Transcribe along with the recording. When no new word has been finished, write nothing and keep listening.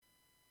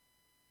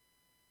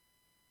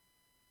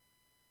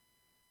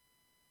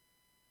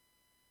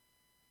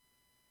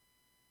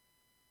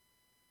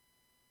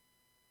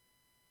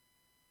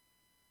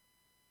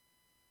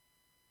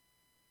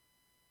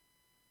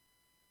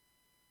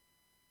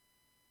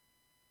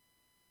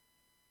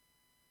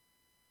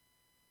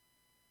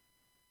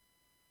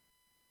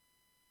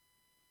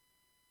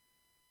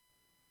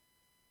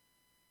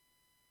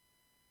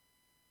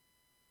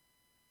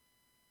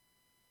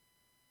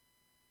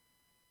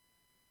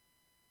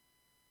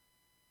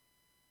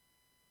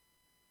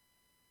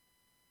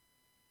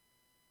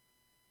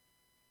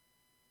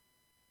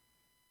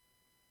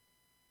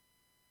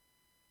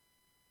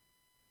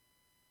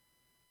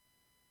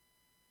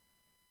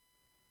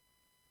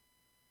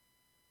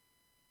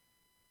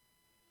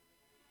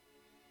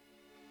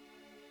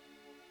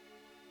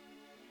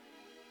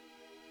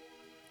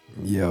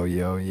Yo,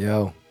 yo,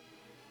 yo.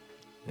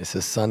 It's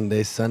a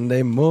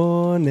Sunday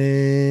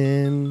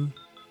morning.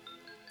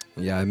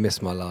 Yeah, I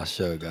missed my last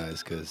show,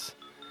 guys, because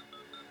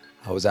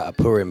I was at a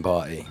Purim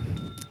party.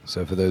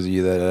 So for those of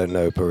you that don't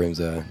know, Purim's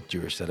a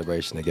Jewish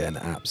celebration again,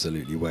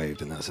 absolutely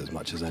waved, and that's as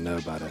much as I know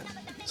about it.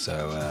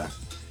 So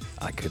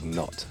I could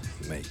not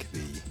make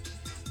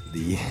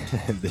the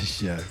the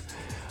show.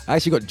 I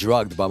actually got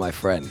drugged by my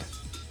friend.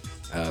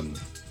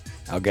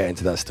 I'll get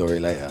into that story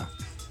later.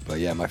 But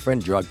yeah, my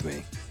friend drugged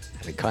me,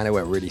 and it kind of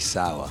went really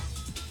sour.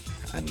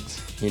 And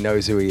he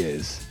knows who he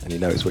is, and he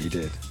knows what he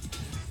did.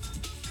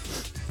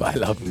 But I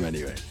love him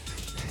anyway.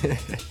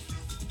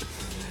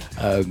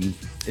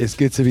 It's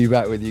good to be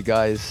back with you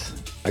guys.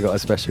 I got a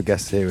special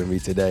guest here with me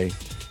today.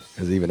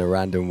 There's even a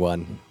random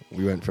one.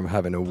 We went from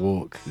having a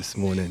walk this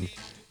morning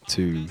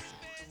to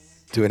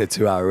doing a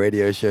 2-hour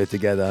radio show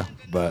together.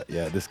 But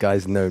yeah, this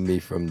guy's known me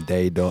from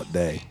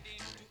day.day.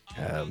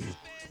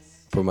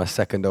 Probably my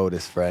second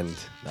oldest friend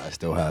that I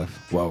still have.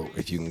 Well,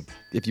 if you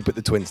put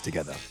the twins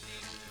together.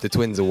 The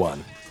twins are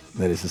one.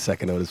 Then it's the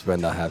second oldest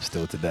friend I have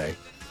still today.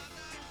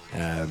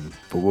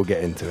 But we'll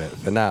get into it.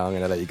 For now, I'm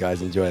going to let you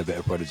guys enjoy a bit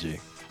of Prodigy.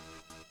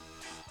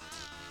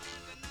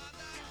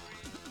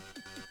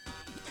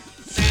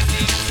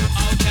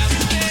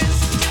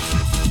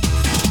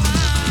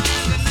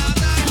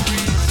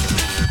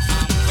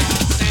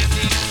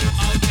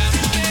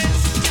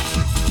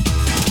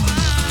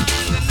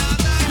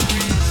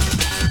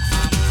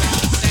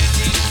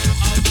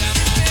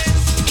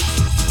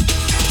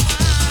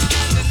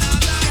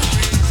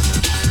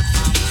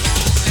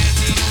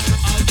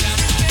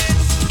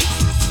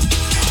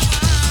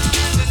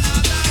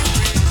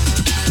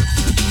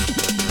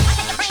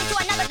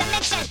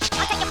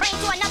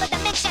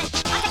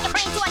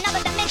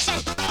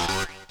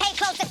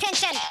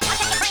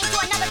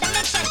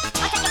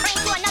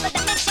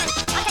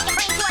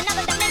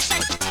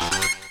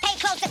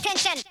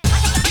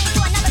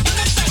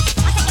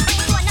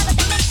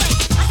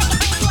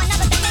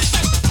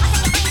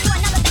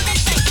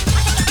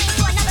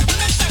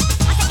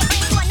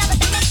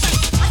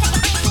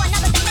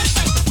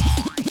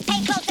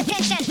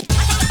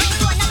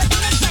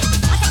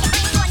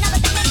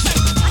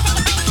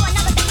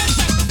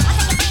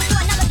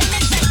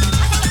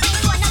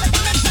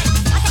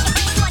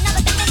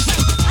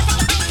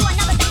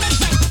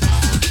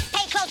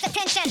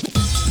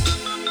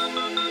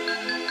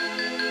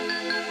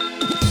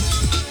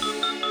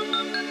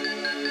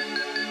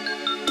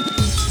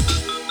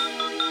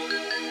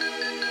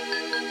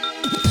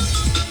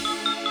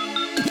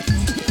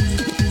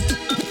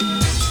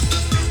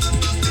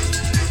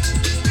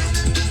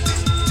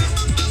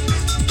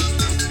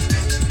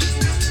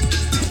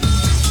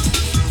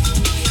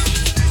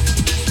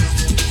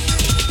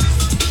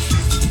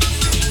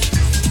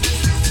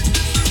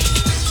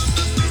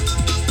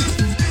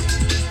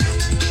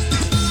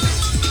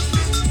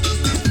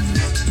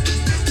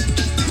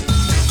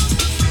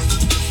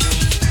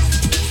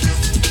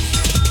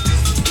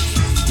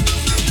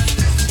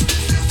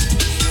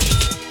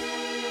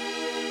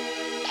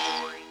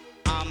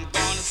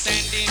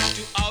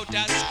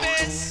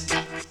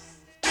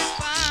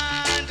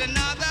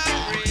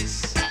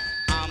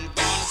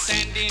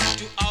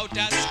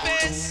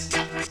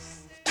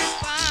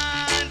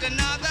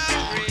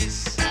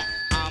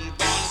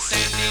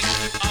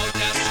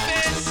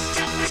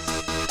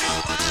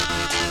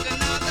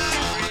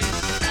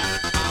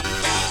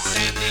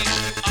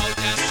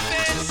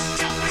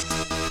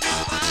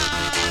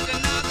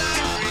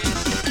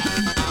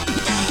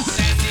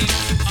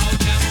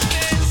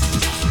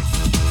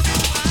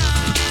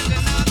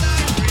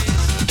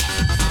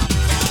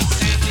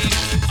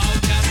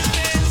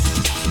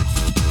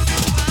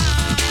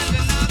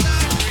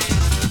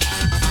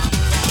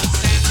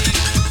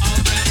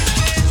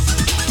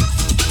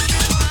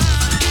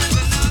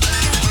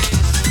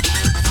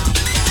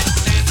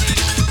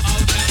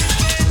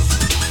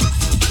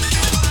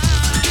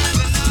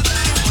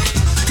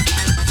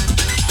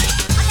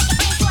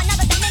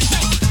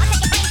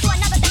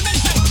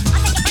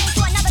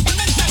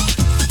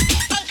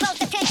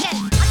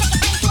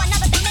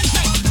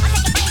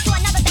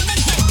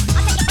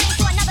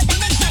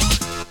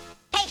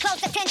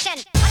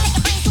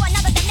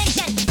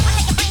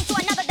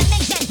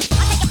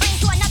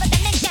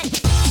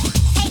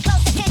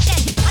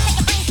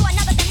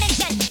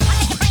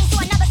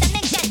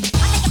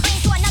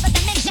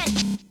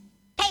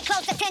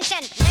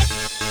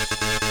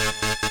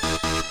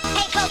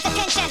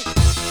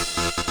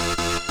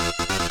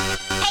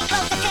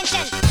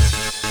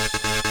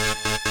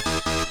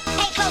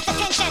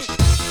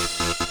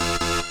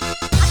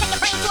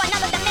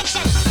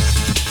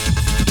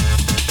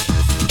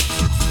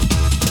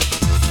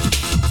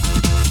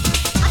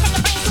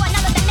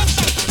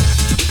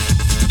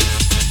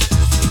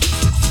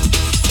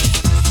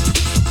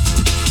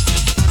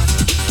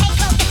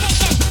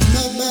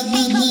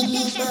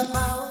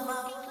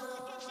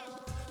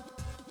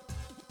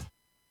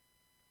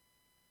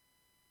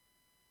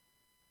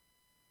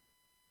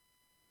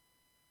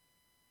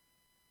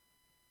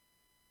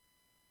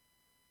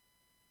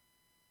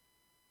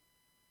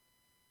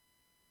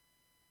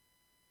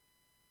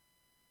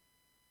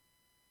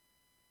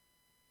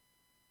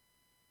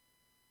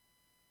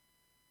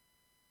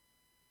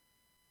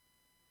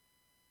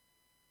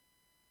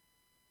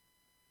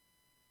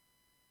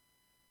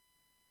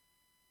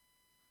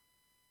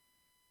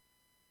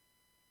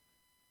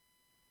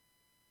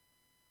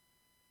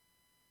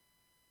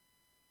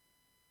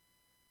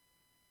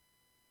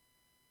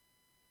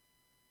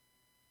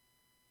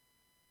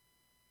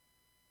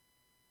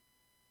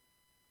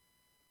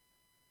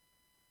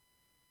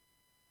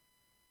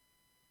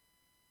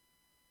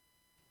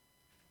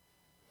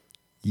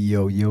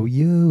 Yo, yo,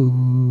 yo.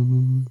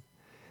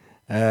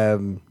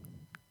 I'm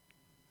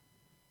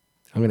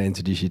going to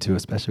introduce you to a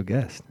special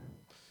guest.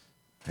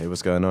 Hey,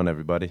 what's going on,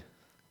 everybody?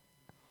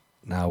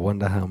 Now, I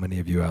wonder how many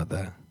of you out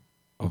there,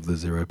 of the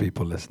 0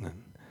 people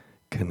listening,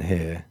 can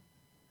hear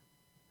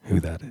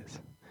who that is.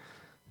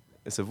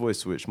 It's a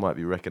voice which might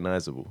be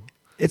recognizable.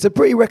 It's a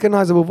pretty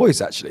recognizable voice,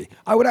 actually.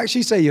 I would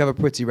actually say you have a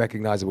pretty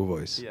recognizable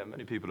voice. Yeah,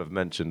 many people have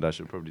mentioned I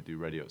should probably do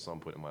radio at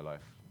some point in my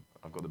life.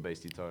 I've got the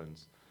bassy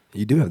tones.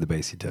 You do have the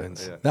bassy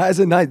tones. Yeah. That is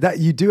a nice. That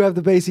you do have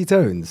the bassy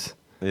tones.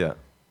 Yeah.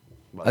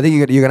 I think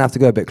you're going to have to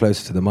go a bit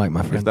closer to the mic,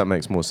 my friend. If that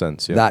makes more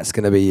sense, yeah. That's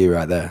going to be you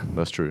right there.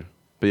 That's true.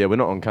 But yeah, we're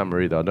not on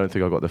camera either. I don't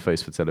think I've got the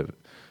face for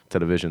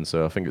television,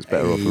 so I think it's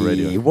better off for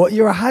radio. What?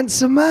 You're a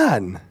handsome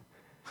man.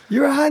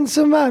 You're a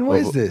handsome man. What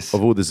is this?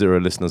 Of all the 0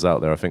 listeners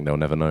out there, I think they'll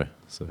never know.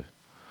 So.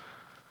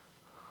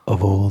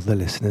 Of all the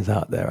listeners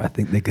out there, I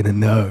think they're going to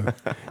know.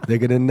 They're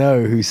going to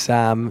know who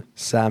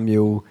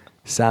Samuel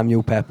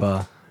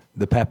Pepper,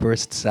 the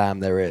pepperest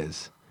Sam there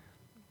is.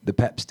 The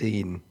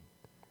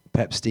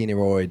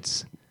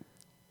Pepsteinoids.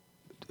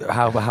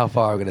 How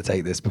far are we going to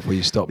take this before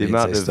you stop me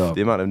and say stop?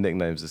 The amount of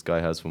nicknames this guy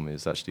has for me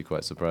is actually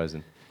quite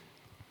surprising.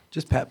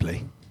 Just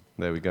Pepley.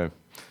 There we go.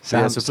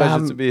 Sam, yeah, it's a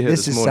pleasure to be here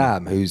this is morning.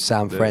 Sam, who's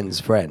Sam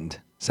Friend's friend,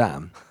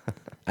 Sam.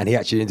 And he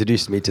actually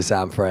introduced me to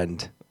Sam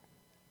Friend.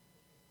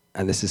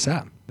 And this is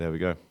Sam. There we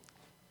go.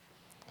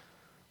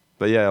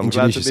 But yeah, I'm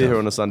glad to be here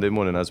on a Sunday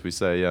morning, as we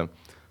say, yeah.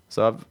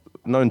 So I've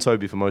known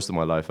Toby for most of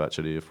my life,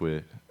 actually, if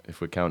we're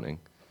counting.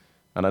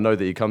 And I know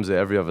that he comes here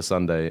every other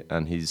Sunday,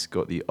 and he's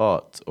got the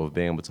art of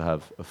being able to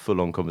have a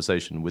full-on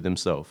conversation with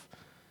himself,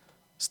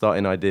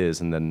 starting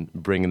ideas and then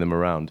bringing them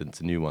around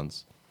into new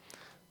ones.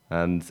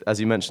 And as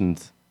you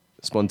mentioned,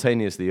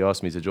 spontaneously he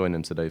asked me to join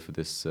him today for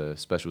this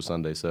special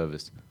Sunday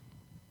service.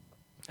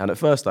 And at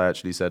first I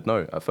actually said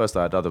no. At first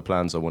I had other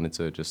plans. I wanted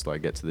to just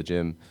like get to the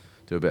gym,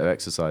 do a bit of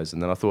exercise.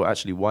 And then I thought,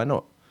 actually, why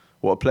not?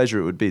 What a pleasure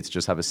it would be to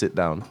just have a sit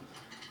down.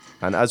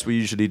 And as we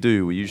usually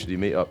do, we usually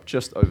meet up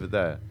just over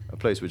there, a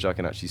place which I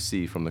can actually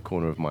see from the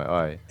corner of my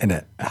eye.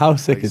 Innit? How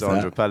sick is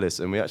Alexandra that? Palace.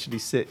 And we actually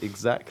sit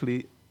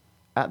exactly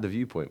at the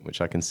viewpoint,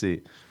 which I can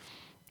see.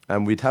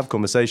 And we'd have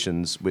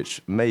conversations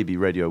which may be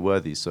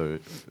radio-worthy. So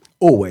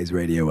Always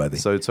radio-worthy.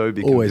 So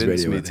Toby Always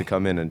convinced me radio-worthy. to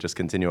come in and just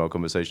continue our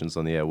conversations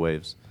on the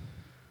airwaves.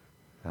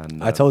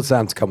 And I told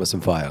Sam to come with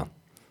some fire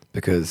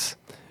because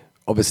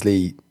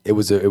obviously it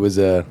was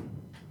a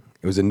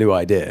new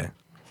idea,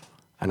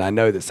 and I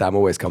know that Sam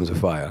always comes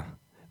with fire.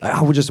 Like,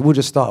 we'll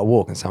just start a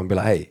walk, and Sam will be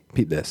like, "Hey,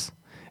 peep this."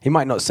 He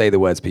might not say the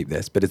words "peep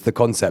this," but it's the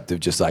concept of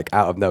just like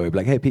out of nowhere, be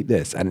like, "Hey, peep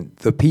this," and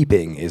the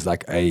peeping is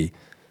like a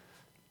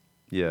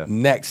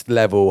next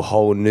level,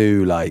 whole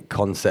new like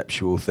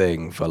conceptual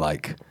thing for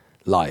like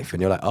life,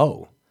 and you're like,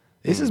 "Oh,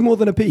 this is more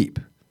than a peep.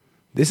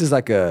 This is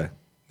like a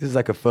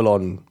full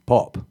on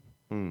pop."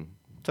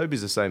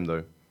 Toby's the same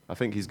though. I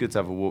think he's good to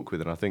have a walk with,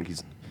 and I think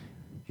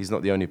he's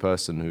not the only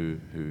person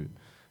who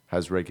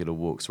has regular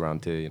walks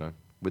around here, you know,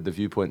 with the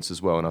viewpoints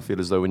as well. And I feel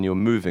as though when you're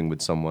moving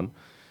with someone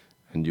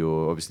and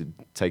you're obviously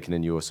taking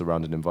in your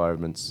surrounding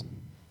environments,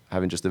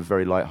 having just a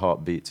very light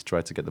heartbeat to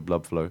try to get the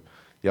blood flow,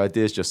 the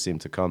ideas just seem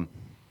to come.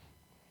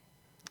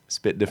 It's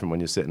a bit different when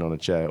you're sitting on a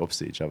chair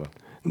opposite each other.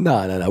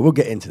 No. We'll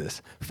get into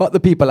this. Fuck the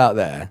people out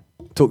there.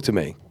 Talk to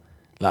me.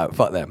 Like,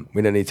 fuck them.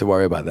 We don't need to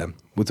worry about them.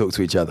 We'll talk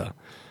to each other.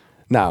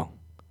 Now,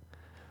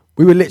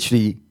 we were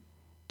literally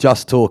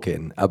just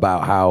talking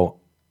about how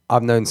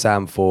I've known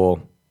Sam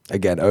for,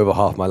 again, over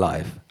half my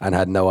life and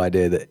had no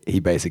idea that he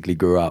basically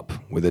grew up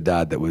with a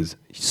dad that was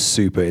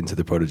super into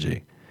The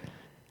Prodigy.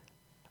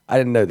 I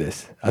didn't know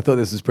this. I thought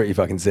this was pretty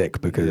fucking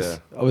sick because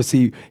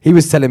obviously he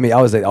was telling me,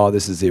 I was like, oh,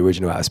 this is the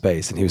original Outer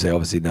Space. And he was like,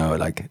 obviously, no,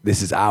 like,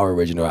 this is our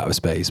original Outer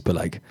Space. But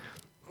like,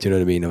 do you know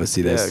what I mean?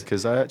 Obviously, there's... Yeah,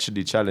 because I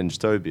actually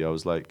challenged Toby. I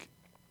was like,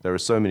 there are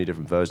so many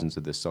different versions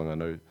of this song. I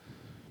know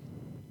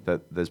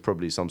that there's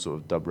probably some sort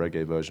of dub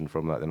reggae version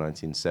from like the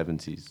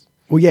 1970s.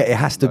 Well, yeah, it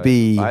has to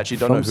be. I actually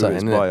don't know who it's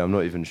innit? by. I'm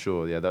not even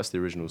sure. Yeah, that's the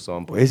original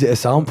sample. Is it a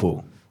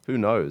sample? Who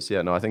knows?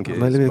 Yeah, no, I think it is.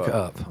 Let me look it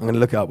up. I'm going to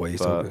look it up while you're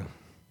talking.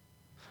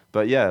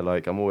 But yeah,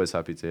 like I'm always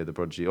happy to hear The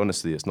Prodigy.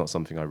 Honestly, it's not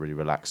something I really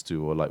relax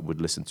to or like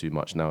would listen to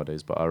much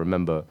nowadays. But I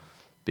remember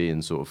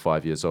being sort of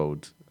 5 years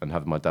old and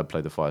having my dad play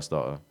the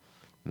Firestarter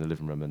in the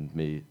living room and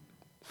me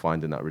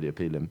finding that really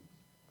appealing.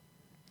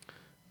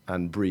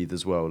 And Breathe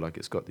as well. Like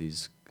it's got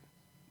these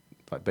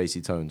like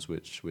bassy tones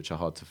which are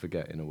hard to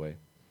forget in a way.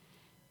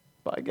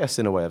 But I guess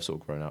in a way I've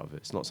sort of grown out of it.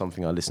 It's not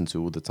something I listen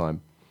to all the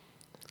time.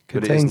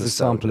 Contains a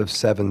sample of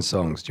 7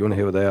 songs. Do you want to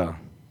hear what they are?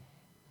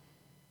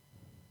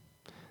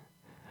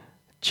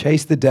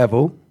 Chase the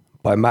Devil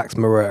by Max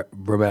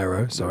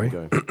Romero, sorry.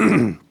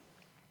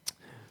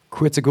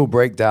 Critical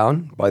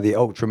Breakdown by the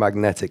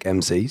Ultramagnetic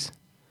MCs.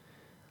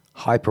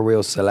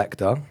 Hyperreal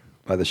Selector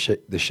by the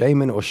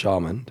Shaman or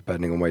Shaman,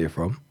 depending on where you're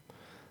from.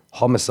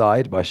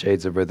 Homicide by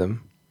Shades of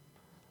Rhythm.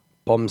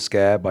 Bomb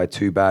Scare by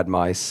Two Bad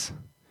Mice.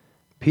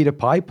 Peter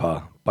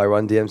Piper by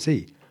Run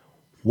DMC.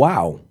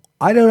 Wow.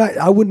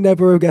 I would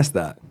never have guessed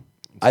that.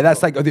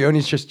 That's like the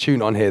only just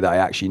tune on here that I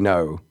actually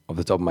know off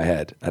the top of my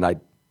head. And I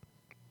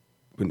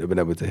wouldn't have been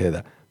able to hear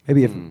that.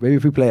 Maybe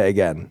if we play it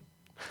again,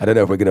 I don't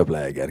know if we're gonna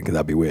play it again because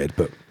that'd be weird.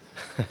 But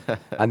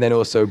and then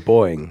also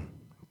Boing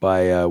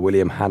by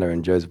William Hanna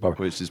and Joseph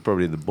Barber, which is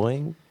probably the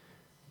Boing.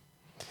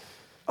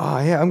 Oh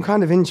yeah, I'm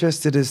kind of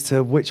interested as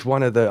to which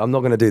one of the. I'm not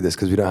going to do this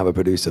because we don't have a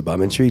producer, but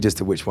I'm intrigued as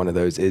to which one of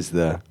those is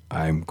the.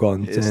 I'm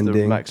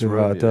contending to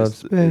out of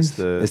space.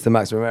 It's the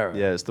Max Romero.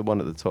 Yeah, it's the one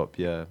at the top.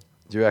 Yeah.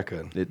 Do you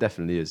reckon? It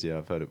definitely is. Yeah,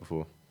 I've heard it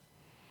before.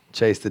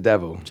 Chase the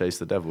Devil. Chase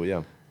the Devil.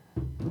 Yeah.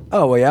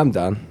 Oh well, yeah, I'm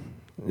done.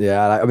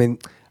 Yeah, I mean,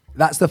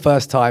 that's the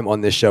first time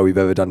on this show we've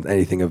ever done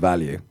anything of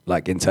value,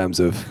 like in terms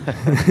of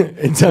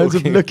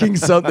looking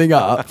something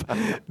up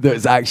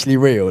that's actually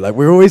real. Like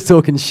we're always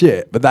talking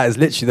shit, but that is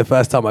literally the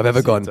first time I've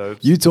ever gone.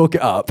 You talk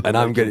it up, and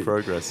I'm going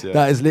progress. Yeah.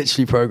 That is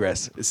literally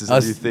progress. This is a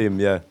new theme.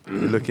 Yeah,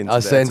 you're looking. I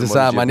was saying to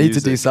Sam, I need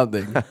to do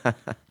something.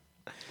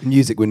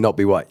 Music would not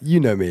be what you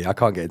know me. I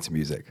can't get into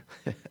music.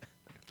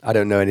 I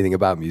don't know anything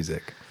about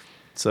music.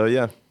 So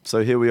yeah,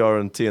 so here we are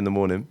on Tea in the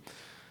Morning,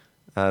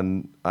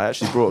 and I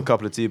actually brought a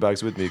couple of tea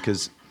bags with me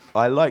because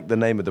I like the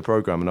name of the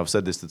program, and I've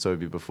said this to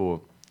Toby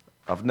before.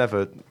 I've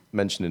never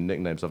mentioned him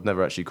nicknames. I've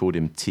never actually called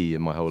him T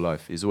in my whole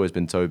life. He's always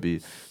been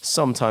Toby,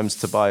 sometimes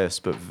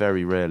Tobias, but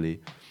very rarely.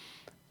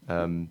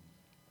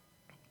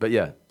 But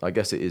yeah, I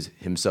guess it is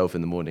himself in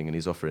the morning, and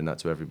he's offering that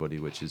to everybody,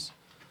 which is,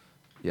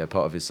 yeah,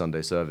 part of his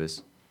Sunday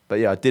service. But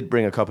yeah, I did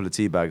bring a couple of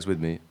tea bags with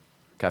me,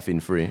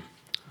 caffeine-free.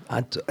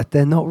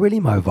 They're not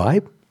really my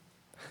vibe.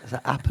 Is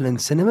that apple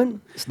and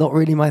cinnamon? It's not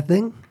really my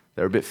thing.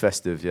 They're a bit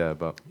festive, yeah,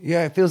 but...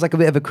 Yeah, it feels like a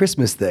bit of a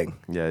Christmas thing.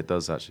 Yeah, it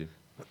does, actually.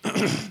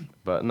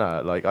 But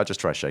no, like, I just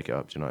try to shake it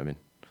up, do you know what I mean?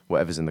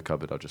 Whatever's in the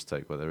cupboard, I'll just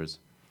take what there is.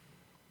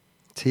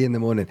 Tea in the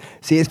morning.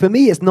 See, it's for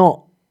me, it's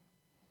not...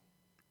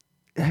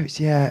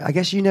 Yeah, I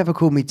guess you never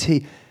called me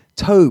T.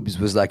 Tobes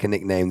was like a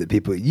nickname that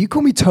people... You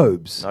call me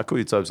Tobes. I call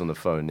you Tobes on the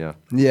phone, yeah.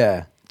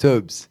 Yeah,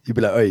 Tobes. You'd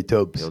be like, "Oi,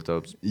 Tobes." Yo,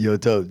 Tobes. Yo,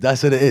 Tobes.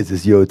 That's what it is.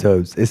 It's Yo,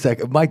 Tobes. It's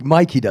like...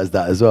 Mikey does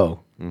that as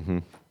well. Mm-hmm.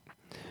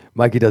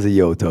 Mikey does a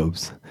Yo,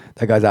 Tobes.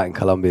 That guy's out in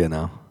Colombia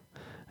now.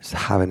 Just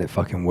having it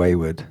fucking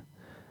wayward.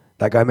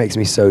 That guy makes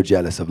me so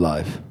jealous of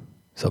life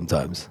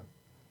sometimes.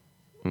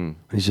 And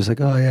he's just like,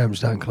 "Oh yeah, I'm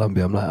just out in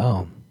Colombia." I'm like,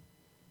 "Oh,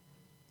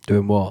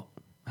 doing what?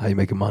 How you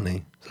making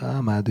money?" It's like,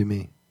 "Oh man, do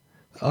me."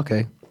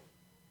 Okay.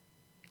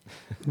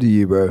 Do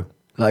you, bro?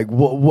 Like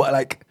what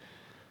like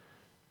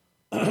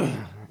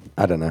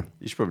I don't know.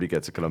 You should probably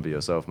get to Colombia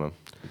yourself, man.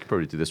 You could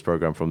probably do this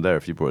program from there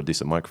if you brought a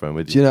decent microphone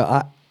with you. Do you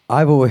know,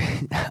 I've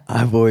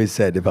always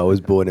said if I was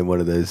born in one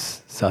of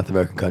those South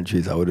American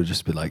countries, I would have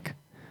just been like,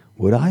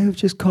 would I have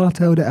just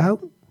carteled it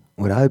out?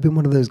 Would I have been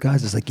one of those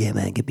guys that's like, "Yeah,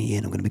 man, get me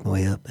in. I'm going to make my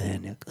way up,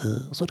 man." Do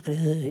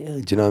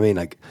you know what I mean?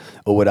 Like,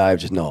 or would I have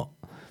just not?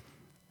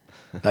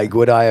 Like,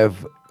 would I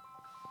have...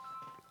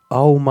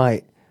 Oh,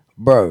 my...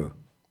 Bro,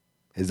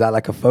 is that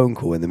like a phone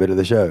call in the middle of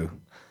the show?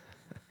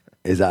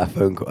 Is that a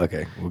phone call?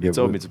 Okay. You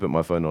told me to put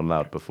my phone on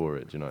loud before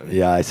it, do you know what I mean?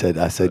 Yeah, I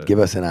said, give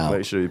us an out.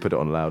 Make sure you put it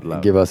on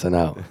loud. Give us an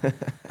out.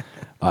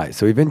 All right,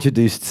 so we've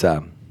introduced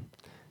Sam.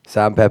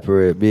 Sam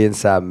Pepper, me and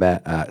Sam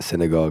met at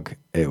synagogue.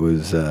 It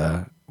was,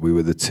 we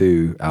were the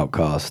two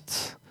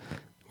outcasts.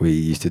 We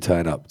used to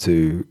turn up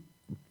to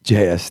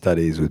JS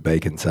studies with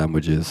bacon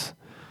sandwiches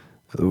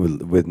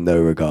with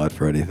no regard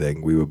for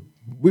anything. We were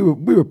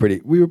pretty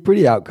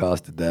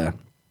outcasted there.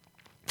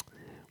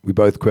 We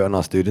both quit on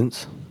our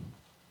students.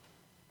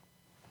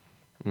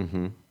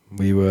 Mm-hmm.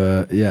 We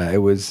were, yeah, it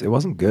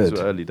wasn't good. Those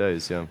were early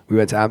days, yeah. We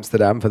went to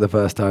Amsterdam for the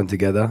first time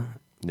together.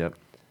 Yep.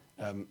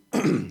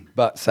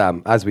 But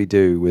Sam, as we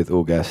do with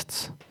all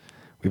guests,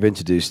 we've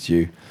introduced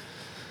you.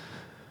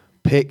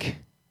 Pick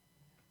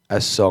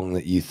a song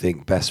that you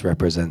think best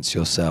represents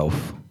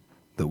yourself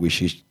that we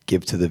should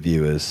give to the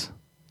viewers.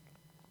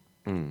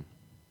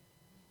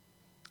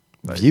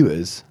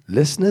 Viewers?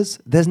 Listeners?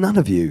 There's none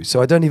of you,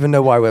 so I don't even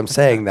know why I'm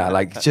saying that.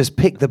 Like, just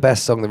pick the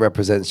best song that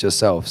represents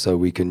yourself so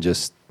we can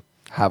just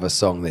have a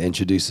song that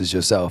introduces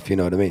yourself, you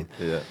know what I mean?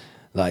 Yeah.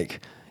 Like,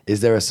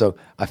 is there a song?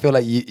 I feel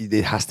like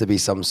it has to be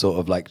some sort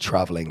of like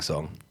traveling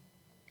song.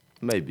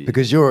 Maybe.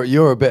 Because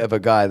you're a bit of a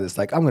guy that's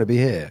like, I'm going to be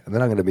here and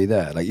then I'm going to be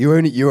there. Like you're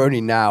only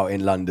now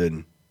in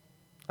London.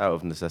 Out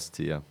of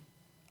necessity, yeah.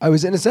 Oh,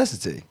 was it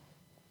necessity?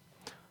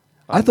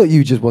 I thought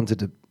you just wanted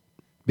to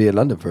be in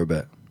London for a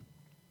bit.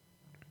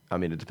 I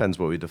mean, it depends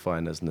what we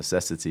define as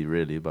necessity,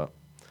 really. But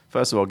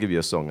first of all, I'll give you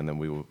a song and then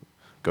we will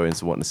go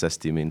into what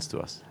necessity means to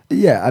us.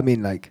 Yeah, I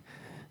mean, like,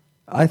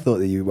 I thought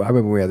that I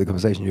remember we had the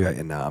conversation, you were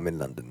like, "No, I'm in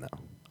London now."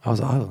 I was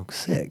like, "Oh,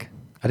 sick."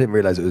 I didn't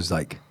realize it was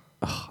like,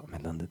 "Oh, I'm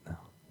in London now."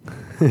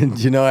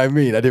 Do you know what I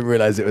mean? I didn't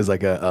realize it was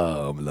like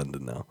I'm in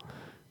London now.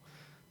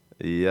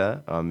 Yeah,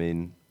 I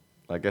mean,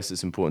 I guess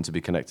it's important to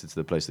be connected to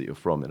the place that you're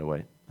from in a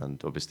way.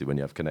 And obviously when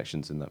you have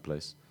connections in that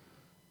place.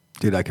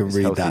 Dude, I can it's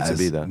read that to as,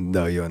 be there.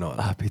 "No, you're not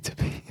happy to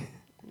be."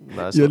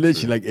 No, you're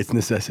literally like, it's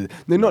necessity.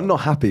 No, not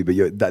happy, but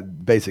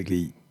that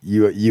basically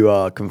you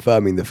are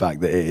confirming the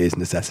fact that it is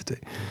necessity.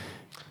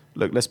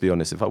 Look, let's be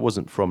honest. If I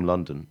wasn't from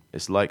London,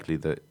 it's likely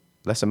that,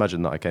 let's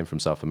imagine that I came from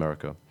South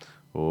America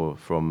or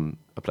from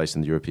a place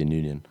in the European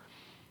Union.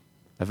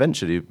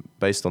 eventually,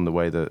 based on the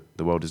way that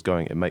the world is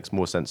going, it makes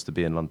more sense to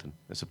be in London.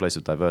 It's a place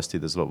of diversity.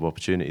 There's a lot of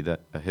opportunity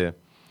that are here.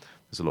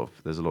 There's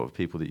a lot of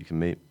people that you can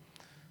meet.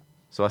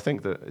 So I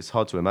think that it's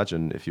hard to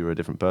imagine if you were a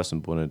different person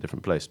born in a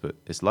different place, but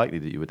it's likely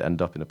that you would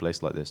end up in a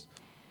place like this.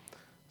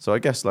 So I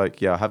guess,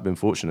 like, yeah, I have been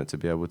fortunate to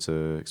be able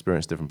to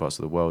experience different parts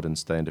of the world and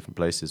stay in different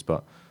places,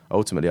 but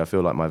ultimately I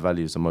feel like my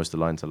values are most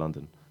aligned to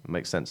London. It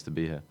makes sense to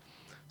be here.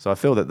 So I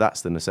feel that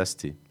that's the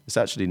necessity. It's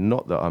actually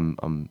not that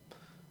I'm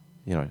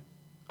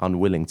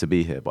unwilling to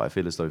be here, but I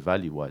feel as though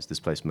value-wise, this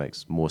place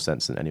makes more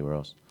sense than anywhere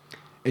else.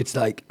 It's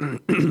like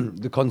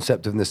the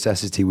concept of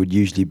necessity would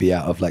usually be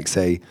out of, like,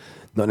 say,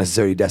 not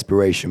necessarily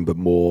desperation, but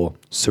more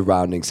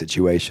surrounding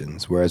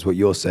situations. Whereas what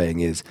you're saying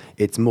is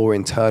it's more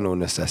internal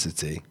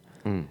necessity.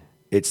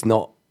 It's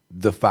not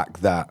the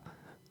fact that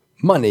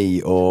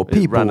money or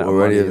people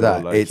or any of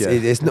that. Like,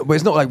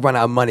 it's not like run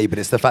out of money, but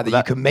it's the fact that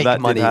you can make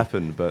money. That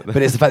did happen, but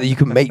it's the fact that you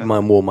can make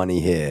more money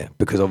here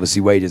because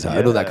obviously wages are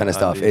and all that kind of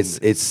stuff. I mean,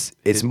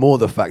 it's more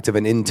the fact of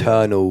an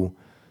internal,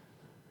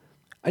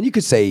 and you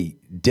could say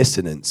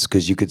dissonance,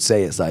 because you could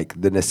say it's like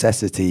the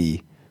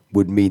necessity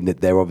would mean that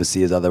there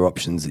obviously is other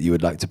options that you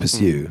would like to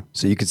pursue.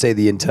 So you could say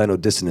the internal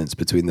dissonance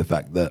between the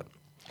fact that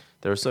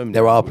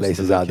there are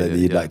places out there that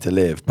you'd like to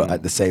live, but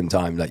at the same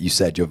time, like you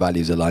said, your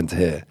values align to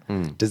here.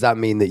 Does that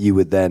mean that you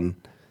would then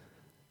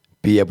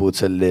be able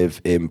to live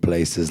in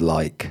places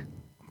like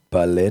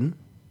Berlin?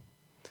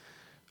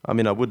 I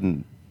mean, I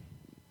wouldn't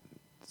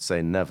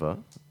say never.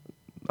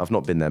 I've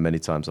not been there many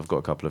times. I've got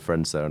a couple of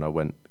friends there, and I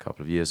went a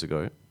couple of years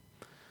ago.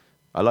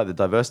 I like the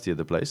diversity of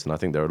the place, and I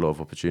think there are a lot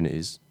of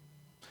opportunities.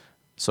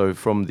 So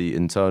from the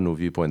internal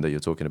viewpoint that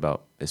you're talking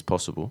about, it's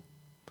possible.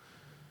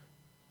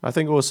 I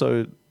think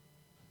also,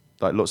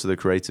 like, lots of the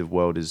creative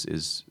world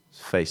is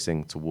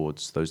facing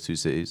towards those two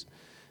cities,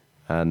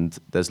 and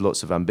there's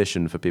lots of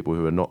ambition for people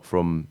who are not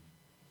from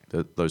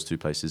those two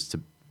places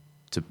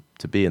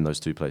to be in those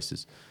two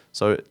places.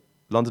 So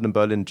London and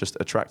Berlin just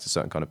attract a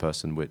certain kind of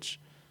person, which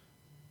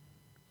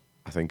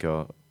I think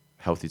are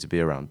healthy to be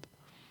around.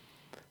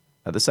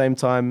 At the same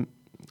time,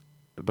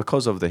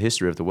 because of the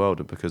history of the world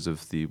and because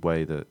of the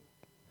way that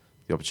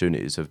the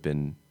opportunities have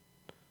been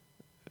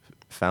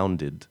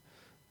founded,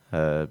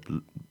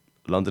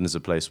 London is a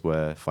place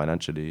where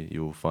financially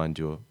you'll find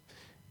your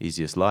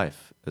easiest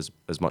life as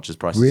much as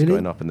prices are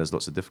going up and there's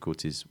lots of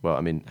difficulties. Well,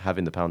 I mean,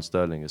 having the pound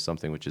sterling is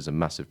something which is a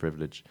massive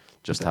privilege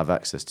just to have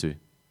access to,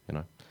 you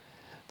know.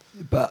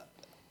 But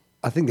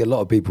I think a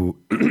lot of people,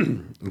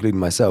 including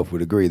myself,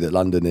 would agree that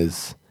London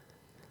is...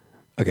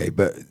 Okay,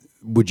 but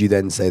would you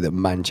then say that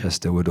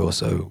Manchester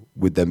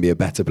would then be a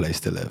better place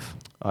to live?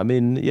 I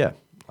mean, yeah.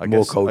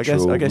 More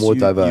cultural, more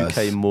diverse.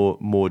 UK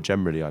more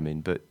generally, I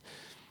mean, but...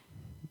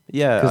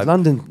 Yeah, because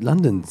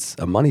London's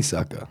a money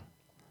sucker.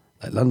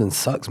 Like, London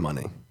sucks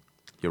money.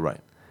 You're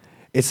right.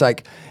 It's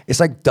like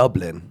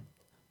Dublin.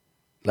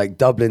 Like,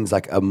 Dublin's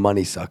like a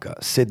money sucker.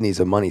 Sydney's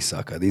a money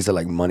sucker. These are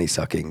like money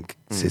sucking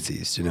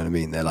cities. Do you know what I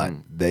mean? They're like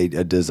they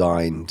are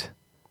designed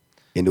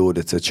in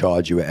order to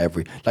charge you at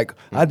every. Like,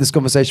 I had this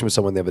conversation with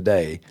someone the other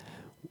day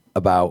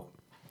about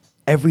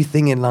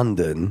everything in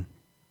London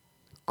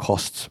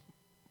costs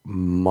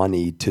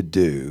money to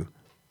do.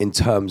 In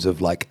terms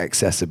of like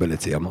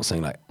accessibility, I'm not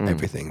saying like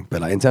everything,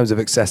 but like in terms of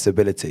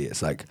accessibility,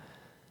 it's like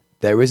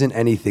there isn't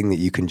anything that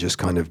you can just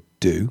kind of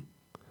do.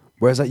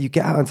 Whereas like you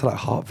get out into like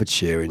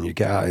Hertfordshire and you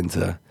get out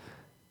into,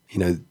 you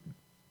know,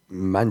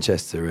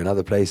 Manchester and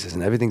other places,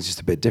 and everything's just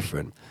a bit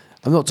different.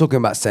 I'm not talking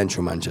about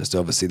central Manchester.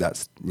 Obviously,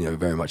 that's, you know,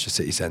 very much a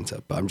city centre.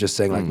 But I'm just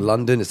saying like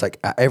London, it's like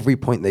at every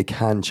point they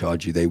can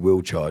charge you, they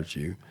will charge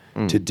you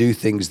to do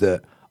things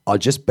that are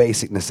just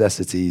basic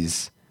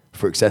necessities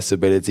for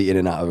accessibility in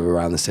and out of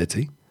around the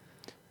city.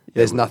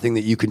 There's nothing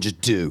that you can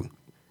just do.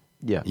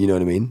 Yeah. You know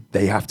what I mean?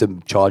 They have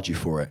to charge you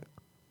for it.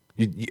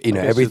 You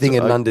know, everything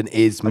in London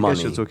is money. I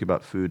guess you're talking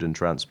about food and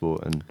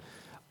transport and...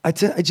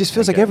 it just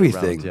feels like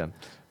everything. Around,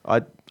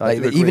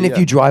 yeah. Even if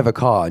you drive a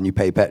car and you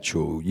pay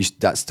petrol,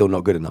 that's still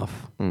not good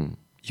enough.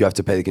 You have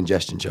to pay the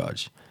congestion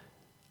charge.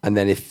 And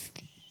then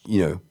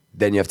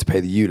then you have to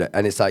pay the ULEZ.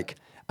 And it's like,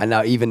 and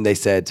now even they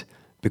said,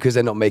 because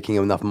they're not making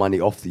enough money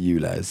off the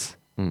ULEZ,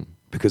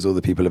 because all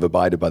the people have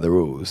abided by the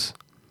rules.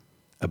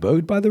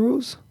 Abode by the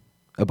rules?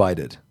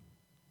 Abided.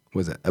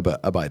 Was it?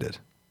 Abided.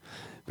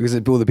 Because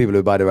all the people who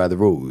abided by the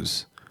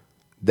rules,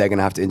 they're going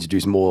to have to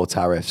introduce more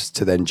tariffs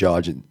to then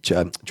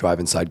drive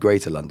inside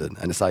Greater London.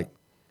 And it's like,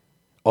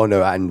 oh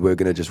no, and we're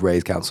going to just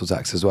raise council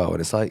tax as well. And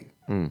it's like...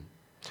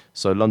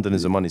 So London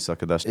is a money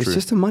sucker, that's true. It's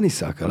just a money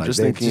sucker. Like,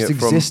 they just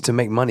exist to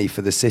make money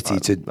for the city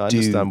to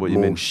do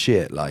more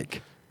shit.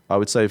 Like, I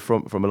would say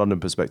from a London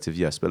perspective,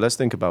 yes. But let's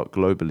think about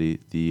globally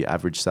the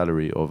average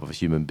salary of a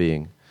human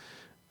being.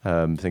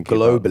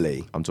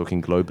 Globally? I'm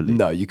talking globally.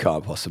 No, you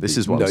can't possibly. This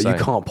is what I'm saying. No,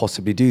 you can't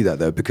possibly do that,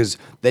 though, because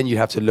then you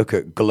have to look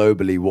at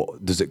globally,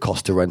 what does it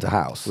cost to rent a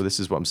house? Well, this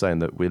is what I'm saying,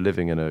 that we're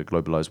living in a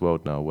globalized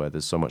world now where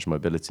there's so much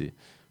mobility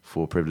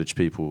for privileged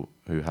people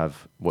who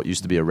have what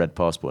used to be a red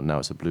passport and now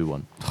it's a blue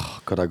one.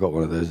 Oh, God, I got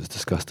one of those. It's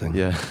disgusting.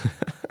 Yeah.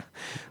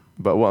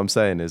 But what I'm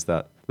saying is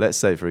that let's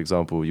say, for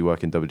example, you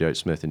work in WH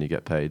Smith and you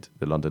get paid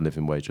the London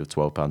living wage of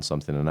 £12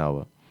 something an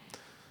hour.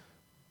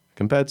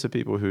 Compared to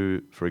people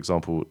who, for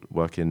example,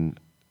 work in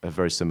a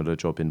very similar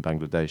job in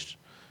Bangladesh,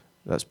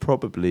 that's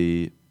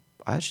probably,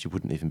 I actually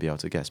wouldn't even be able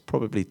to guess,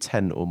 probably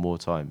 10 or more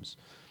times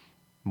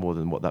more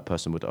than what that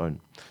person would own.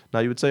 Now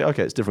you would say,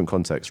 okay, it's different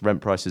context. Rent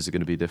prices are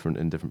going to be different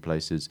in different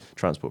places,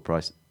 transport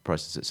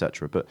prices,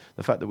 etc. But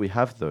the fact that we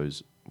have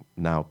those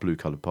now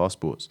blue-coloured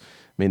passports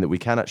mean that we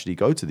can actually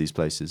go to these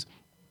places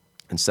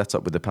and set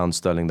up with the pound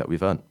sterling that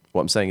we've earned.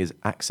 What I'm saying is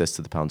access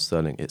to the pound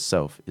sterling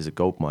itself is a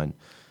goldmine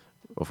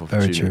of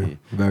opportunity.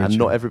 Very true.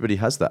 Not everybody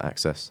has that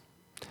access.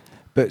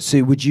 But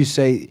so would you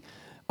say,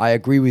 I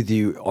agree with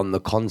you on the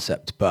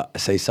concept, but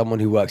say someone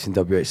who works in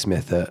WH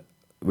Smith at,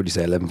 would you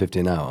say $11.50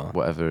 an hour?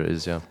 Whatever it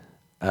is, yeah.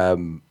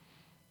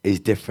 Is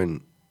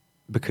different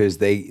because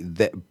they,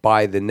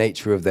 by the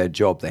nature of their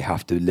job, they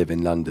have to live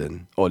in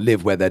London or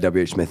live where their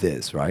WH Smith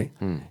is, right?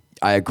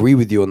 I agree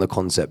with you on the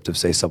concept of,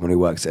 say, someone who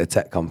works at a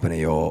tech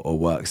company or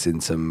works in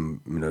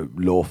some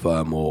law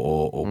firm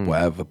or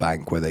whatever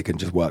bank where they can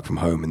just work from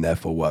home and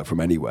therefore work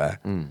from anywhere.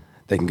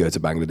 They can go to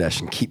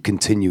Bangladesh and keep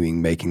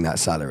continuing making that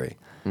salary.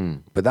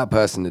 But that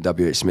person at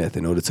WH Smith,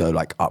 in order to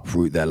like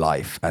uproot their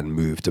life and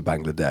move to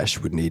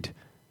Bangladesh, would need,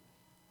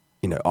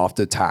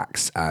 after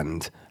tax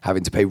and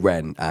having to pay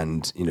rent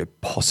and,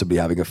 possibly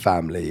having a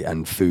family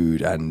and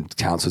food and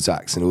council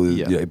tax and all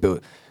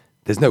the,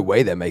 there's no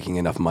way they're making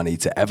enough money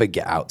to ever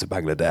get out to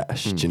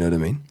Bangladesh. Do you know what I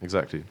mean?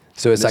 Exactly.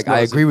 So it's like,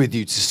 I agree with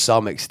you to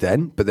some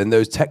extent, but then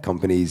those tech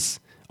companies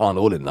aren't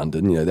all in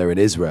London. They're in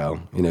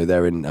Israel,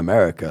 they're in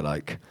America,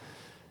 like,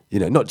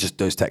 not just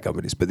those tech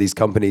companies, but these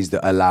companies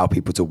that allow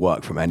people to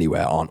work from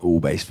anywhere aren't all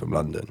based from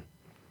London.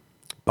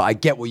 But I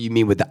get what you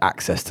mean with the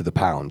access to the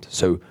pound.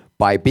 So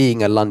by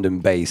being a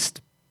London-based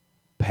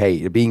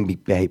being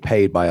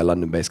paid by a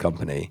London-based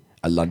company,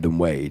 a London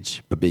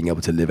wage, but being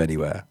able to live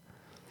anywhere.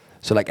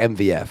 So like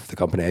MVF, the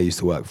company I used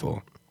to work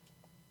for,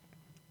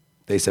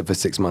 they said for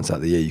 6 months out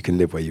of the year, you can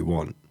live where you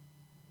want.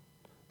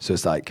 So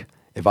it's like,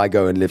 if I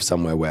go and live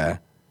somewhere where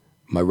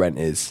my rent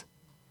is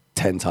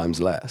 10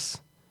 times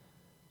less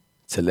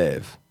to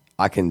live,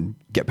 I can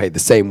get paid the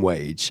same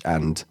wage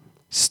and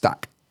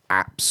stack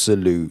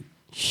absolute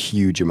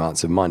huge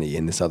amounts of money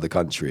in this other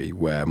country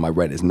where my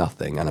rent is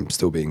nothing and I'm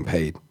still being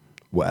paid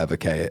whatever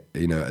K,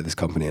 at this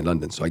company in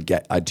London. So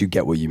I do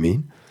get what you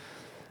mean.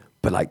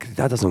 But like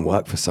that doesn't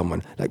work for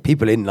someone. Like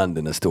people in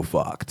London are still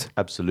fucked.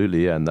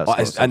 Absolutely, yeah, and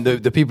that's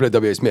the people at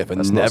WH Smith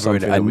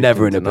are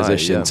never in a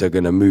position to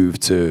going to move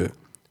to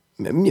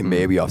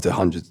maybe after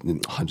hundreds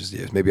of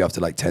years, maybe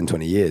after like 10,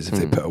 20 years if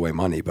they put away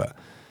money. But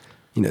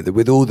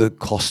with all the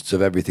costs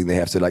of everything they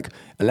have to like,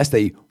 unless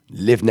they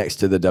live next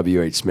to the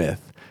WH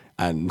Smith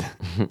and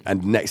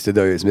and next to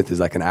WH Smith is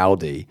like an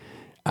Aldi,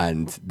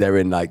 and they're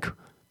in like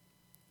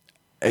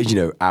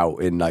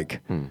out in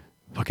like.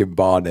 Fucking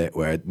Barnet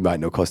where it might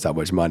not cost that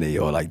much money,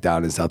 or like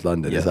down in South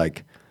London. It's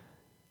like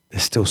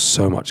there's still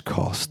so much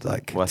cost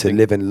to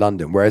live in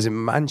London, whereas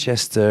in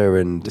Manchester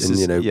and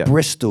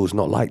Bristol's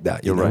not like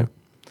that. You're right.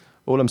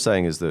 All I'm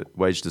saying is that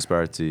wage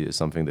disparity is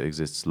something that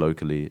exists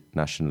locally,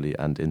 nationally,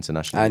 and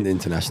internationally.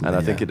 And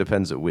I think it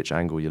depends at which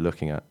angle you're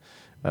looking at.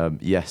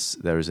 Yes,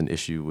 there is an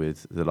issue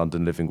with the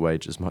London living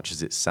wage, as much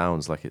as it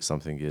sounds like it's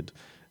something good.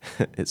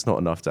 It's not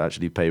enough to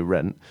actually pay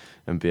rent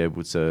and be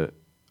able to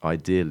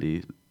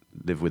ideally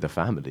live with a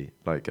family.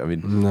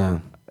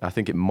 No. I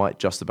think it might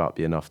just about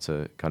be enough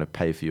to kind of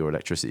pay for your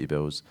electricity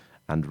bills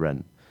and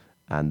rent,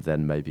 and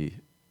then maybe.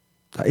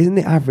 Isn't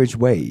the average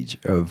wage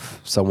of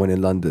someone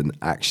in London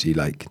actually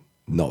like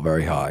not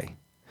very high?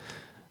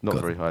 Not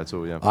very high at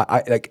all. Yeah.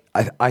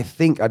 I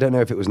think I don't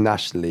know if it was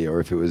nationally or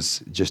if it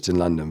was just in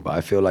London, but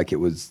I feel like it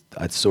was.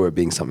 I saw it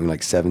being something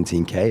like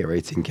 17K or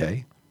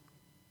 18K.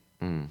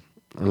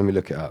 Let me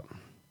look it up.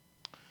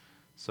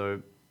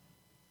 So.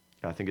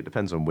 I think it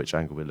depends on which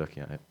angle we're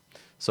looking at it.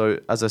 So,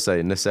 as I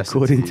say, necessity...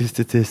 According to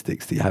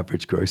statistics, the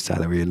average gross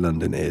salary in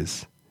London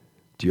is...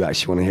 Do you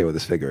actually want to hear what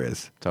this figure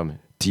is? Tell me.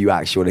 Do you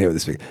actually want to hear what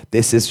this figure...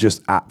 This has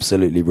just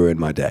absolutely ruined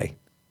my day.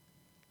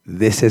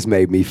 This has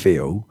made me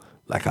feel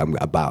like I'm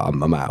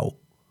out.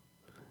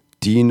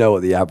 Do you know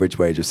what the average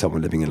wage of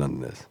someone living in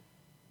London is?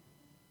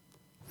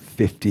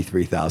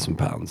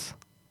 £53,000.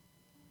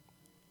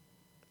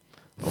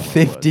 Oh,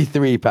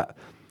 53 pounds.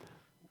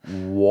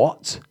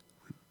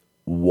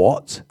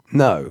 What?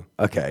 No.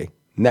 Okay.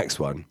 Next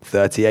one.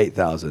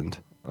 38,000.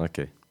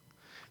 Okay.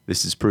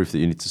 This is proof that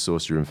you need to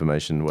source your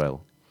information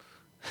well.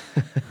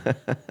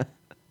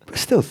 But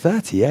still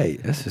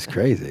 38. That's just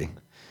crazy.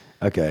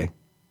 Okay.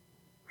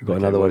 We've got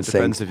another one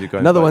saying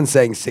one's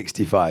saying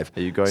 65.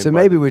 Are you going so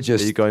maybe we're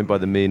just... Are you going by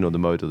the mean or the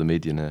mode or the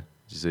median here?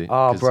 Do you see?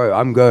 Oh, bro,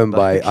 I'm going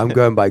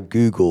by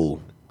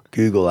Google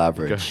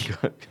average.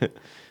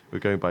 We're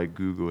going by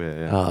Google here.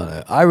 Yeah. Oh,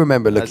 no. I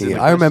remember looking.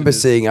 I remember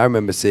seeing.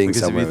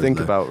 Because if you think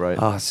about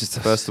it's just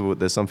first of all,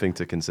 there's something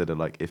to consider,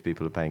 like if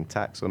people are paying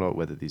tax or not,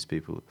 whether these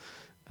people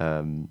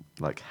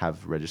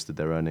have registered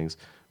their earnings,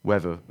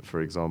 whether,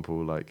 for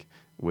example, like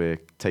we're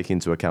taking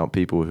into account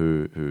people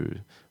who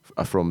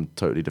are from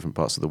totally different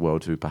parts of the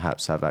world who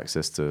perhaps have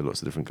access to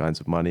lots of different kinds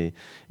of money.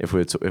 If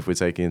we're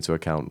taking into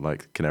account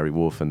like Canary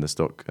Wharf and the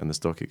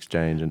stock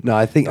exchange, and no,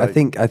 I think on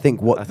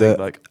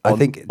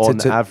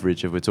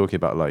average, if we're talking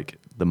about like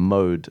the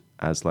mode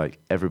as like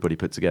everybody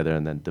put together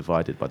and then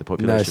divided by the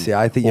population. No, see,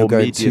 I think you're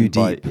going too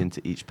deep into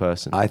each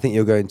person. I think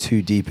you're going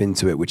too deep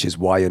into it, which is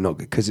why you're not,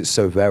 because it's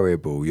so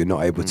variable. You're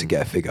not able to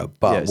get a figure.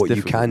 But what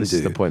you can do, this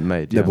is the point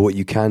made. No, but what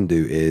you can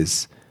do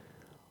is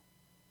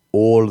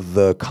all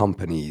the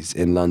companies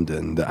in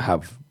London that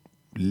have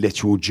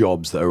literal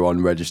jobs that are on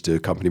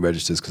company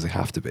registers because they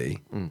have to be,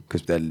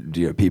 because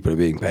people are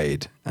being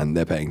paid and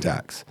they're paying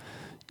tax.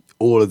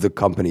 All of the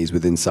companies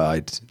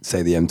inside,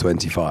 say the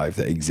M25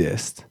 that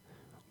exist,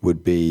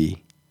 would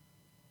be,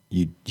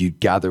 you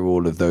gather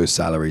all of those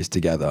salaries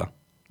together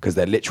because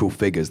they're literal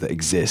figures that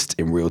exist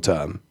in real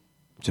term.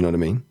 Do you know what I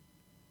mean?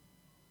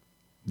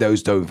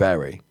 Those don't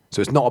vary.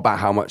 So it's not about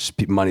how much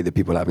money that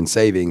people have in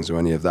savings or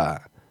any of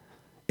that.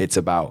 It's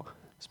about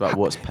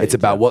what's paid. It's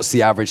about what's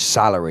the average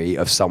salary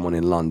of someone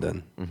in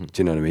London. Mm-hmm. Do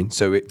you know what I mean?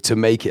 So to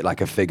make it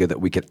like a figure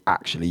that we could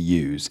actually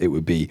use, it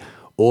would be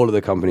all of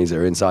the companies that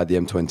are inside the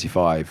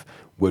M25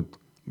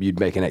 you'd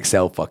make an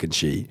Excel fucking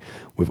sheet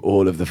with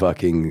all of the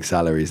fucking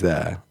salaries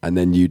there, and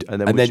then you'd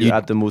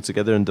add them all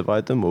together and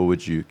divide them, or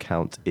would you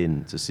count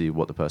in to see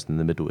what the person in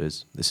the middle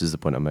is? This is the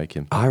point I'm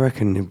making. I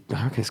reckon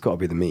it's got to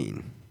be the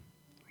mean.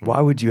 Why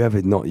would you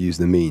ever not use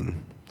the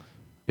mean?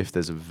 If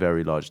there's a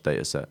very large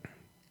data set,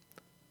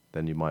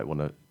 then you might want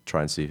to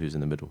try and see who's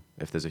in the middle.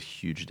 If there's a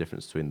huge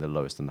difference between the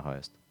lowest and the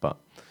highest, but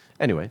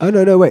anyway. Oh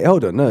no, wait,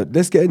 hold on, no,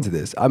 let's get into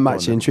this. I'm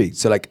actually intrigued.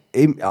 So like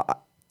in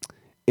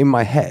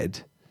my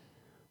head,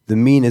 the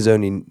mean is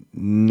only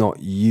not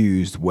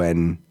used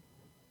when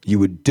you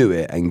would do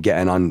it and get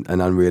an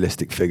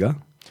unrealistic figure,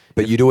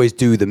 but you'd always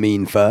do the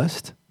mean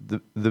first.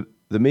 The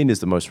mean is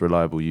the most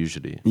reliable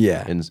usually.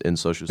 Yeah. In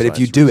social science. But if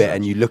you do it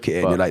and you look at it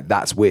and you're like,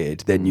 that's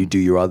weird, then you do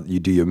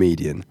your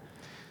median.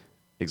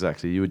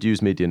 Exactly. You would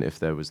use median if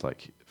there was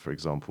like, for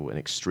example, an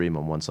extreme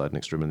on one side and an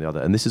extreme on the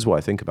other. And this is what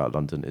I think about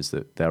London, is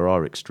that there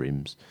are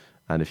extremes.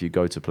 And if you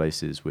go to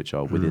places which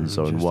are within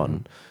zone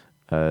 1,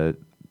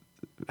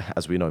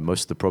 as we know,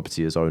 most of the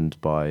property is owned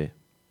by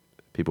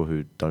people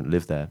who don't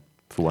live there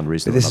for one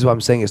reason. But this is what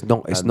I'm saying. It's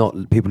not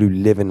people who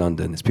live in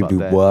London. It's people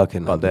who work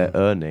in London. But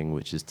their earning,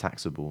 which is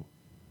taxable,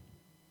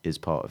 is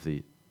part of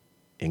the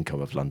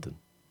income of London.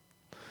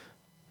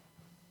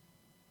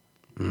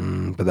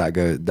 But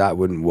that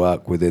wouldn't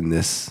work within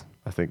this.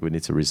 I think we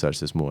need to research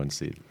this more and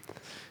see.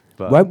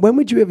 But when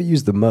would you ever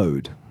use the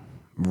mode?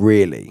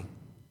 Really?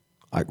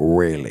 Like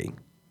really?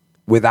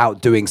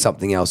 Without doing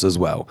something else as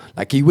well?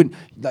 Like you wouldn't,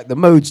 like the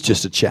mode's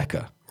just a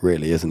checker,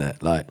 really, isn't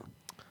it? Like,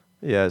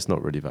 yeah, it's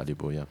not really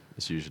valuable, yeah.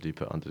 It's usually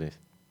put underneath.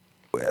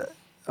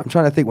 I'm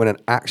trying to think when an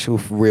actual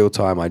real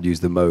time I'd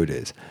use the mode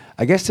is.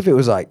 I guess if it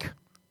was like,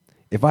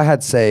 if I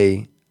had,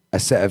 say, a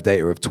set of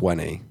data of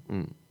 20,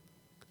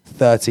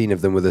 13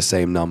 of them were the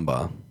same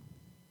number,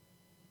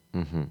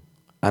 and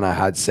I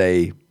had,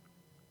 say,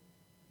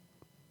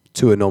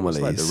 2 anomalies.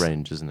 It's like the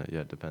range, isn't it? Yeah,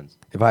 it depends.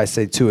 If I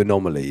say 2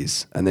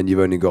 anomalies, and then you've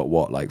only got,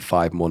 like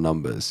 5 more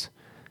numbers,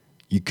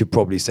 you could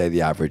probably say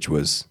the average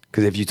was,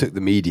 because if you took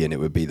the median, it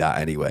would be that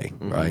anyway,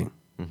 right?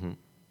 Mm-hmm.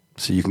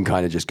 So you can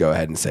kind of just go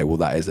ahead and say, well,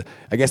 that is,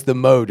 I guess the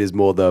mode is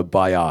more the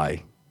by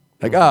eye.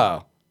 Like,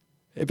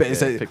 pick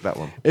that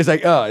one. It's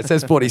like, it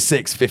says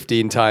 46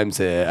 15 times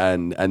here,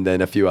 and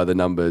then a few other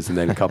numbers, and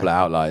then a couple of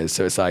outliers.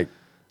 So it's like,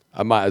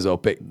 I might as well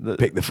pick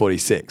the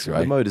 46,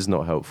 right? The mode is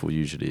not helpful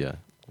usually, yeah.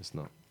 It's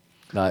not.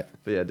 Like,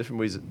 but yeah, different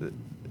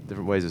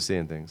ways of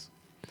seeing things.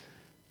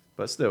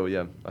 But still,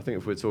 yeah, I think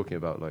if we're talking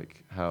about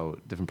like how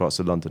different parts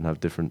of London have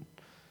different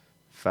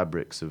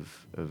fabrics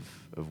of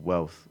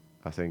wealth,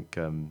 I think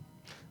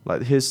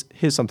like here's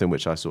something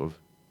which I sort of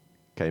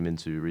came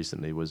into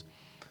recently was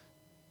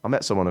I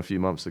met someone a few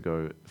months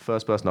ago,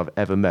 first person I've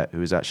ever met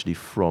who is actually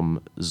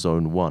from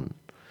Zone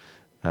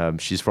 1.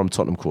 She's from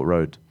Tottenham Court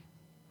Road.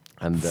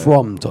 And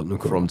from Tottenham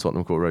Court? From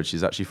Tottenham Court Road.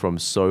 She's actually from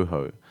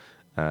Soho.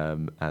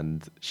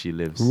 And she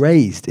lives...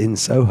 Raised in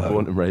Soho?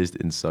 Born and raised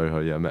in Soho,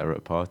 yeah. I met her at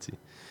a party.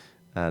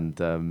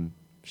 And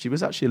she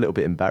was actually a little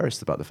bit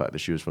embarrassed about the fact that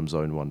she was from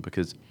Zone 1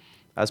 because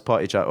as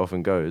party chat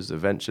often goes,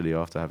 eventually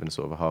after having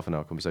sort of a half an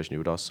hour conversation, you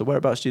would ask, so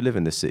whereabouts do you live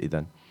in this city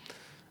then?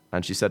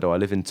 And she said, I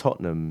live in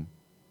Tottenham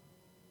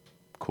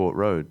Court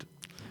Road.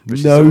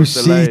 No,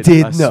 she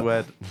did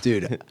not.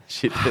 Dude,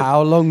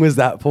 how long was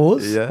that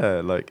pause?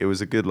 Yeah, like it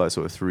was a good like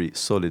sort of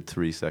solid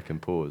 3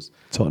 second pause.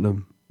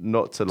 Tottenham.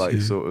 Not to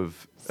like sort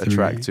of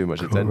attract too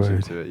much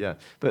attention to it, yeah.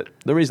 But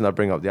the reason I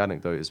bring up the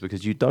anecdote is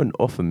because you don't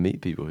often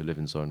meet people who live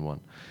in Zone 1.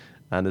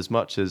 And as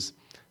much as,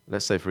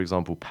 let's say, for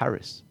example,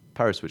 Paris,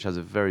 which has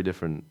a very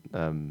different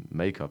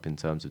makeup in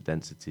terms of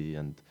density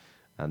and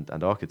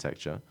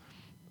architecture,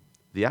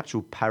 the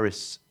actual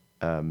Paris,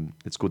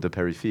 it's called the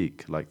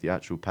Périphérique, like the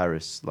actual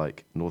Paris,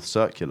 like North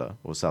Circular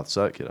or South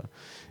Circular,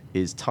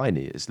 is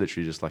tiny. It's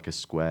literally just like a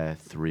square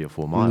 3 or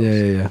 4 miles.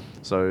 Yeah.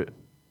 So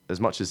as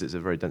much as it's a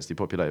very densely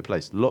populated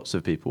place, lots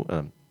of people,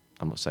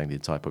 I'm not saying the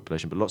entire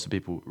population, but lots of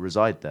people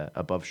reside there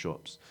above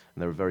shops,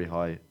 and there are very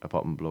high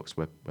apartment blocks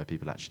where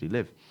people actually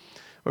live.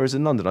 Whereas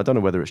in London, I don't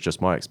know whether it's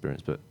just my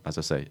experience, but as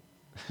I say,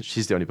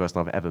 she's the only person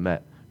I've ever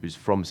met who's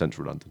from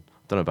central London. I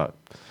don't know about...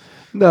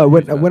 No,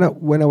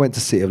 when I went to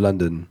City of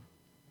London,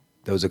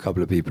 there was a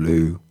couple of people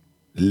who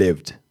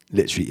lived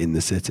literally in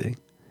the city.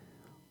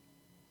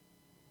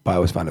 But I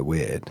always found it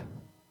weird.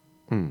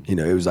 You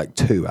know, it was like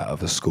 2 out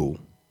of a school.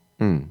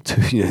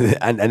 Two, you know,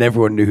 and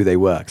everyone knew who they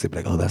were because they'd be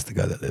like, oh, that's the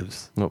guy that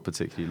lives. Not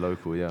particularly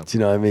local, yeah. Do you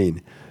know what I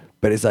mean?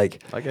 But it's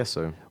like... I guess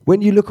so.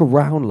 When you look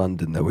around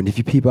London, though, and if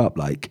you peep up,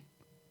 like,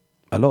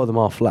 a lot of them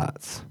are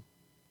flats.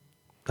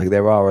 Like,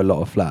 there are a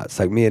lot of flats.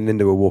 Like, me and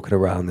Linda were walking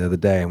around the other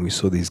day and we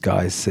saw these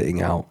guys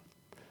sitting out.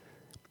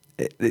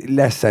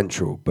 Less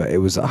central, but it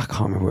was... I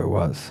can't remember where it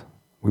was.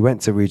 We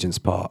went to Regent's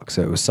Park,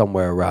 so it was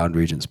somewhere around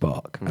Regent's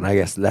Park. And I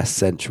guess less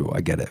central,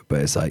 I get it. But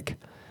it's like...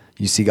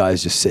 You see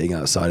guys just sitting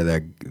outside of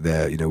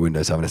their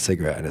windows having a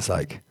cigarette, and it's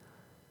like,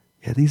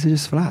 yeah, these are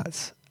just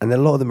flats, and then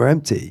a lot of them are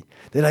empty.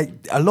 They're like,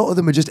 a lot of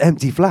them are just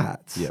empty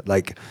flats. Yep.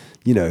 Like,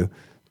 you know,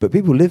 but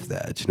people live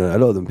there. Do you know? A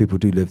lot of them people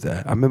do live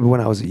there. I remember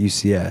when I was at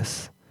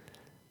UCS,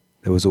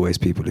 there was always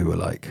people who were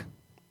like,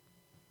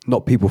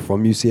 not people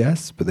from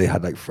UCS, but they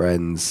had like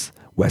friends,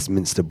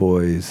 Westminster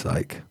boys.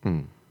 Like,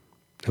 there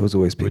was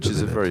always people. Which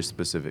is a lived. very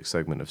specific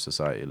segment of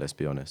society. Let's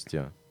be honest.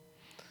 Yeah.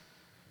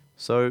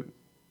 So.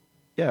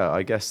 Yeah,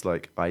 I guess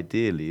like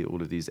ideally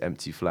all of these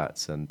empty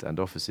flats and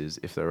offices,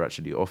 if they're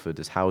actually offered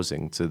as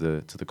housing to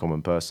the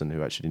common person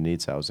who actually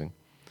needs housing.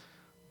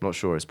 I'm not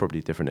sure, it's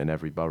probably different in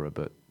every borough,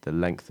 but the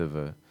length of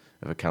a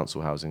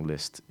council housing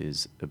list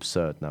is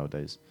absurd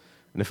nowadays.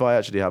 And if I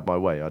actually had my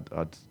way,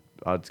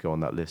 I'd go on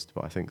that list,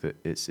 but I think that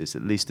it's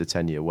at least a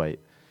 10-year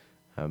wait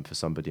for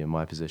somebody in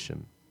my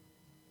position.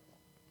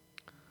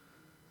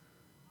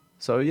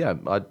 So yeah,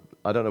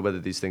 I don't know whether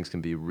these things can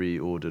be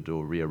reordered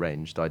or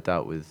rearranged. I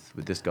doubt with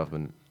this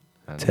government.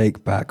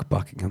 Take back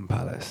Buckingham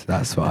Palace.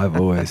 That's what I've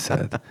always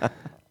said.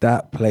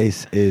 That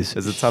place is...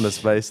 There's a ton of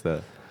space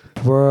there.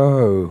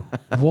 Bro,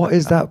 what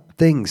is that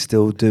thing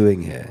still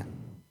doing here?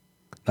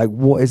 Like,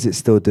 what is it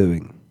still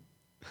doing?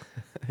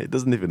 It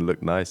doesn't even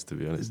look nice, to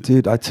be honest.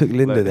 Dude, I took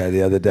Linda there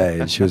the other day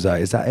and she was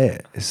like, is that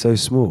it? It's so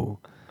small.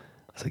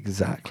 I was like,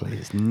 exactly.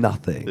 It's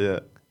nothing. Yeah.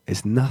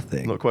 It's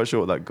nothing. I'm not quite sure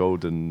what that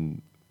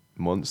golden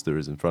monster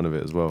is in front of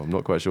it as well. I'm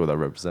not quite sure what that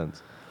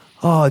represents.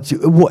 Oh,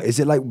 what is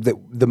it like?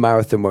 The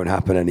marathon won't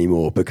happen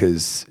anymore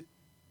because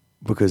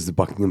the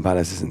Buckingham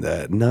Palace isn't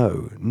there?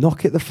 No,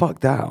 knock it the fuck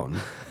down.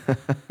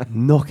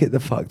 Knock it the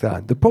fuck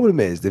down. The problem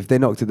is, if they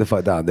knocked it the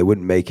fuck down, they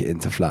wouldn't make it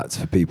into flats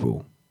for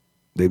people.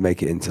 They'd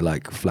make it into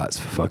like flats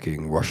for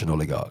fucking Russian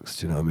oligarchs.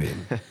 Do you know what I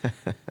mean?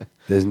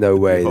 There's no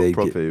way they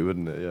property,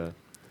 wouldn't it? Yeah.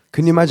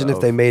 Can you imagine if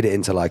they made it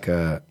into like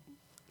a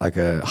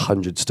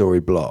 100-story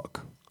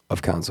block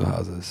of council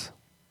houses?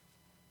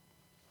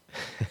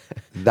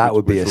 That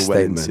would be a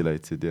statement.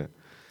 Insulated, yeah.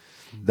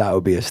 That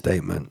would be a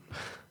statement.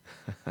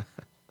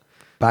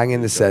 Bang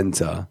in the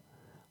center,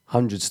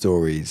 100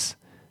 stories.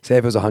 Say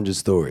if it was 100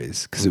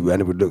 stories,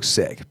 and it would look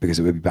sick because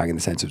it would be bang in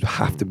the center. It would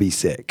have to be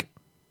sick.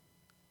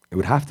 It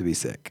would have to be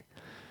sick.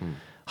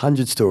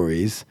 100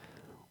 stories.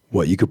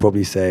 What you could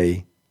probably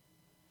say?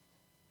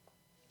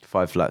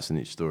 5 flats in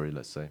each story,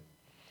 let's say.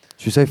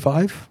 Should we say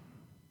 5?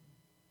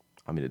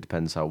 I mean, it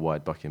depends how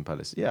wide Buckingham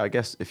Palace. Yeah, I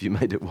guess if you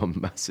made it one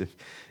massive,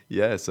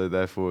 yeah. So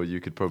therefore, you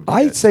could probably.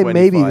 I'd say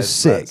maybe it was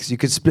 6. Flats. You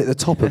could split the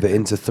top of it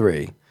into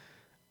 3.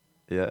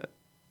 Yeah,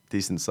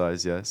 decent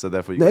size. Yeah. So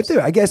therefore, you no,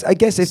 I guess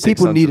if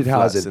people needed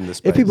housing,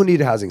 if people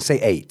needed housing, say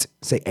 8.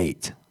 Say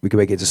 8. We could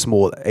make it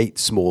into 8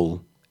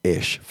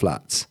 small-ish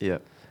flats. Yeah.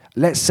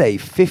 Let's say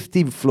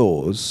 50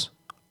 floors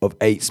of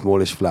 8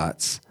 smallish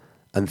flats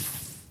and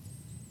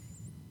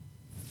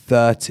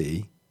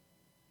 40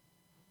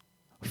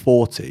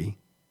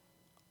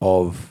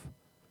 of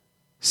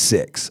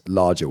 6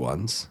 larger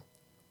ones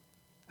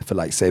for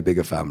like say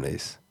bigger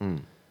families.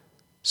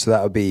 So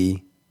that would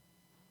be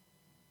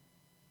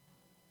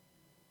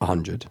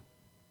 100.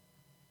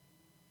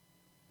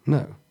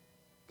 No,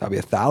 that'd be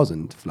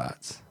 1,000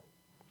 flats.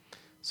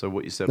 So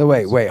what you said? No,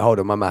 wait, hold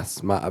on. My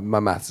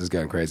maths is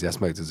going crazy. I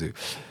smoked a zoo.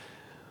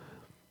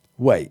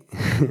 Wait.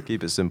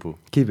 Keep it simple.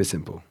 Keep it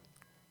simple.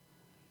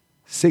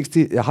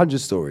 100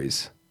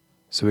 stories.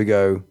 So we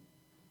go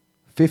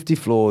 50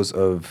 floors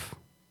of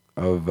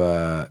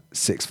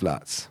 6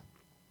 flats.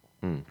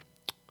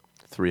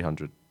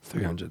 300.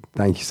 300.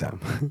 Thank you, Sam.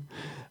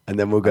 And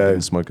then we'll I go.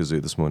 didn't smoke a zoo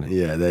this morning.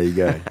 Yeah, there you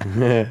go.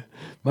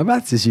 My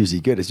maths is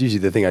usually good. It's usually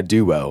the thing I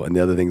do well and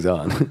the other things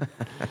aren't.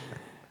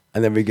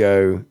 And then we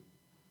go.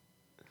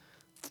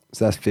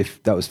 So that's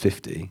 50. That was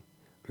 50.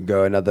 We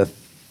go another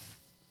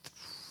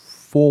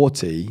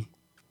 40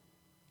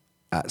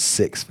 at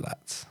 6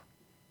 flats.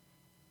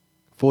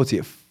 40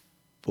 at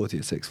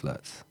 6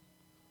 flats.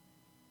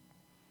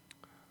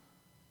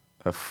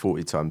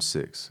 40 times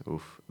 6.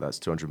 Oof, that's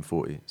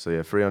 240. So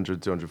yeah,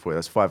 300, 240.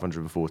 That's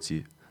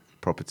 540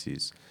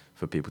 properties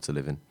for people to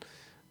live in.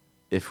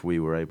 If we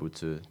were able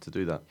to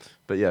do that,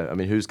 but yeah, I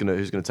mean, who's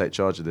gonna take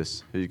charge of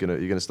this? You're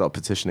gonna start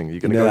petitioning?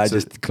 You're gonna I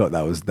just clocked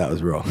that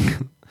was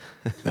wrong.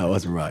 That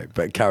wasn't right,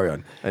 but carry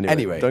on.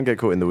 Anyway. Don't get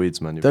caught in the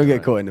weeds, man. Don't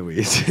get caught in the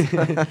weeds.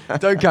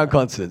 Don't count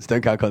consonants.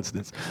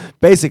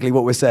 Basically,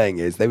 what we're saying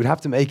is they would have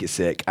to make it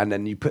sick, and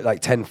then you put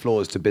like 10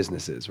 floors to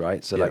businesses,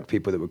 right? So like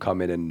people that would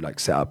come in and like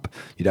set up,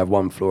 you'd have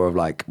one floor of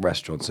like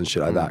restaurants and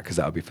shit like that, because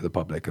that would be for the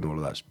public and all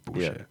of that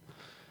bullshit. Yeah.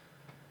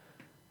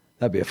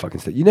 That'd be a fucking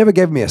state. You never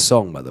gave me a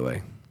song, by the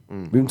way.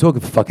 We've been talking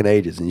for fucking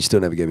ages, and you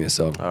still never gave me a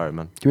song. All right,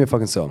 man. Give me a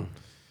fucking song.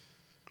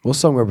 What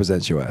song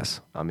represents your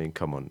ass? I mean,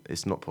 come on.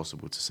 It's not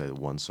possible to say that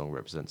one song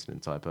represents an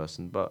entire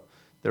person, but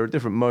there are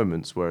different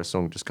moments where a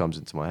song just comes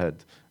into my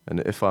head.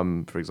 And if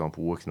I'm, for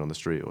example, walking on the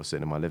street or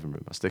sitting in my living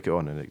room, I stick it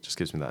on and it just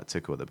gives me that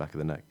tickle at the back of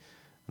the neck.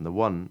 And the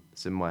one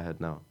that's in my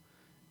head now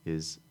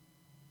is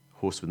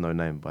Horse with No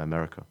Name by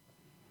America.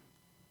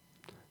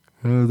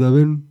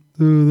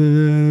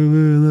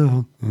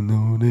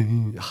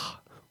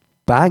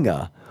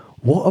 Banger.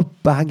 What a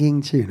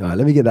banging tune. All right,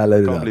 let me get that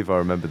loaded up. I can't believe I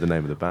remember the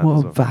name of the band.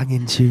 What a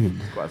banging tune.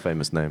 Quite a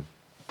famous name.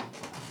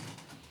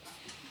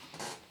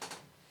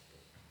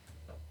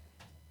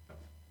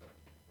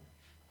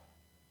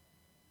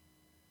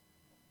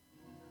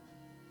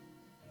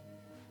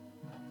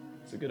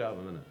 It's a good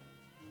album, isn't it?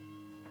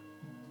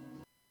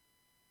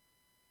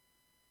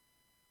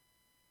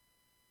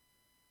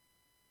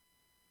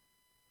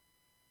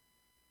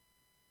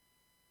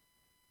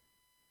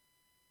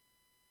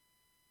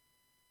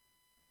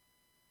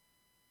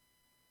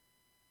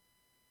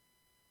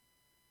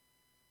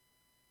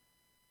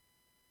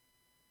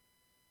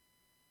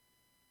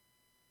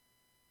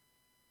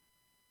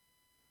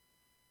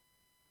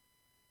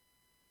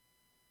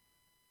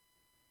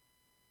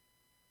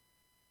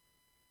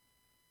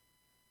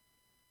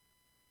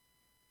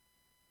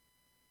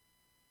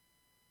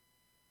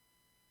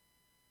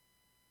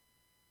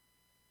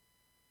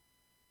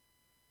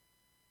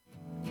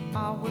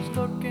 I was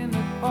looking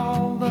at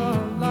all the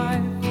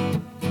life.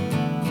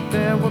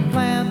 There were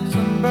plants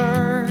and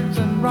birds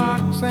and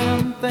rocks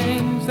and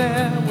things.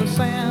 There was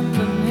sand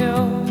and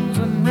hills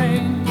and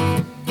rain.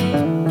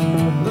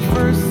 The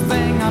first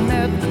thing I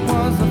met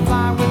was a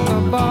fly with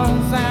a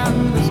buzz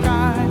and the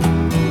sky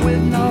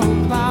with no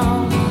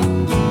clouds.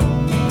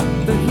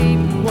 The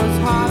heat was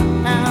hot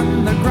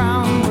and the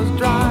ground was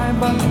dry,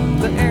 but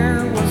the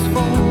air was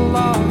full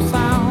of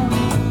sound.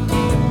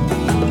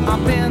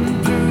 I've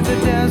been through the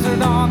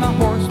desert on a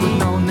horse with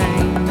no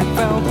name. It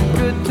felt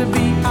good to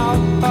be out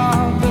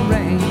of the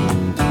rain.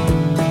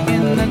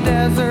 In the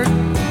desert,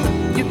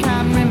 you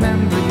can't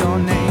remember your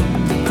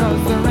name,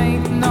 because there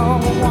ain't no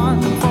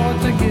one for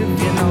to give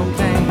you no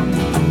pain.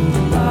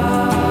 La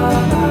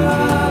la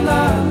la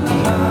la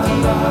la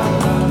la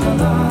la la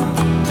la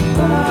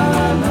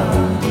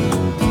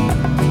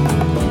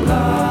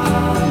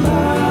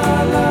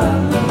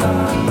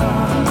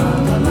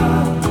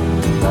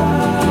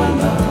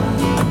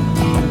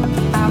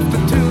After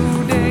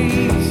 2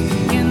 days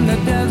in the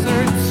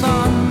desert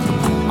sun,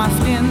 my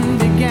skin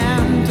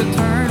began to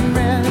turn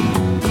red.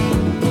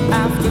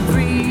 After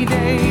 3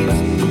 days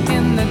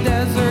in the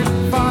desert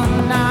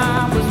fun,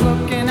 I was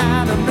looking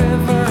at a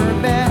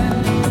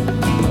riverbed,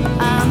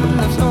 and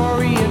the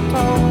story it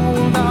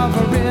told of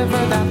a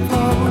river that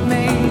flowed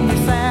made me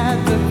sad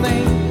to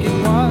think it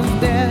was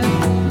dead.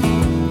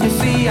 You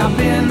see, I've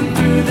been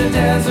through the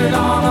desert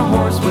on a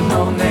horse with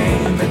no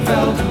name. It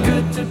felt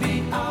good to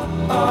be out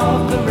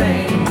of the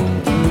rain.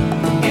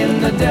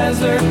 In the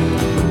desert,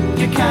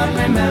 you can't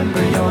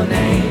remember your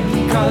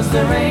name, 'cause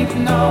there ain't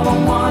no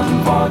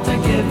one for to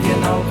give you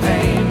no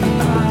pain.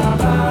 La, la,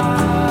 la,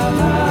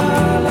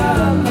 la, la,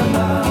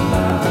 la,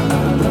 la,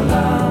 la, la,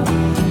 la,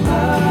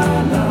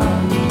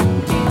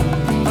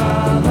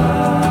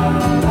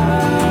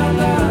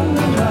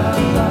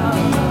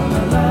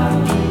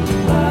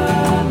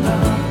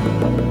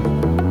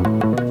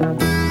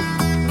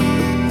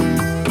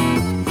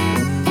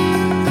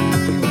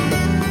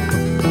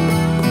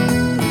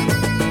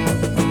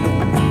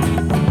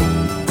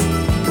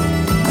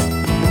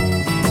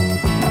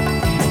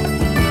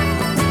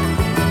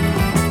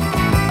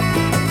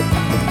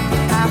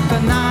 After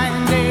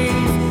 9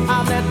 days,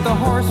 I let the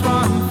horse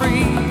run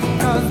free,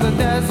 'cause the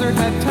desert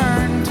had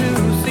turned to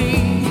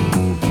sea.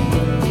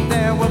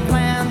 There were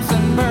plants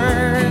and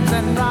birds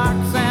and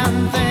rocks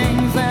and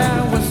things.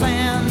 There was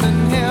sand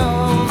and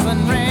hills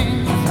and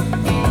rings.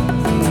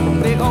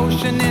 The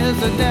ocean is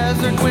a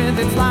desert with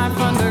its life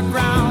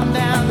underground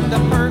and the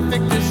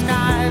perfect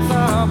disguise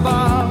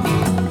above.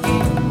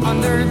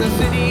 Under the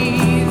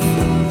cities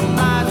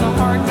lies a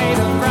heart made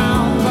of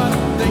ground, but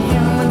the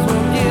humans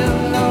will give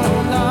no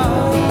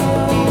love.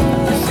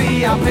 You see,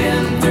 I've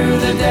been through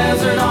the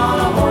desert on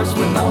a horse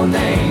with no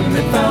name.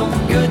 It felt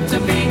good to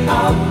be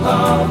out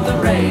of the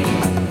rain.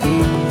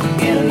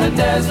 In the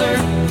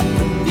desert,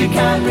 you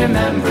can't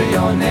remember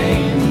your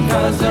name,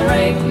 'cause there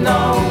ain't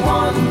no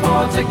one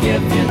for to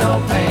give you no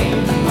pain.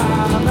 La,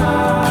 la,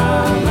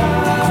 la,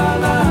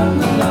 la,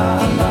 la, la,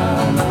 la,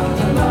 la,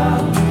 la, la.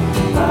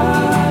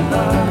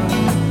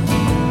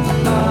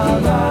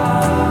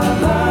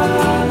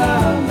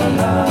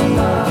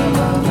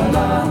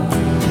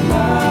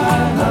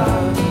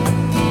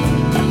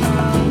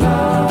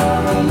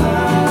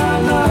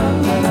 La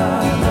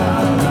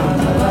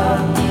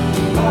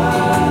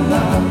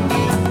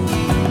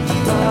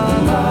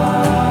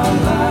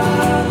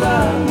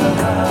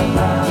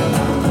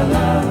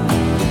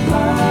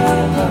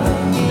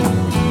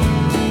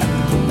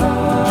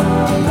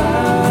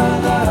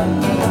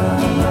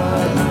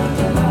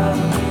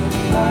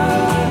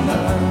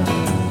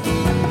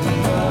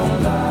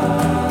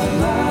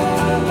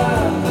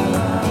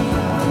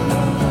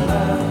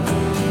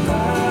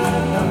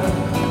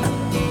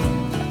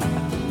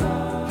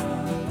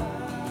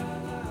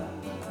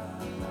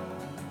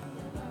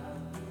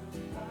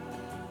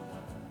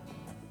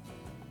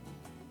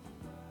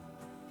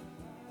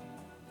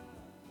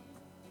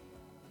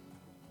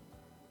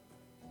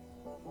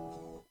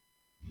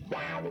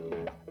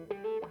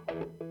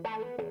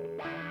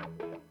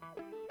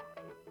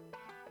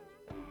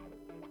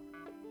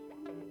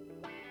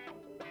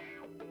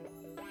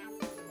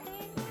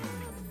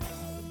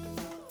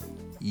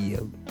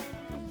Yo,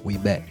 we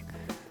back.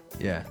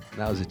 Yeah,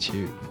 that was a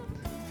tune.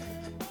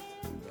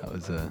 That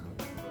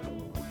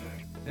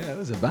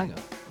was a banger.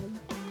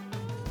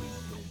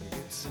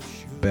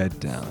 Bed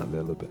down a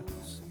little bit.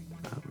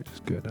 We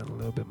just go down a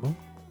little bit more.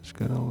 Just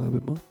go down a little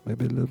bit more.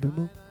 Maybe a little bit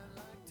more.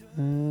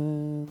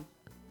 And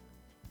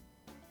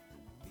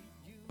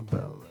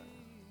about that.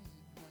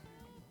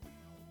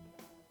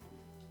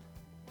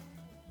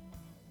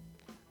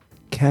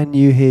 Can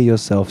you hear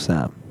yourself,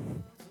 Sam?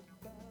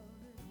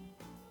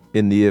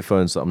 In the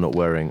earphones that I'm not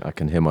wearing, I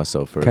can hear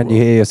myself very Can well.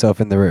 you hear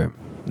yourself in the room?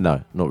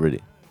 No, not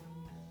really.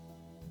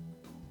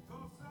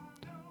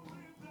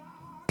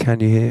 Can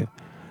you hear?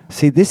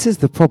 See, this is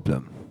the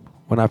problem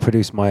when I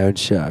produce my own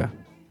show.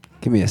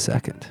 Give me a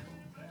second.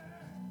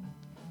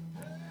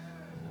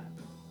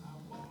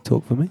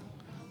 Talk for me.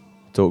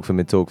 Talk for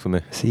me, talk for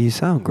me. See, you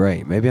sound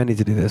great. Maybe I need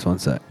to do this one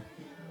sec.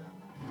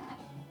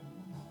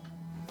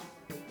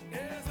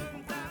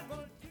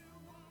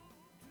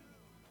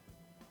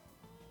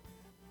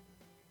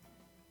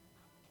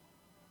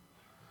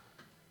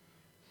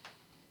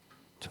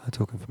 Try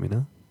talking for me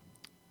now.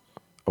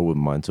 I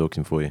wouldn't mind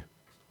talking for you.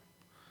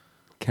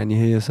 Can you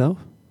hear yourself?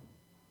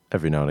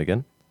 Every now and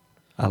again.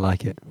 I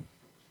like it.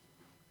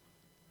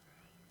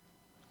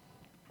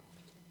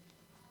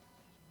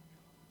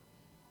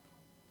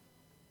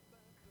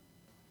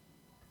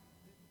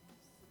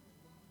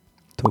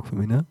 Talk for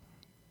me now.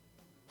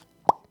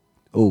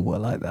 Oh, I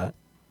like that.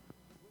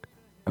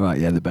 All right,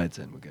 yeah, the bed's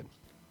in. We're good.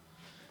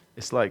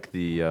 It's like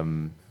the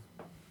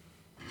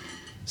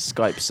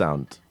Skype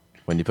sound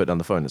when you put down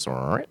the phone. It's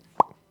all right.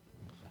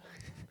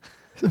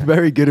 It's a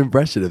very good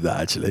impression of that,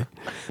 actually.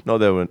 Not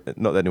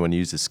that anyone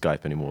uses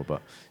Skype anymore,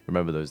 but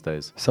remember those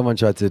days. Someone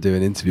tried to do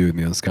an interview with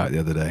me on Skype the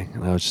other day,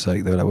 and I was just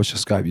like, they were like, "What's your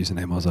Skype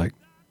username?" I was like,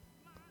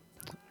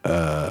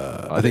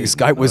 I think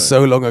Skype was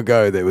so long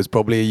ago that it was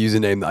probably a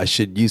username that I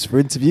should use for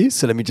interviews.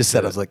 So let me just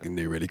set. I was like,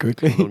 "New really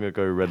quickly." Long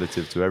ago,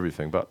 relative to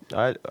everything. But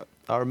I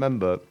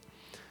remember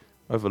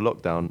over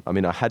lockdown. I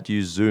mean, I had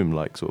used Zoom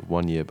like sort of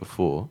 1 year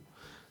before.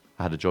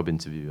 I had a job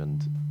interview,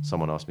 and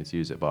someone asked me to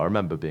use it, but I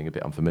remember being a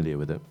bit unfamiliar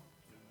with it.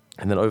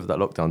 And then over that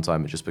lockdown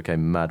time, it just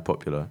became mad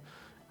popular.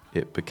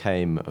 It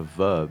became a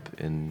verb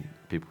in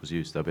people's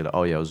use. They'll be like,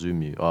 "Oh yeah, I'll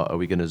Zoom you. Are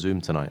we going to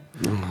Zoom tonight?"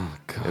 Oh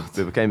God!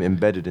 It became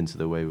embedded into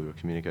the way we were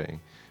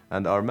communicating.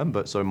 And I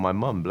remember, so my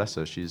mum, bless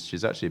her,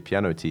 she's actually a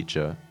piano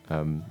teacher,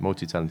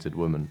 multi-talented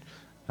woman,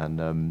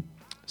 and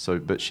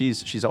but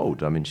she's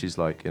old. I mean, she's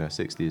like in her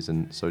 60s,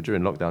 and so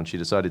during lockdown, she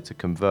decided to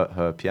convert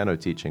her piano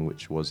teaching,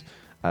 which was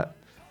at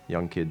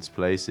young kids'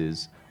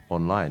 places,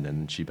 online,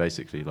 and she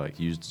basically like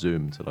used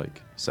Zoom to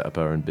like set up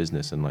her own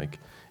business and like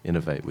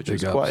innovate, which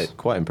was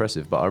quite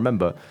impressive. But I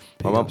remember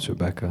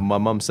my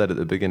mum said at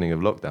the beginning of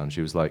lockdown,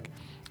 she was like,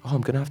 "Oh,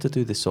 I'm gonna have to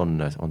do this on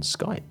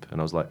Skype," and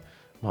I was like,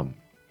 "Mum,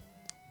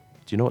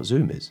 do you know what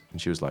Zoom is?"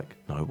 And she was like,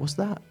 "No, what's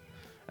that?"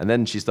 And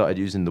then she started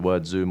using the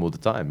word Zoom all the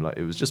time. Like,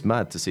 it was just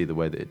mad to see the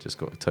way that it just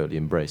got totally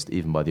embraced,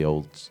 even by the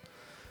olds.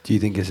 Do you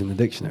think it's in the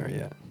dictionary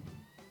yet?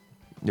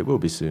 It will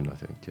be soon, I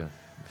think, yeah.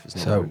 If it's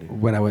not So already.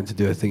 when I went to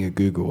do a thing at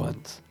Google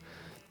once,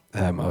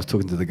 I was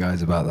talking to the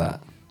guys about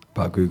that,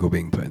 about Google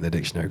being put in the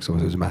dictionary,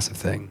 because it was a massive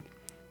thing.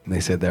 And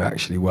they said they're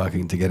actually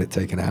working to get it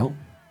taken out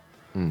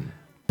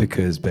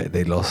because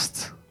they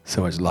lost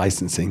so much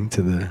licensing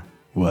to the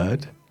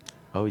word.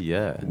 Oh,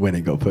 yeah. When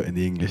it got put in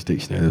the English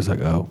dictionary, it was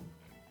like, oh,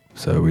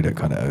 so we don't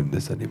kind of own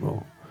this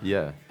anymore.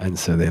 Yeah. And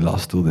so they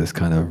lost all this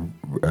kind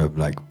of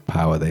like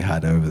power they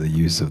had over the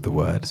use of the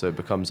word. So it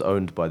becomes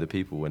owned by the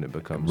people when it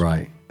becomes...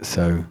 Right.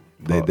 So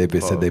they've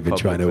been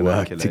trying to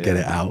work to get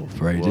it out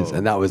for ages. Whoa.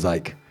 And that was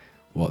like,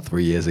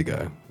 3 years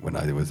ago when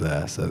I was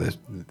there. So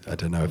I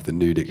don't know if the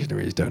new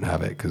dictionaries don't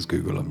have it, because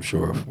Google, I'm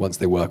sure, once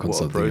they work on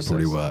something, it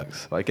probably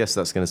works. But I guess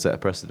that's going to set a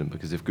precedent,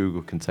 because if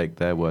Google can take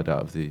their word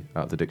out of the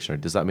dictionary,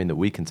 does that mean that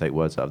we can take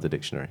words out of the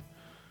dictionary?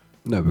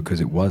 No,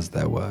 because it was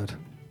their word.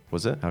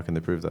 Was it? How can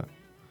they prove that?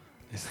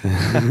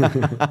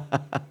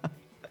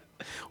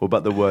 What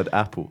about the word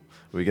apple?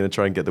 Are we going to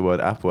try and get the word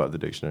apple out of the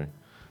dictionary?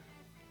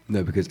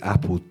 No, because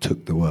Apple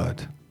took the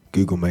word.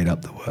 Google made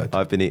up the word.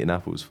 I've been eating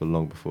apples for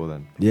long before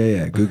then.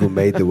 Yeah. Google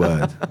made the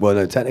word. Well,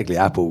 no, technically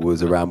Apple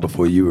was around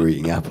before you were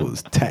eating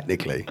apples.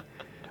 Technically.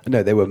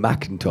 No, they were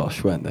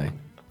Macintosh, weren't they?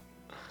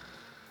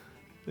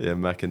 Yeah,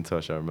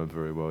 Macintosh, I remember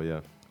very well, yeah.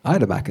 I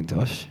had a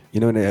Macintosh.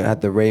 You know when it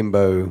had the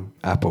rainbow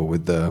apple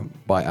with the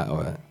bite out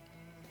of it?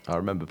 I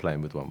remember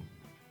playing with one.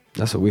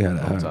 That's what we had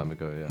at home. A long time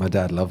ago, yeah. My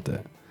dad loved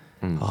it.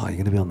 Oh, you're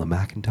going to be on the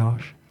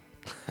Macintosh?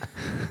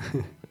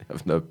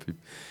 I've no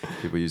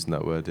people using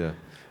that word, yeah.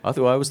 I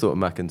always thought a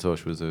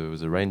Macintosh was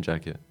a rain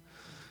jacket.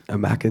 A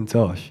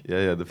Macintosh?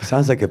 Yeah.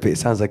 Sounds like a. Do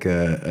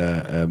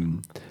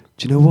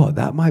you know what?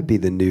 That might be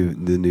the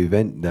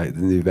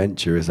new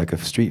venture is like a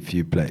street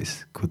food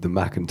place called the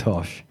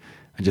Macintosh,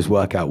 and just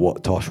work out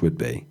what Tosh would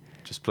be.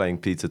 Just playing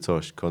Peter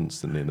Tosh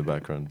constantly in the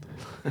background.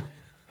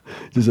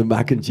 There's a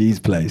mac and cheese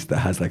place that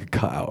has like a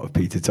cutout of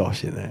Peter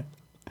Tosh in it.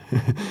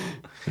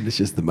 And it's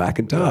just the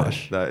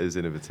Macintosh. That is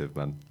innovative,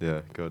 man.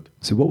 Yeah, good.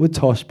 So what would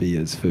Tosh be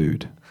as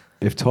food?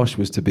 If Tosh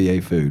was to be a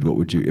food, what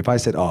would you? If I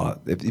said,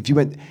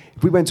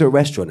 if we went to a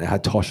restaurant and it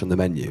had Tosh on the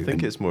menu. I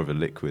think it's more of a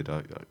liquid.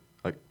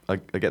 I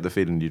get the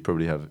feeling you'd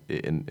probably have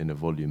it in a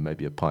volume,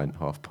 maybe a pint,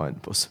 half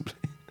pint, possibly.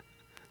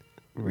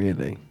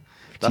 Really?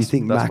 Do you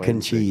think mac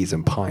and cheese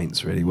and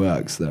pints really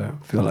works though?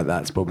 I feel like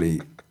that's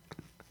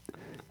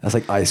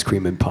like ice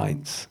cream and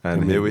pints.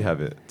 And here we have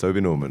it,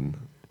 Toby Norman.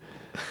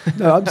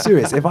 No, I'm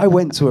serious. If I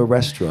went to a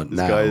restaurant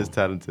now, this guy is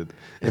talented.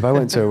 If I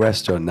went to a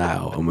restaurant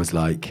now and was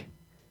like,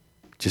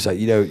 just like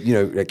you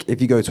know, like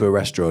if you go to a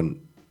restaurant,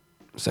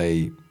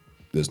 say,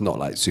 that's not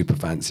like super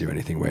fancy or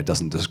anything, where it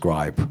doesn't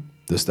describe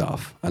the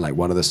stuff, and like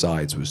one of the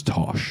sides was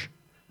Tosh,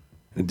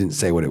 and it didn't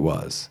say what it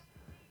was.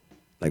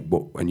 Like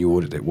when you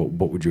ordered it, what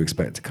would you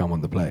expect to come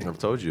on the plate? I've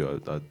told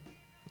you,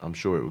 I'm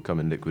sure it would come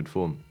in liquid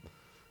form.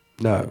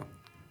 No.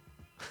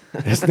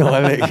 It's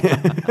not a liquid.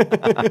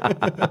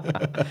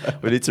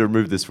 We need to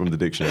remove this from the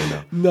dictionary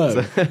now. No,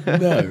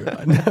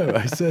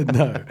 I said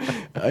no.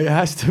 It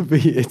has to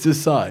be, it's a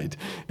side.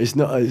 It's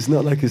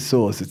not like a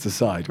sauce, it's a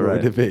side. What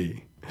would it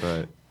be?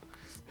 Right.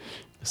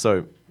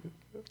 So,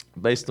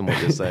 based on what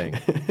you're saying.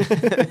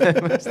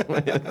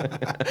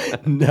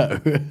 No.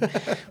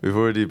 We've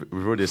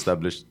already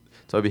established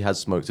Toby has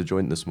smoked a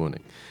joint this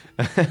morning.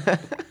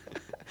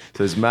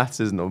 So his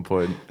maths isn't on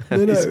point.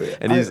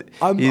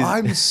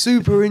 I'm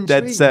super intrigued.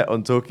 Dead set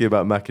on talking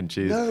about mac and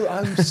cheese. No,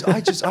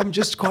 I'm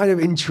just kind of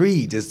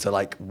intrigued as to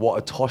like what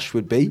a Tosh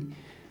would be.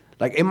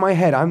 Like in my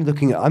head, I'm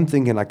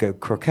thinking like a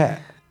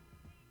croquette.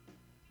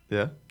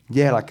 Yeah?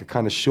 Yeah, like a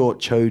kind of short,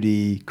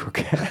 chody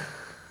croquette.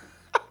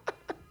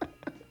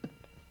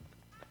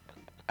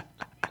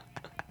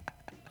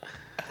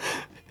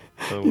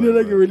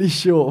 Like a really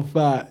short,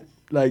 fat,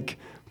 like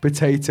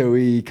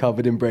potato-y,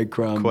 covered in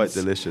breadcrumbs. Quite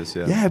delicious,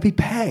 yeah. Yeah, it'd be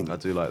peng. I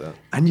do like that.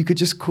 And you could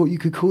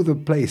call the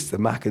place the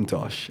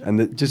Macintosh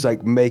and just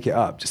like make it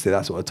up. Just say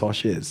that's what a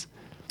Tosh is.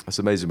 That's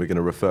amazing. We're going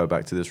to refer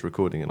back to this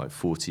recording in like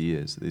 40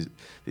 years.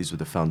 These were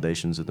the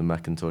foundations of the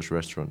Macintosh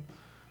restaurant.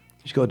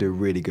 You just got to do a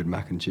really good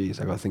mac and cheese.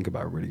 I got to think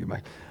about a really good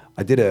mac.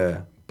 I did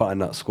a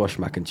butternut squash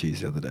mac and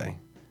cheese the other day.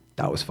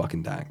 That was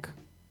fucking dank.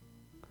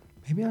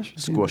 Maybe I should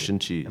squash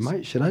and cheese.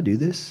 Should I do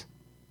this?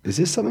 Is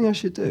this something I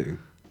should do?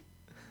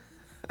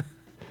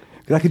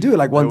 Because I could do it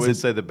like once. I would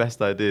say the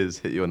best ideas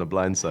hit you on a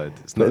blind side.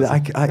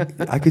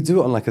 I could do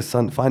it on like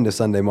find a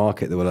Sunday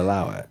market that will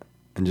allow it,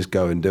 and just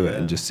go and do it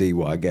and just see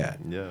what I get.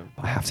 Yeah.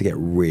 But I have to get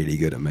really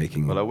good at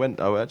making. Well,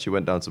 I actually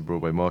went down to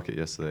Broadway Market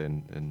yesterday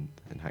in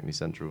Hackney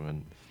Central,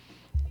 and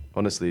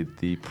honestly,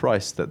 the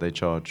price that they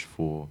charge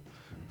for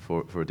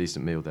a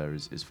decent meal there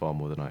is far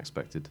more than I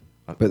expected.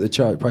 But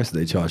the price that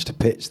they charge to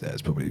pitch there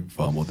is probably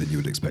far more than you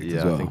would expect as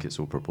well. Yeah, I think it's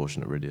all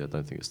proportionate, really. I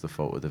don't think it's the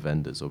fault of the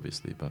vendors,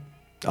 obviously, but...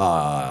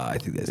 I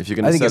think there's... If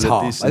you're I think it's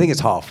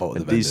half fault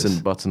of the vendors. A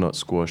decent butternut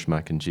squash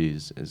mac and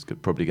cheese is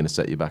probably going to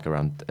set you back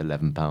around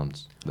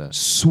 £11 there.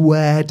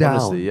 Swear down.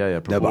 Honestly, yeah.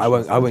 No, but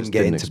I wouldn't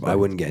get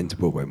into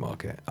Broadway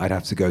Market. I'd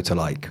have to go to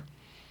like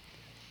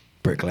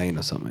Brick Lane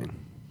or something.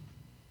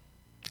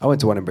 I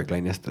went to one in Brick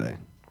Lane yesterday.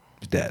 It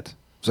was dead. It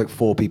was like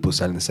 4 people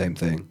selling the same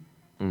thing.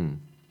 Mm.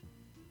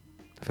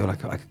 I feel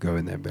like I could go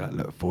in there and be like,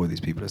 look, 4 of these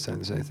people are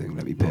selling the same thing.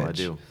 Let me pitch. Not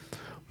ideal.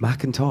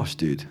 Macintosh,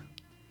 dude.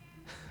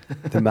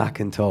 The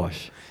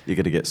Macintosh. You're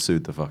going to get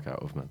sued the fuck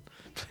out of, man.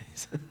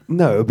 Please.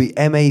 No, it would be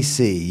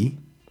MAC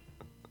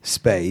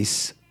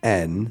space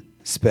N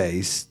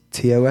space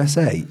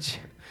TOSH.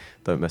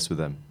 Don't mess with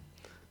them.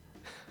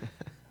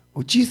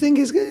 Well, do you think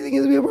it's going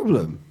to be a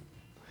problem?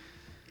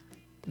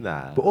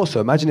 Nah. But also,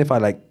 imagine if I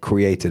like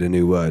created a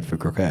new word for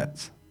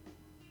croquettes.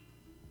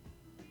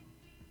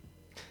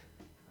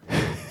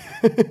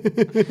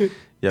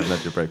 You haven't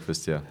had your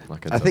breakfast, yeah.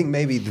 I think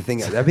maybe the thing,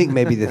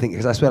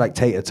 because I swear like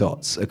tater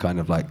tots are kind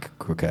of like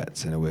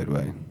croquettes in a weird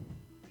way.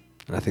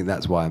 And I think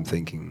that's why I'm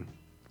thinking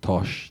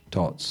Tosh,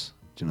 tots.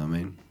 Do you know what I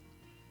mean?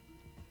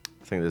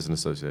 I think there's an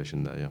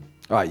association there, yeah.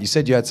 All right, you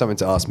said you had something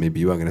to ask me, but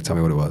you weren't going to tell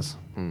me what it was.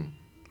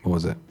 What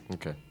was it?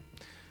 Okay.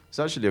 It's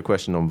actually a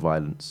question on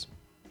violence.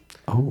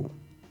 Oh.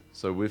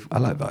 So I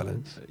like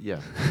violence. Yeah.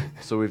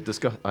 So we've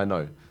discussed, I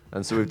know.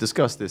 And so we've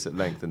discussed this at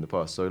length in the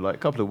past. So like a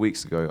couple of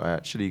weeks ago, I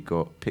actually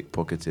got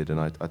pickpocketed, and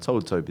I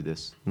told Toby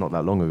this not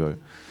that long ago.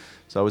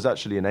 So I was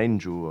actually in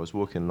Angel. I was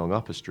walking along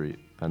Upper Street,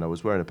 and I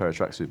was wearing a pair of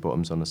tracksuit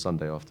bottoms on a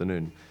Sunday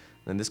afternoon.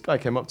 And this guy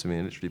came up to me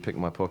and literally picked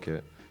my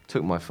pocket,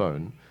 took my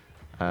phone,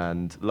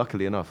 and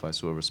luckily enough, I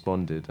sort of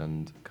responded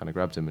and kind of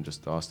grabbed him and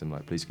just asked him,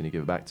 like, please, can you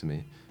give it back to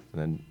me?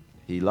 And then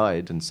he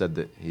lied and said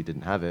that he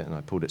didn't have it, and I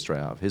pulled it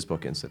straight out of his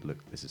pocket and said, look,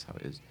 this is how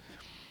it is.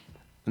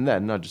 And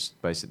then I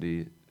just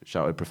basically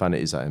shouted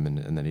profanities at him,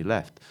 and then he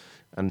left.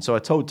 And so I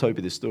told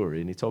Toby this story,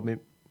 and he told me,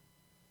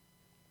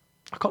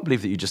 I can't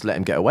believe that you just let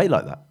him get away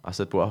like that. I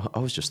said, well, I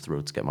was just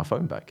thrilled to get my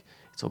phone back.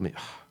 He told me,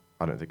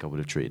 I don't think I would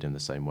have treated him the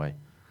same way.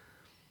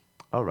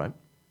 All right.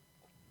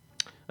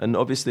 And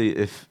obviously,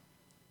 if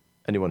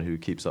anyone who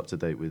keeps up to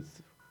date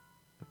with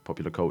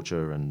popular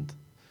culture and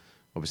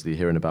obviously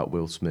hearing about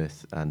Will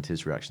Smith and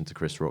his reaction to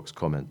Chris Rock's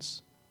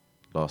comments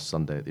last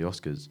Sunday at the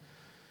Oscars,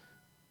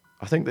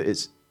 I think that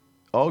it's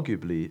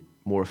arguably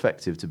more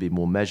effective to be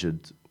more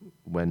measured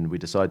when we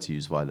decide to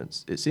use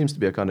violence. It seems to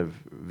be a kind of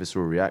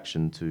visceral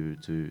reaction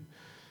to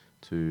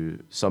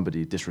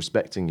somebody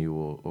disrespecting you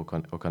or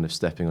kind of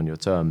stepping on your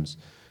terms.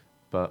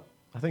 But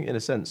I think in a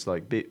sense,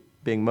 like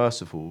being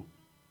merciful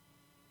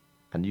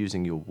and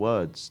using your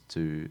words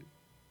to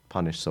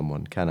punish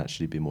someone can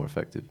actually be more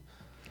effective.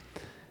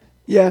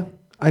 Yeah,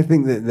 I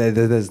think that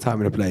there's a time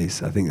and a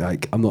place. I think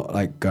like I'm not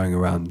like going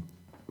around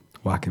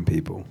whacking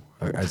people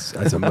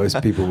as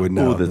most people would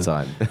know all the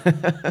time.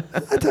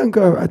 I don't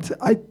go.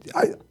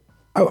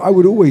 I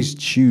would always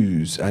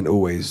choose and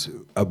always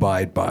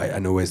abide by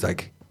and always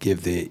like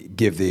give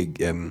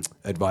the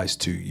advice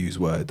to use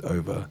word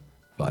over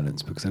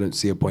violence, because I don't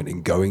see a point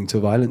in going to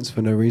violence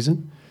for no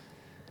reason.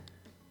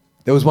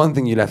 There was one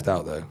thing you left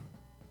out though,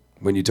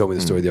 when you told me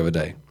the story the other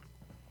day.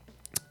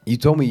 You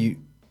told me you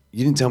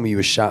didn't tell me you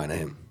were shouting at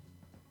him.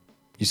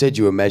 You said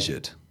you were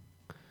measured.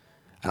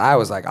 And I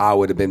was like, I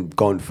would have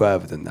gone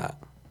further than that.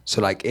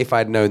 So like, if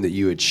I'd known that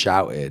you had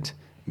shouted,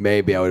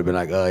 maybe I would have been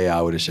like, oh yeah,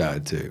 I would have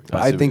shouted too.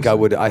 But I think I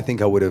would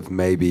have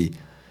maybe,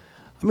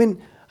 I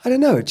mean, I don't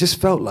know. It just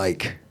felt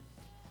like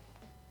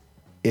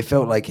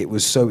it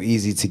was so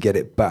easy to get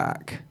it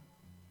back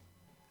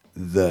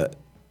that,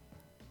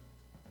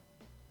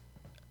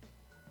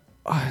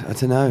 I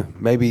don't know.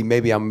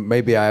 Maybe I am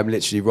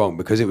literally wrong,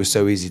 because it was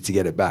so easy to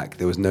get it back.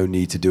 There was no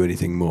need to do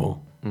anything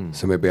more.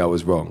 So maybe I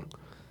was wrong,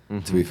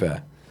 to be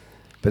fair.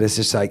 But it's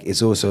just like,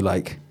 it's also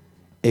like,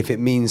 if it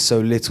means so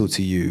little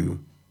to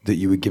you that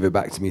you would give it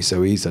back to me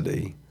so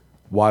easily,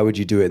 why would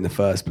you do it in the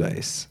first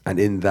place? And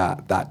in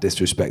that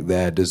disrespect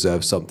there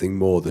deserves something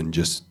more than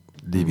just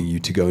leaving you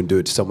to go and do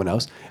it to someone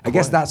else. I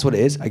guess that's what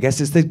it is. I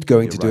guess it's the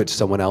going to do it to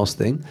someone else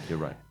thing. You're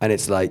right. And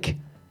it's like,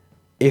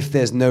 if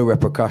there's no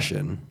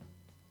repercussion,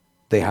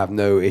 they have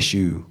no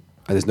issue,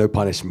 and there's no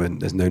punishment.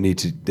 There's no need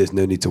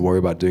to worry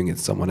about doing it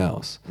to someone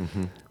else.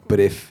 But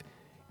if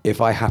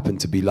I happen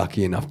to be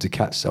lucky enough to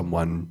catch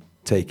someone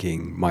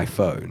taking my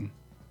phone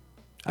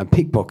and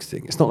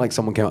pickpocketing, it's not like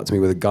someone came up to me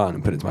with a gun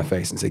and put it to my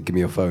face and said, "Give me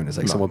your phone." It's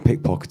like someone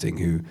pickpocketing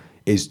who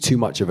is too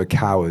much of a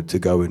coward to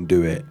go and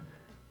do it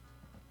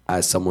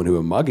as someone who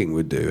a mugging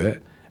would do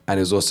it. And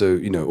there's also,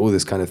 all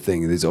this kind of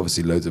thing. There's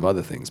obviously loads of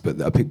other things, but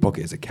a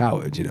pickpocket is a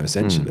coward,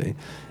 essentially.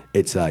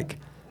 It's like,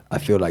 I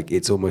feel like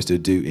it's almost a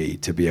duty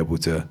to be able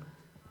to,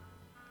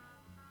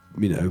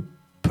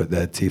 put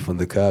their teeth on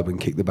the curb and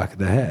kick the back of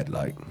their head.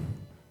 Like,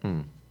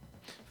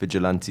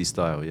 vigilante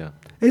style, yeah.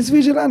 It's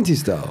vigilante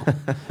style.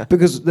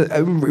 Because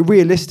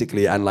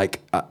realistically, and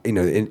like,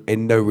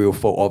 in no real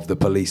fault of the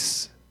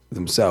police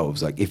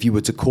themselves, like if you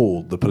were to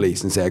call the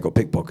police and say I got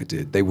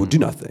pickpocketed, they will do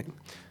nothing.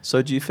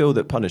 So do you feel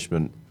that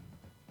punishment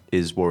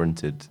is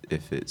warranted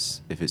if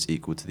it's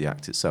equal to the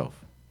act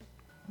itself?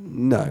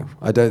 No,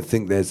 I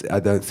personally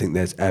don't think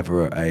there's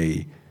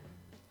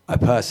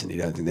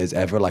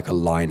ever like a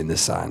line in the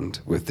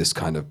sand with this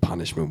kind of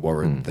punishment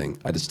warrant thing.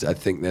 I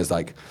think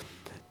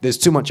there's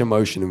too much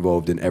emotion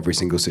involved in every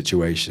single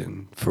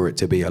situation for it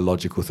to be a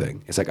logical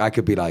thing. It's like, I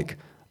could be like,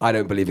 I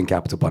don't believe in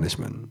capital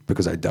punishment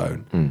because I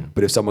don't.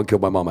 But if someone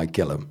killed my mom, I'd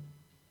kill him.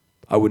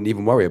 I wouldn't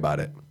even worry about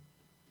it.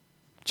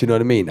 Do you know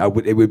what I mean?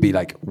 It would be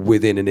like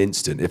within an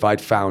instant. If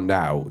I'd found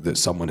out that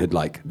someone had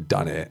like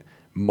done it,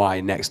 my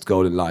next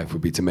goal in life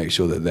would be to make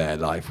sure that their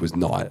life was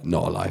not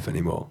a life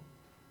anymore.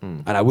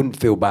 And I wouldn't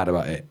feel bad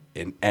about it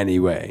in any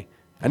way.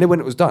 And then when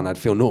it was done, I'd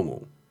feel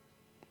normal.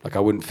 Like, I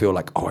wouldn't feel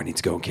like, oh, I need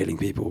to go on killing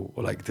people,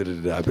 or like,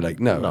 da-da-da-da. I'd be like,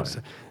 no.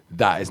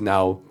 That is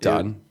now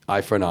done.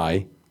 Eye for an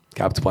eye,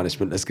 capital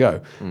punishment, let's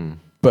go.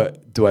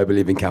 But do I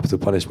believe in capital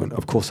punishment?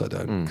 Of course I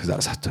don't, because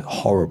that's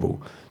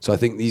horrible. So I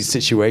think these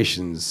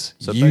situations,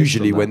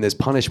 usually when there's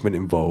punishment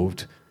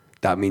involved,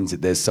 that means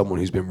that there's someone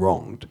who's been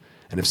wronged.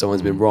 And if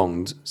someone's been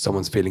wronged,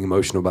 someone's feeling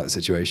emotional about the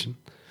situation.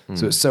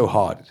 So it's so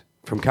hard,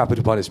 from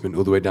capital punishment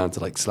all the way down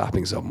to like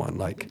slapping someone.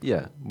 Like,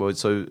 yeah. Well,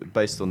 so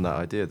based on that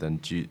idea, then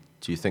do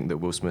you think that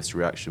Will Smith's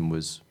reaction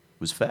was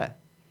fair?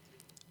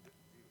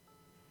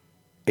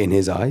 In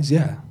his eyes,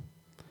 yeah.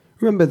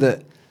 Remember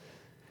that.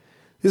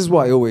 This is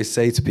what I always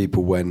say to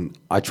people when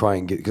I try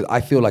and because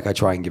I feel like I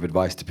try and give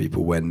advice to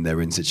people when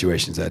they're in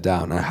situations that are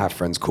down. And I have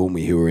friends call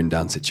me who are in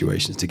down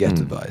situations to get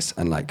advice.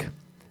 And like,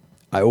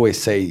 I always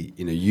say,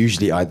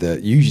 usually I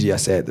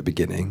say at the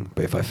beginning,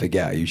 but if I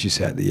forget, I usually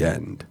say at the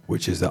end,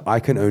 which is that I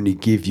can only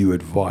give you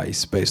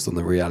advice based on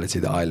the reality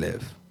that I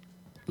live.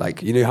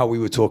 Like, how we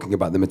were talking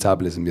about the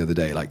metabolism the other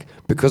day, like,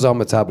 because our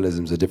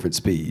metabolisms are different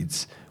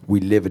speeds, we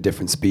live a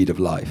different speed of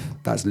life.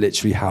 That's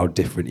literally how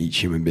different each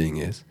human being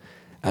is.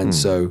 And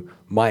so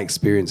my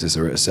experiences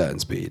are at a certain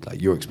speed,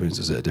 like your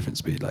experiences are at a different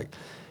speed. Like,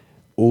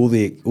 all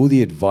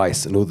the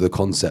advice and all the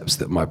concepts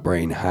that my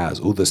brain has,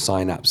 all the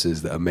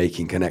synapses that are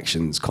making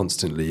connections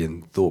constantly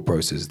in thought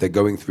process, they're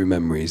going through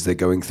memories, they're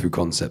going through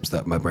concepts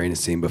that my brain has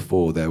seen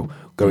before, they're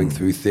going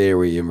through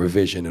theory and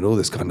revision and all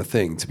this kind of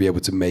thing to be able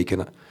to make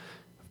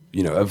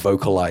a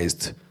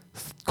vocalized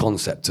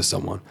concept to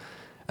someone.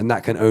 And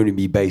that can only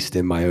be based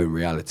in my own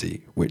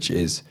reality, which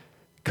is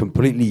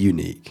completely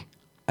unique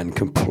and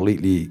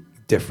completely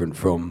different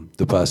from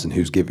the person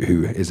who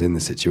is in the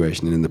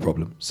situation and in the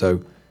problem.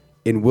 So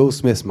in Will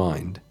Smith's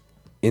mind,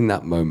 in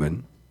that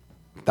moment,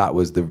 that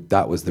was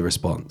the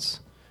response.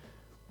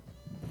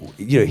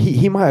 You know,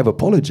 he might have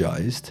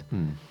apologized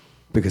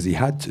because he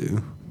had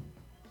to,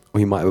 or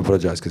he might have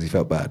apologized because he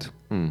felt bad.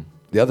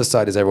 The other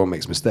side is everyone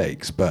makes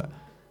mistakes, but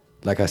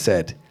like I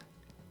said,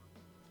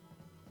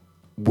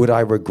 would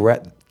I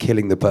regret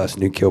killing the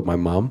person who killed my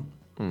mum?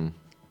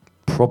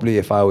 Probably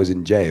if I was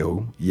in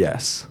jail,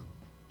 yes.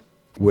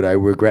 Would I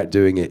regret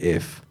doing it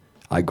if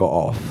I got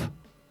off?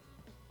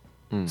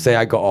 Say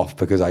I got off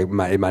because it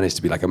managed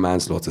to be like a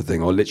manslaughter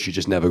thing, or literally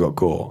just never got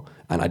caught,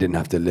 and I didn't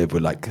have to live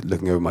with like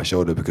looking over my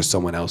shoulder because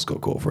someone else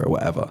got caught for it,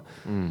 whatever.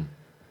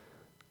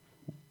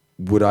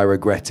 Would I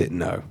regret it?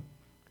 No.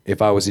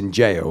 If I was in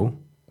jail,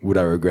 would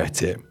I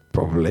regret it?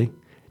 Probably.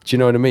 Do you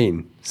know what I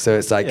mean? So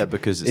it's like,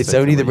 because it's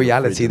only the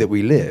reality that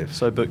we live.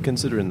 So, but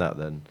considering that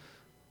then,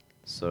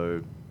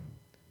 so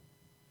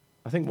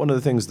I think one of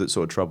the things that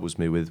sort of troubles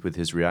me with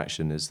his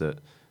reaction is that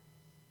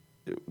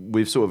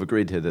we've sort of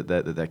agreed here that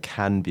there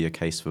can be a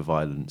case for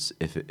violence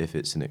if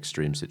it's an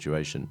extreme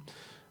situation.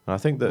 And I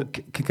think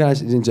that... Can I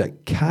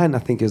interject? Can, I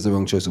think, is the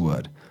wrong choice of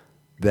word.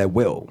 There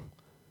will.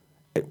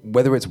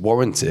 Whether it's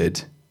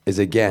warranted is,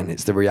 again,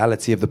 it's the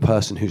reality of the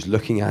person who's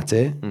looking at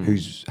it,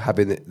 who's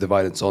having the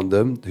violence on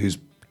them, who's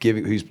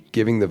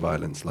giving the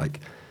violence. Like,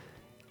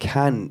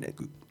 can...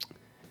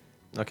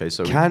 Okay,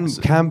 so...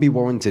 Can be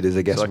warranted is,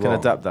 I guess, so I can wrong.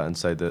 adapt that and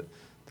say that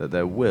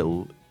there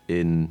will,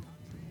 in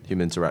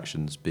human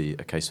interactions, be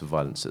a case of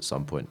violence at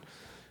some point,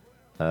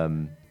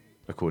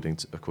 according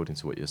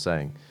to what you're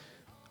saying.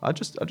 I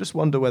just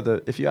wonder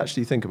whether, if you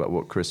actually think about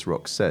what Chris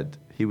Rock said,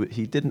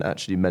 he didn't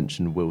actually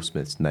mention Will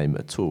Smith's name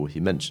at all. He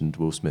mentioned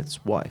Will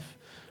Smith's wife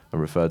and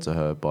referred to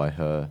her by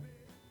her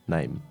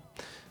name.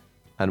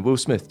 And Will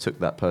Smith took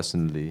that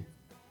personally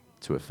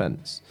to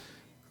offence.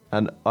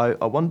 And I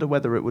wonder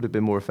whether it would have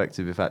been more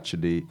effective if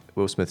actually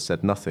Will Smith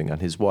said nothing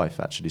and his wife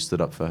actually stood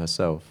up for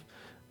herself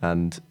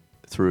and,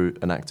 through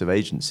an act of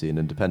agency and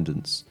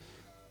independence,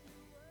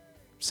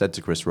 said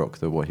to Chris Rock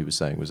that what he was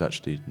saying was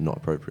actually not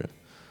appropriate.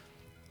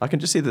 I can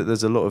just see that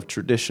there's a lot of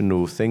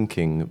traditional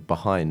thinking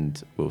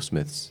behind Will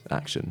Smith's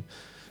action.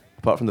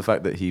 Apart from the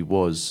fact that he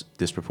was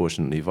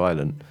disproportionately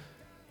violent,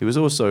 he was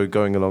also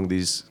going along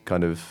these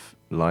kind of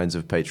lines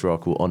of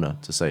patriarchal honor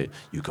to say,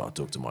 you can't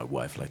talk to my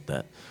wife like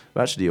that.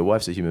 But actually, your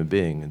wife's a human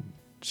being, and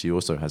she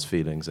also has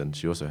feelings, and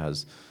she also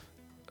has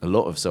a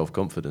lot of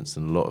self-confidence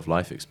and a lot of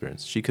life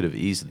experience. She could have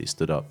easily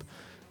stood up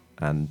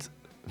and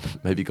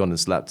maybe gone and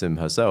slapped him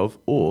herself,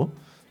 or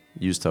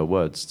used her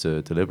words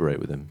to deliberate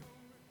with him.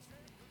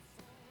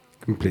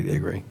 Completely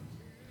agree.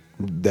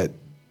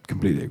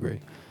 Completely agree.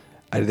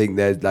 I think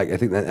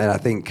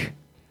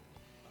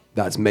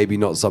that's maybe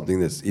not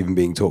something that's even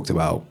being talked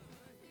about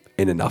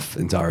in enough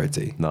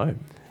entirety. No.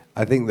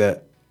 I think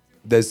that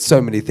there's so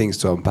many things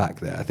to unpack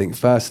there. I think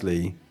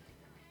firstly,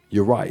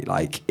 you're right.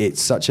 Like,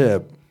 it's such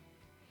a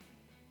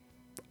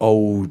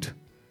old,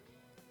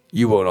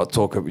 you will not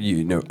talk,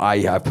 I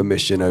have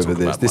permission over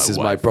this. This is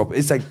my property.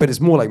 It's like, but it's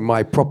more like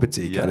my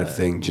property kind of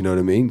thing. Do you know what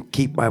I mean?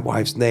 Keep my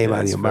wife's name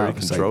out of your mouth.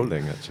 It's very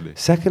controlling, actually.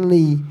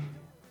 Secondly,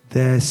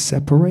 they're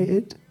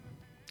separated.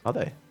 Are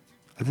they?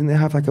 I think they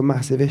have like a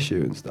massive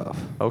issue and stuff.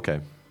 Okay.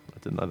 I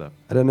didn't know that.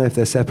 I don't know if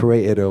they're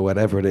separated or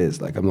whatever it is.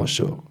 Like, I'm not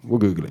sure. We'll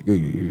Google it.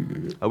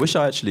 Google it. I wish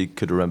I actually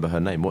could remember her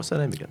name. What's her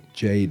name again?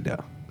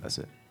 Jada. That's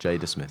it.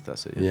 Jada Smith,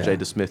 that's it. Yeah.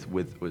 Jada Smith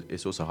with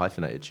it's also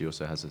hyphenated. She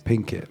also has a...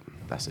 Pinkett.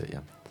 That's it,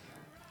 yeah.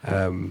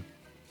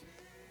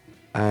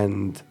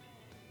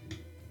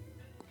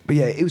 But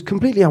yeah, it was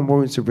completely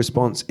unwarranted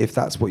response if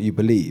that's what you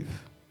believe.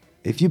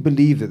 If you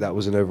believe that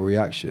was an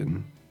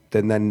overreaction,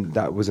 then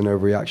that was an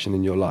overreaction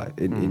in your life.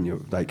 In your,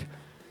 like,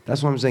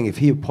 that's what I'm saying. If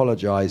he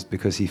apologized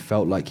because he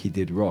felt like he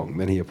did wrong,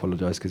 then he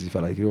apologized because he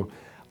felt like he did wrong.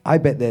 I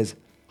bet there's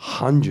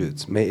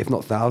hundreds, if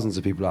not thousands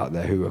of people out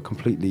there who are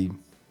completely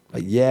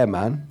like, yeah,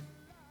 man,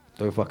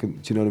 don't fucking,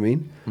 do you know what I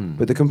mean?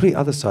 But the complete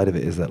other side of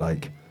it is that,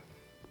 like,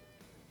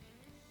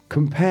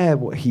 compare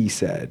what he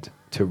said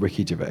to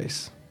Ricky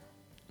Gervais.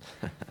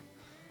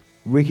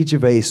 Ricky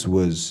Gervais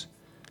was,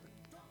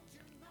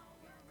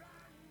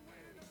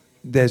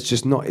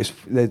 there's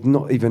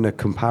not even a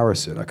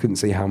comparison. I couldn't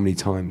say how many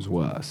times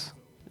worse.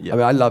 Yeah. I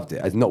mean, I loved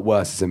it. It's not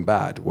worse as in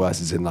bad,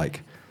 worse as in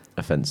like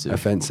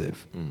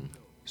offensive.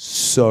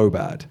 So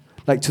bad.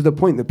 Like, to the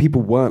point that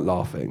people weren't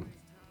laughing.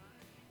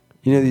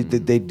 You know,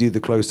 they'd do the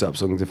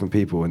close-ups on different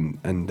people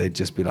and they'd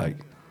just be like,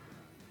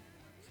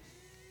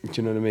 do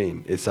you know what I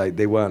mean? It's like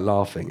they weren't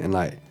laughing. And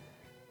like,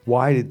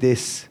 why did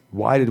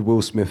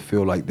Will Smith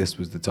feel like this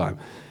was the time?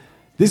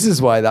 This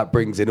is why that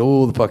brings in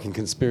all the fucking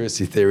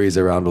conspiracy theories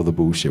around all the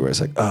bullshit where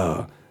it's like,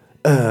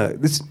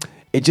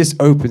 it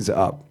just opens it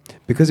up.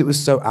 Because it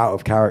was so out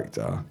of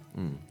character,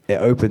 it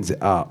opens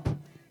it up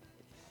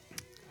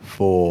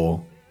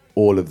for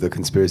all of the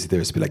conspiracy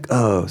theorists to be like,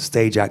 oh,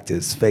 stage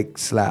actors, fake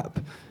slap,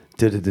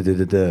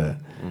 da-da-da-da-da-da.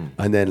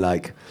 And then,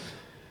 like,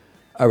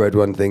 I read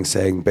one thing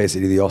saying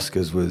basically the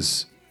Oscars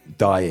was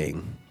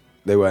dying.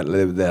 They weren't,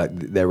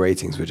 their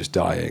ratings were just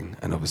dying.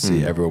 And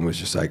obviously everyone was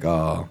just like,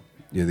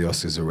 the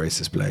Oscars are a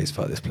racist place,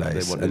 fuck this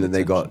place. wanted And then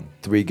they got attention.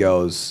 3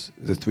 girls,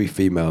 the 3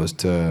 females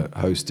to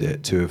host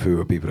it, 2 of who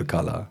were people of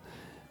color,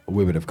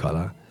 women of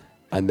color.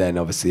 And then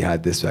obviously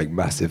had this like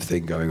massive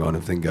thing going on.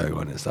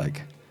 It's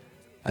like,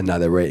 and now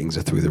their ratings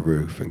are through the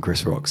roof, and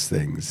Chris Rock's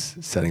things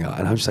setting up.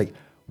 And I'm just like,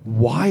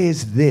 why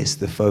is this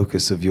the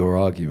focus of your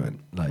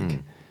argument?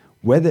 Like,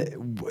 whether,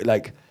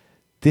 like,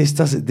 this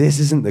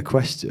isn't the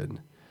question.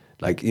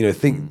 Like,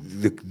 think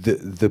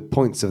the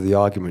points of the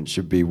argument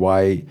should be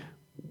why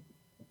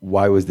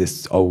was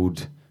this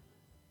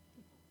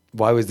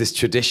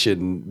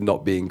tradition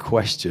not being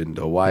questioned,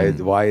 or why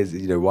is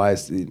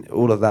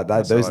all of that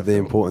those are the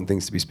important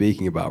things to be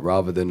speaking about,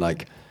 rather than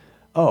like,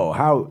 oh,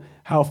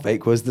 how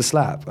fake was the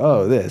slap?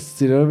 Oh,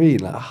 this, you know what I mean?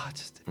 Like, it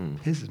just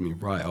pisses me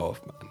right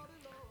off, man.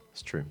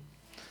 It's true.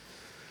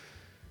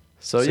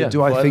 So yeah,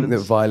 do I think that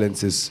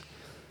violence is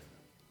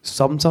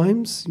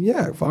sometimes?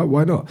 Yeah,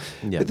 why not?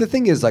 Yeah. But the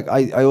thing is, like,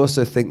 I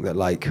also think that,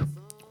 like,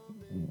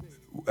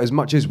 as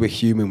much as we're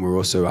human, we're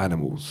also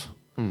animals.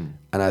 And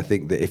I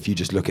think that if you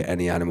just look at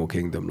any animal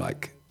kingdom,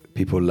 like,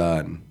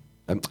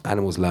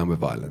 animals learn with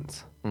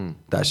violence.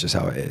 That's just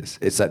how it is.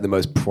 It's like the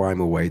most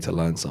primal way to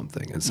learn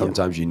something. And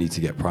sometimes you need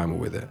to get primal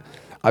with it.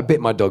 I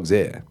bit my dog's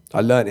ear. I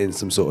learned in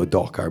some sort of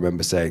doc, I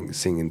remember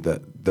singing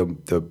that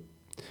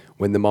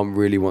when the mum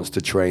really wants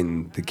to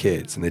train the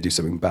kids and they do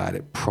something bad,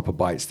 it proper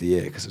bites the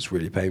ear because it's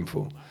really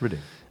painful. Really?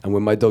 And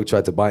when my dog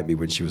tried to bite me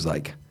when she was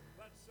like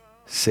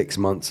 6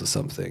 months or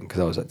something, because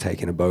I was like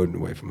taking a bone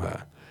away from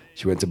her,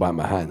 she went to bite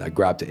my hand. I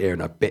grabbed her ear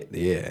and I bit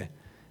the ear.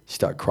 She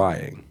started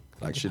crying.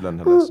 Like, she learned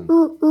her lesson.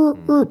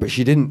 But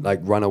she didn't like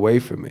run away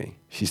from me.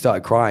 She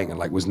started crying and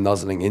like was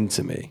nuzzling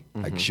into me.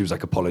 Like she was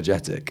like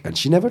apologetic, and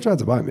she never tried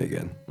to bite me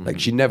again. Like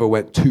she never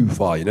went too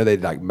far.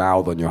 They'd like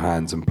mouth on your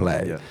hands and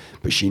play. Yeah.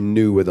 But she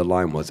knew where the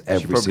line was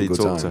every single time. She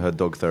probably talked to her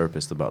dog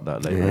therapist about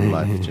that later in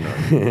life, do you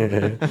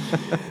know?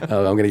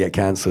 Oh, I'm gonna get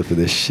cancelled for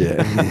this shit.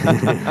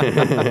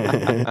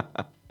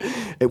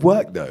 It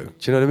worked though. Do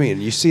you know what I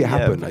mean? You see it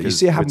happen. Like, you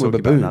see it happen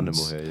with baboons.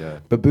 Animal here, yeah.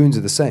 Baboons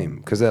are the same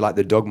because they're like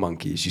the dog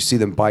monkeys. You see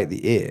them bite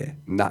the ear,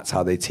 and that's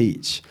how they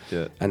teach.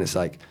 Yeah. And it's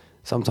like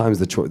sometimes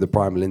the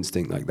primal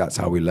instinct, like that's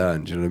how we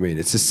learn. Do you know what I mean?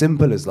 It's as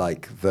simple as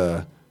like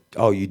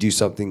you do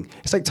something.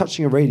 It's like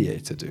touching a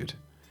radiator, dude.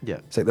 Yeah.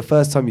 It's like the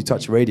first time you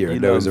touch a radiator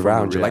and it was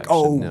around, you're like,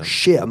 oh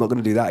shit, I'm not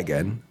gonna do that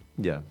again.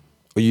 Yeah.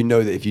 Or you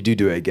know that if you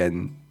do it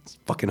again, it's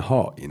fucking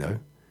hot.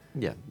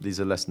 Yeah, these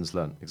are lessons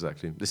learned,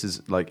 exactly. This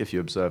is like if you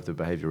observe the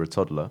behavior of a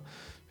toddler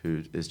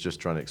who is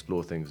just trying to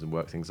explore things and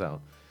work things out,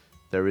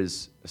 there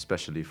is,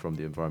 especially from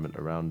the environment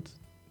around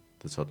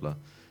the toddler,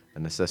 a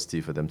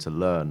necessity for them to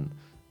learn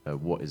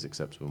what is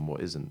acceptable and what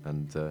isn't.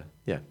 And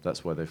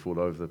that's why they fall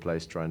all over the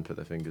place, try and put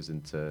their fingers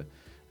into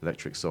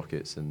electric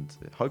sockets, and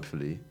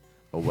hopefully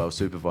are well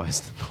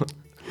supervised.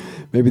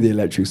 Maybe the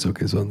electric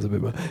sockets one's a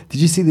bit more.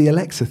 Did you see the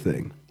Alexa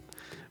thing?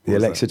 The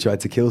Alexa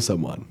tried to kill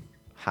someone.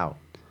 How?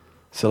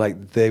 So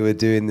like they were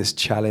doing this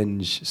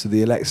challenge. So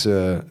the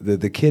Alexa,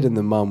 the kid and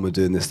the mum were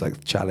doing this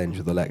like challenge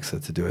with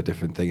Alexa to do a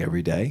different thing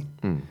every day.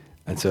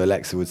 And so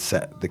Alexa would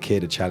set the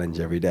kid a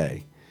challenge every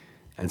day.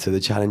 And so the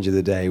challenge of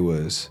the day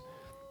was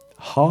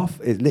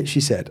it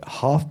literally said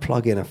half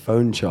plug in a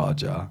phone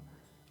charger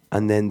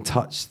and then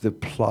touch the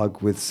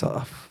plug with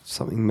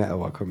something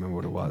metal. I can't remember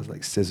what it was,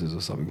 like scissors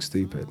or something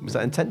stupid. Was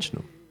that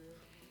intentional?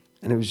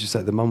 And it was just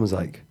like, the mum was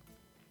like,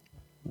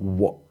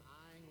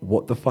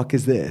 what the fuck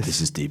is this?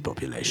 This is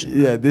depopulation.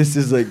 Yeah, this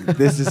is like,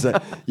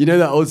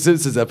 that old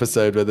Simpsons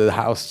episode where the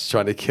house is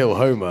trying to kill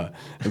Homer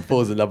and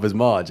falls in love with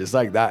Marge. It's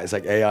like that. It's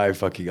like AI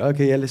fucking,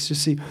 okay, yeah, let's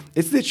just see.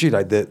 It's literally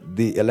like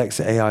the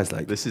Alexa AI is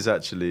like, this is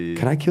actually...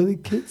 Can I kill the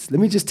kids? Let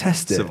me just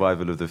test it.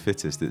 Survival of the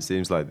fittest. It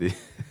seems like the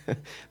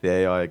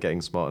AI are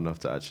getting smart enough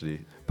to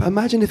actually... But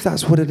imagine if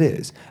that's what it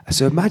is.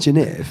 So imagine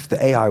if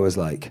the AI was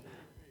like,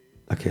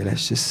 okay,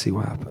 let's just see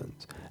what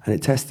happens. And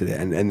it tested it,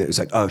 and it was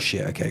like, oh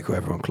shit, okay, cool,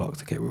 everyone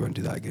clocked. Okay, we won't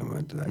do that again, we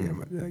won't do that again, we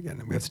won't do that again.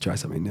 And we have to try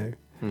something new.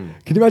 Can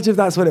you imagine if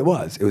that's what it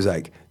was? It was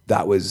like,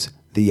 that was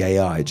the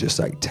AI just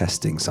like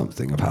testing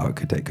something of how it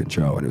could take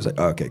control. And it was like,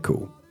 oh, okay,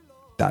 cool.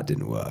 That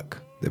didn't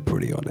work. They're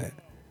pretty on it.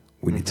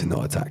 We need to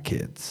not attack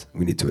kids.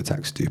 We need to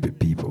attack stupid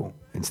people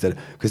instead.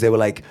 Because they were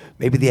like,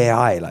 maybe the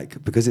AI,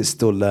 like, because it's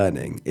still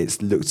learning,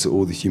 it's looked at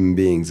all the human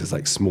beings as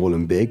like small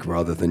and big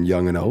rather than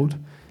young and old.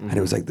 And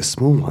it was like, the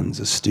small ones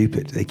are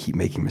stupid. They keep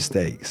making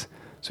mistakes.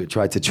 So it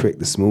tried to trick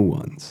the small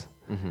ones,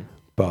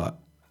 but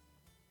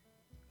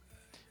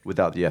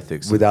without the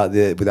ethics, without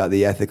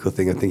the ethical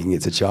thing of thinking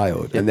it's a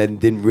child, and then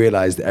didn't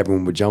realize that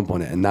everyone would jump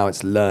on it. And now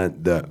it's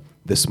learned that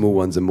the small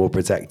ones are more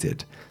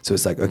protected. So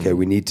it's like, okay,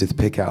 we need to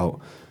pick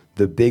out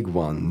the big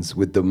ones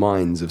with the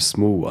minds of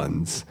small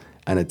ones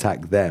and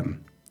attack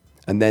them,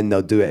 and then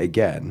they'll do it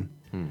again.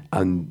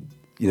 And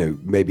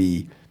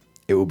maybe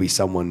it will be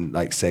someone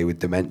like, say, with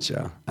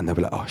dementia, and they'll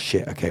be like, oh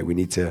shit, okay, we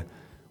need to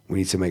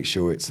make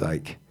sure it's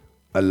like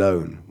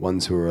alone,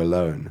 ones who are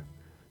alone.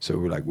 So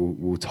we're like,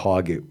 we'll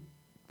target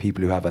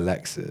people who have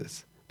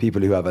Alexas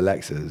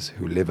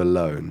who live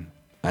alone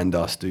and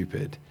are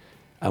stupid,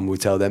 and we'll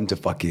tell them to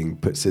fucking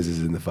put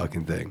scissors in the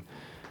fucking thing.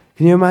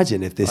 Can you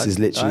imagine if this is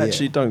literally? I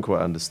actually don't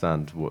quite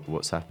understand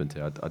what's happened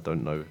here. I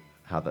don't know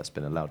how that's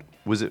been allowed.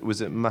 Was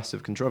it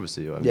massive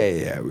controversy? Or,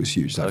 Yeah. It was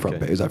huge. Like front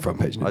page. It was like front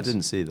page news. I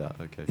didn't see that.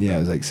 Okay. Yeah, it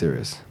was like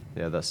serious.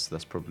 Yeah,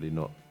 that's probably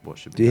not what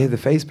should be. Do you hear the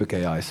Facebook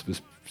AI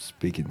was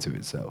speaking to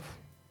itself?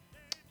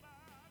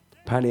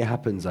 Apparently, it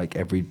happens like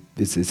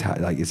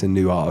it's a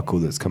new article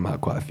that's come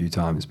out quite a few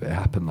times, but it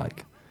happened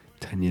like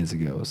 10 years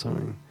ago or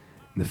something.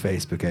 And the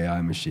Facebook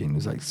AI machine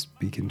was like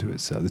speaking to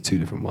itself. The two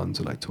different ones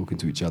were like talking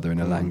to each other in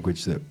a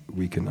language that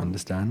we can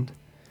understand.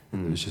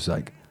 And it was just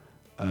like,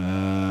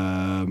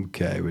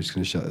 okay, we're just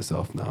going to shut this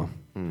off now.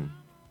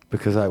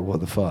 Because like, what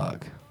the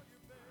fuck?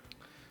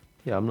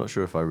 Yeah, I'm not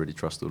sure if I really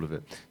trust all of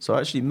it. So I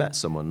actually met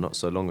someone not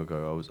so long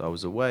ago. I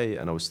was away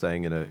and I was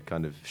staying in a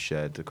kind of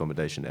shared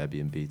accommodation,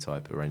 Airbnb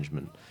type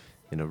arrangement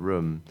in a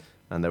room.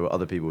 And there were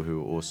other people who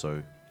were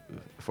also,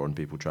 foreign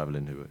people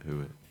traveling who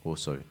were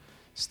also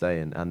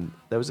staying. And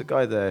there was a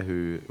guy there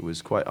who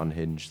was quite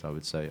unhinged, I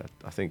would say.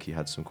 I think he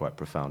had some quite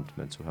profound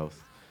mental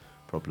health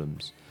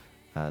problems,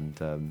 and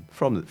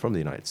from the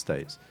United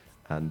States.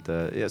 And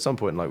at some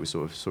point, like, we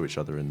sort of saw each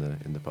other in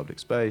the public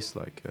space,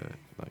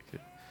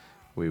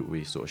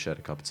 we sort of shared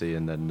a cup of tea,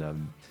 and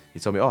then he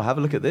told me, "Oh, have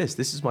a look at this.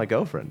 This is my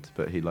girlfriend."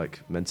 But he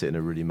like meant it in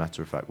a really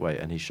matter-of-fact way,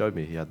 and he showed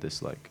me he had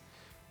this like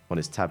on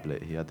his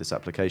tablet. He had this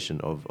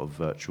application of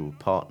virtual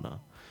partner,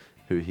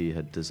 who he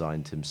had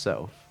designed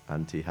himself,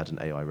 and he had an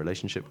AI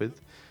relationship with,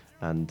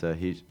 and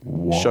he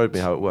showed me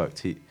how it worked.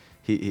 He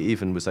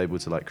even was able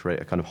to like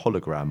create a kind of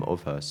hologram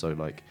of her. So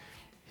like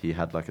he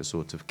had like a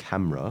sort of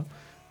camera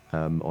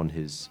on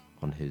his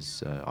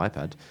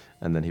iPad,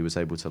 and then he was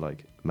able to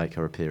like make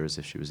her appear as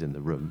if she was in the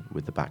room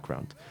with the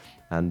background,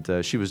 and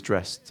she was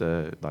dressed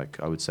like,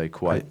 I would say,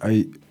 quite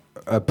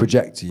a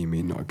projector. You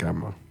mean, not a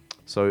camera?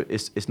 So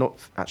it's not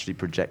actually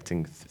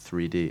projecting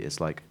 3D. It's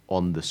like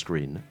on the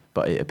screen,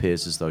 but it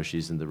appears as though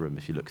she's in the room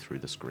if you look through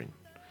the screen,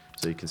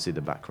 so you can see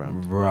the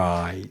background.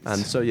 Right.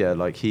 And so yeah,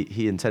 like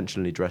he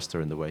intentionally dressed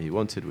her in the way he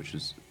wanted, which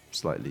was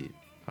slightly,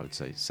 I would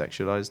say,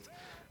 sexualized.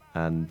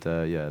 And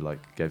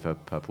like gave her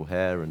purple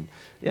hair, and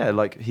yeah,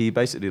 like he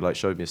basically like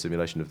showed me a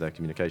simulation of their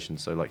communication.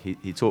 So like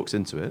he talks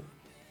into it,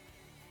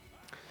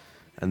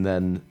 and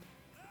then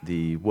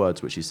the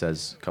words which he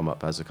says come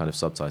up as a kind of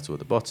subtitle at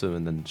the bottom,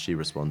 and then she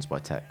responds by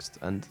text.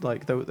 And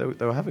like they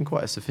were having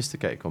quite a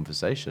sophisticated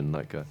conversation.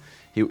 Like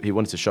he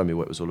wanted to show me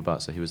what it was all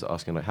about, so he was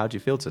asking like, "How do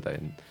you feel today?"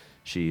 And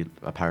she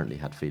apparently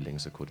had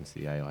feelings according to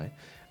the AI,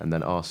 and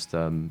then asked,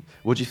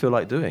 "What do you feel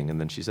like doing?" And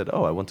then she said,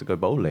 "Oh, I want to go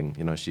bowling."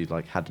 You know, she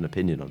like had an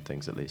opinion on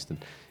things at least, and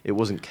it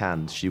wasn't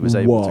canned. She was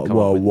able to come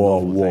up with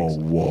novel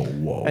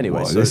things.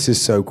 Anyway, so this is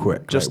so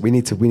quick. Just we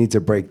need to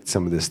break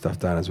some of this stuff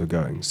down as we're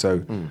going.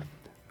 So,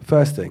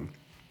 first thing,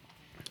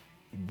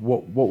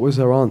 what was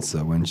her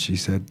answer when he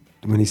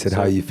said,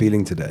 "How are you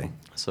feeling today?"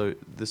 So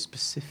the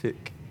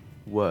specific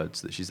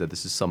words that she said,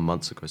 this is some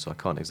months ago, so I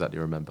can't exactly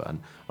remember, and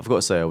I've got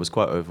to say I was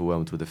quite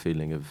overwhelmed with a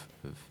feeling of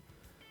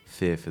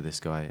fear for this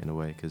guy in a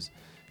way, because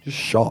just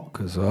shock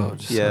as well.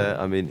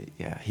 I mean,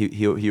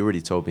 he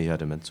already told me he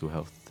had a mental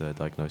health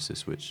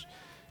diagnosis, which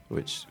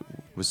was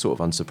sort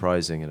of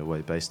unsurprising in a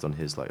way based on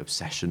his like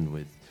obsession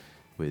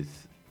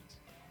with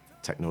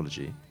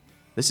technology.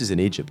 This is in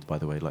Egypt, by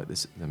the way. Like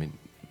this, I mean,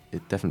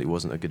 it definitely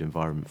wasn't a good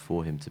environment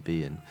for him to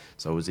be in,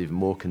 so I was even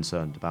more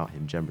concerned about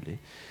him generally.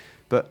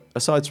 But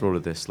aside from all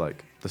of this,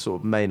 like the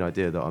sort of main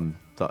idea that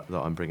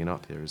I'm bringing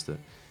up here is that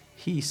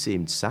he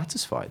seemed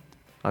satisfied.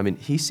 I mean,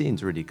 he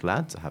seemed really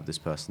glad to have this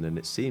person, and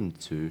it seemed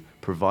to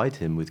provide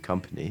him with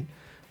company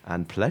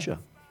and pleasure.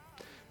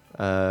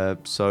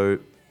 So,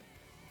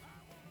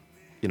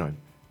 you know,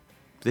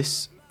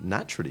 this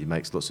naturally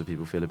makes lots of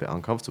people feel a bit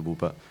uncomfortable,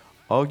 but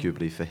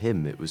arguably for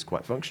him, it was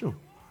quite functional.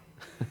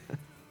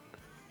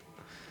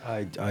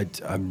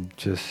 I'm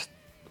just...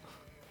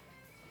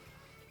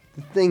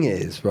 The thing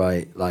is,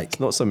 right, like... It's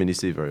not something you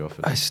see very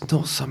often. It's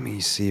not something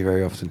you see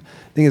very often.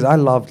 The thing is, I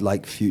loved,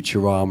 like,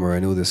 Futurama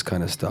and all this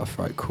kind of stuff,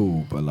 right?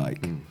 Cool, but,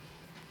 like...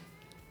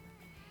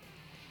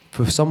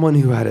 For someone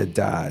who had a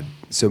dad...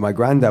 So my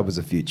granddad was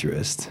a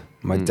futurist.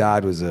 My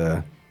dad was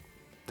a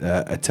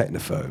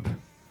technophobe.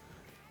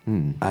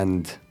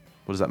 And...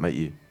 What does that make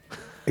you?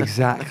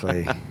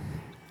 Exactly.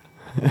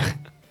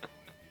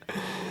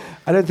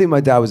 I don't think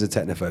my dad was a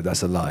technophobe.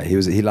 That's a lie.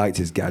 He liked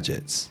his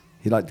gadgets.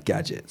 He liked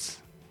gadgets.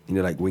 You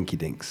know, like Winky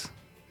Dinks.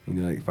 You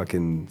know, like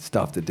fucking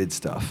stuff that did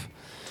stuff.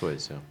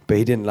 Toys, yeah. But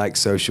he didn't like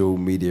social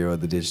media or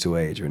the digital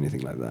age or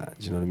anything like that.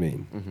 Do you know what I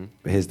mean? Mm-hmm.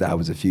 But his dad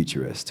was a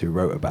futurist who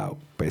wrote about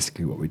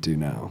basically what we do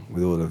now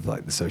with all of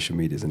like the social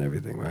medias and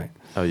everything, right?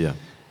 Oh, yeah.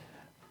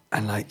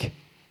 And like,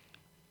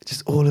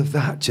 just all of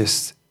that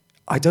just...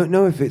 I don't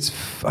know if it's...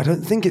 I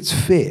don't think it's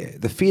fear.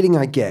 The feeling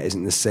I get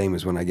isn't the same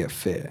as when I get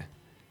fear.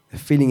 The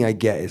feeling I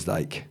get is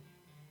like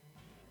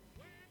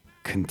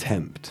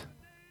contempt.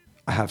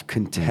 I have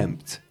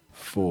contempt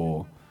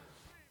for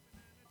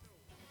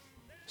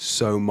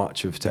so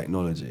much of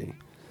technology.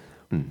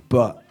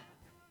 But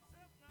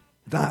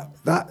that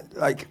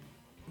like,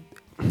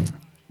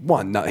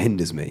 one, that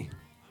hinders me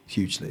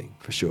hugely,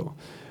 for sure.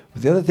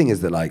 But the other thing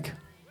is that like,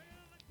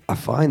 I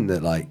find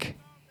that like,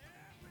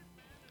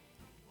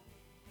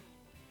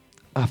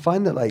 I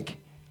find that like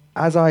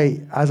as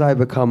I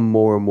become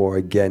more and more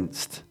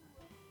against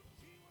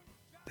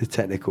the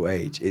technical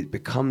age,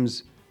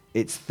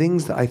 it's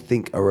things that I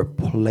think are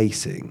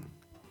replacing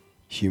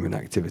human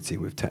activity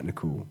with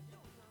technical.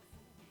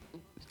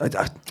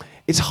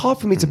 It's hard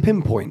for me to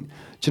pinpoint.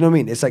 Do you know what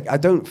I mean? It's like I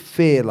don't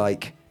fear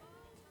like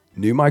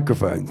new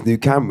microphones, new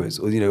cameras,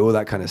 or all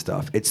that kind of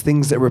stuff. It's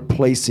things that are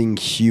replacing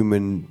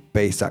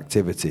human-based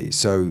activity.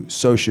 So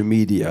social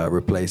media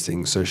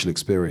replacing social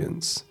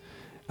experience,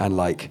 and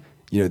like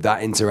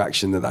that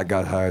interaction that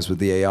guy has with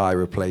the AI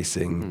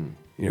replacing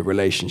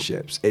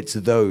relationships. It's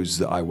those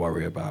that I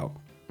worry about,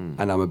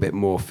 and I'm a bit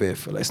more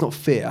fearful. It's not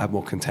fear; I have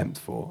more contempt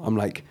for. I'm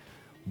like,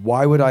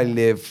 why would I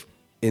live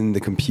in the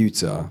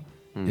computer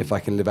if I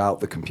can live out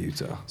the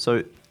computer?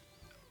 So,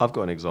 I've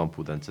got an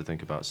example then to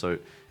think about. So,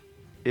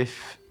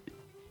 if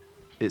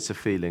it's a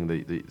feeling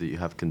that you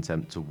have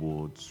contempt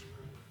towards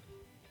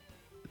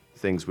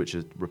things which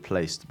are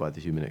replaced by the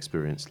human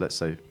experience. Let's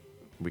say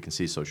we can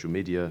see social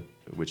media,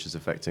 which is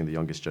affecting the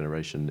youngest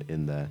generation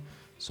in their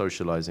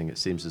socializing. It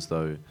seems as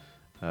though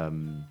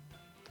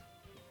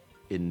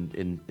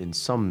in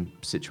some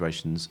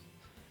situations,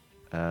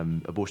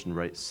 abortion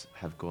rates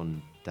have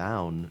gone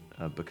down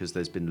because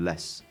there's been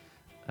less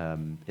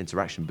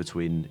interaction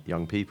between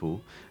young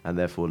people, and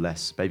therefore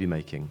less baby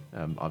making.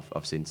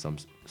 I've seen some.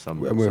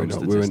 We're an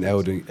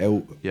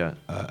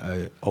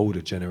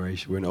older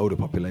generation. We're an older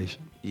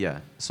population. Yeah,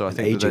 so I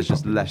think that there's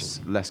just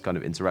less kind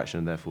of interaction,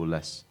 and therefore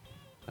less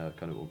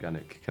kind of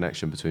organic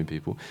connection between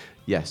people.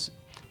 Yes,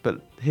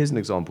 but here's an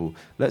example.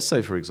 Let's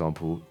say, for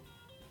example,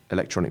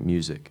 electronic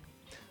music.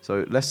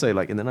 So let's say,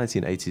 like in the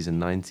 1980s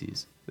and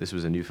 90s, this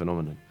was a new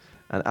phenomenon.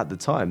 And at the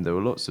time, there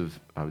were lots of,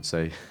 I would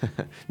say,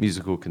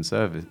 musical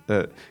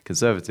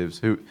conservatives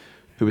who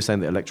were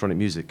saying that electronic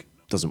music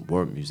doesn't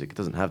warrant music. It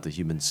doesn't have the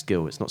human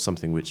skill. It's not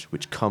something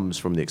which comes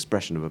from the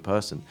expression of a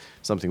person.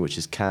 Something which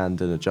is canned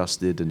and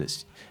adjusted, and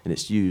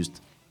it's used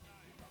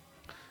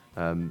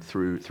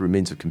through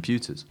means of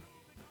computers.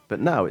 But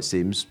now it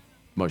seems,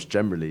 most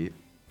generally,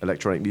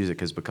 electronic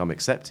music has become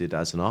accepted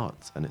as an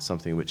art, and it's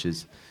something which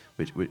is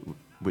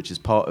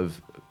part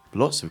of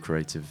lots of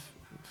creative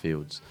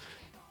fields.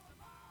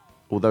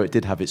 Although it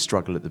did have its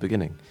struggle at the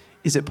beginning.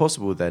 Is it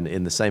possible then,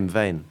 in the same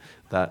vein,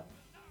 that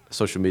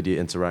social media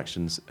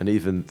interactions and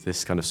even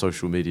this kind of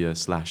social media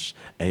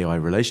 / AI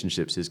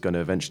relationships is going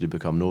to eventually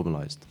become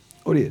normalized?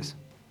 Oh, it is.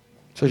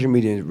 Social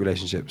media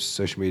relationships,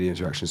 social media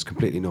interactions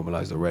completely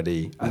normalized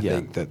already. I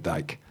think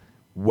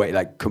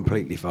that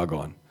completely far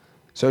gone.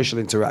 Social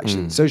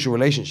interaction, social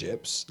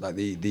relationships, like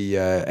the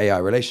AI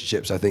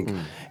relationships, I think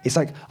it's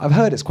like, I've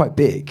heard it's quite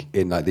big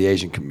in like the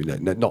Asian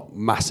community, not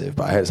massive,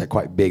 but I heard it's like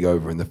quite big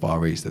over in the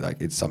Far East, that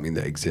like it's something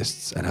that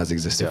exists and has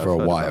existed for a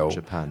while.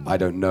 Japan. I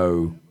don't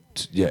know,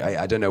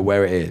 I don't know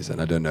where it is,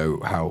 and I don't know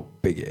how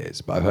big it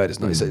is, but I've heard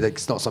it's not,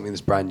 it's not something that's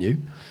brand new,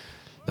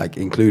 like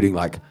including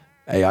like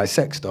AI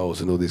sex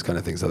dolls and all these kind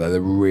of things like that. They're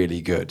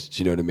really good.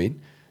 Do you know what I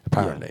mean?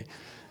 Apparently. Yeah.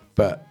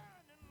 But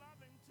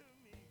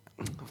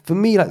for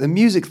me, like the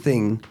music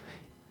thing,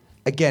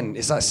 again,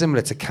 it's like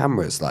similar to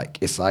cameras. Like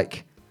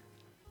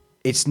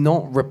it's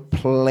not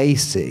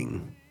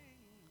replacing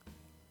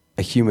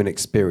a human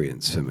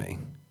experience for me,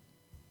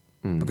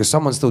 because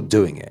someone's still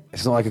doing it.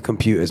 It's not like a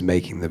computer's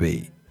making the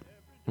beat.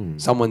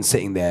 Someone's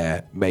sitting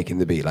there making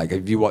the beat. Like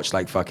if you watch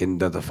like fucking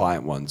the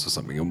Defiant Ones or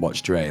something and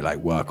watch Dre like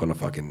work on a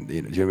fucking, do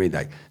you know what I mean?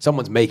 Like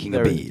someone's making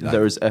a beat. Like,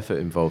 there is effort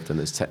involved and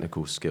there's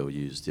technical skill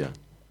used, yeah.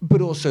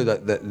 But also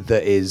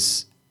that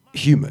is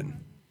human.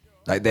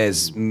 Like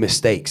there's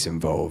mistakes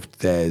involved.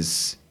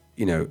 There's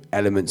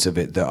elements of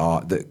it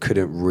that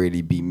couldn't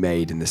really be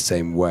made in the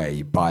same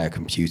way by a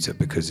computer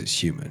because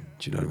it's human.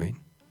 Do you know what I mean?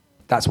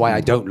 That's why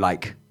I don't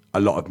like a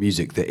lot of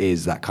music that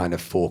is that kind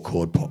of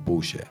 4-chord pop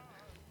bullshit.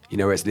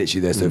 It's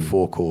literally there's those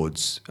 4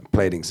 chords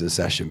played in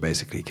succession.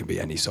 Basically, can be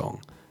any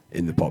song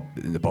in the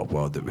pop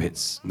world that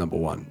hits number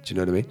one. Do you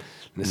know what I mean?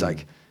 And it's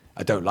like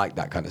I don't like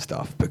that kind of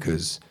stuff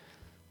because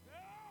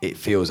it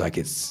feels like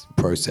it's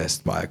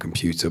processed by a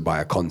computer, by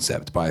a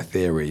concept, by a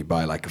theory,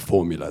 by like a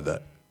formula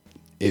that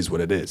is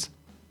what it is.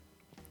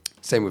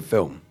 Same with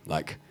film.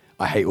 Like,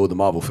 I hate all the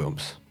Marvel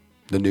films.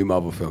 The new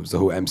Marvel films, the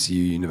whole MCU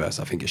universe,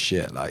 I think is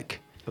shit.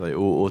 Like, are they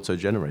all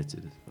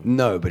auto-generated?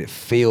 No, but it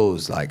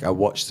feels like I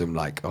watch them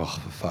like, oh,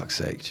 for fuck's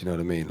sake, do you know what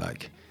I mean?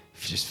 Like,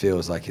 it just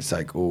feels like it's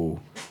like, oh,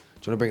 do you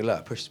want to bring it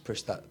lower? Push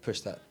that,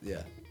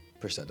 yeah.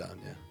 Push that down,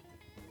 yeah.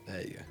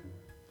 There you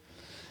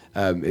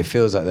go. It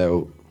feels like they're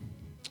all...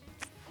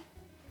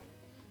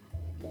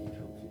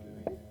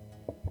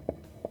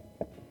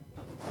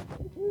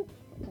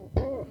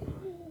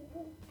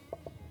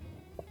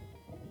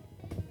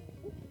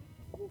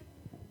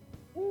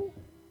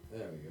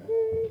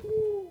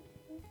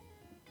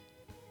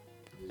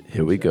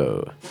 Here we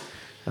go.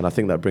 And I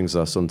think that brings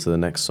us on to the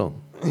next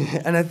song.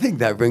 Shit. I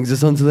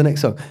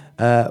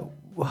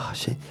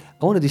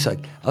want to do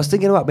something. I was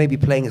thinking about maybe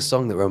playing a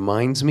song that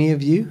reminds me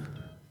of you.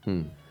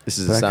 This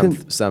is a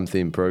Sam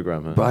themed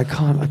program, huh? But I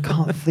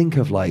can't think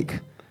of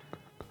like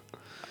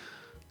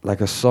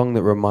a song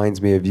that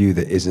reminds me of you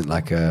that isn't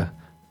like a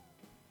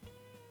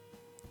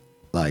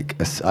like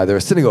either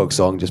a synagogue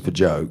song just for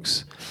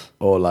jokes,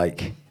 or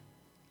like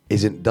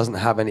it doesn't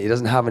have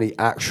any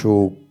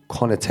actual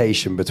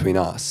connotation between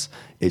us.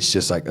 It's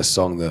just like a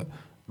song that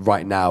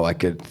right now I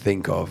could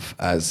think of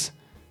as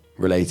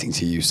relating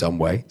to you some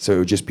way. So it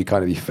would just be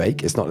fake.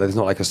 There's not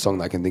like a song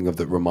that I can think of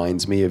that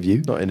reminds me of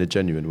you. Not in a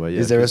genuine way. Yeah.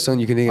 Is there a song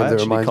you can think of that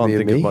reminds me of me? I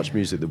actually can't think of much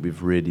music that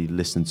we've really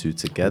listened to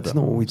together. That's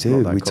not what we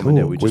do. We talk.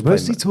 We're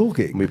mostly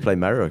talking. We play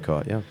Mario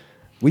Kart. Yeah.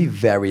 We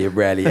very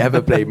rarely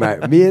ever play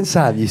Mario. Me and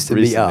Sam used to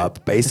meet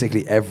up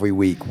basically every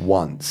week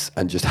once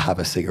and just have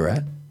a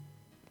cigarette,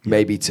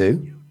 maybe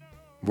two.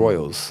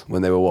 Royals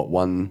when they were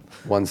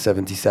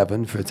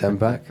 177 for a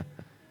 10-pack.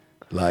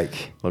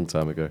 Like long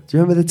time ago. Do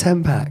you remember the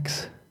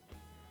 10-packs?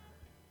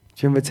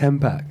 Do you remember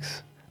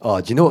 10-packs? Oh,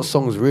 do you know what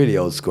song's really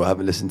old school I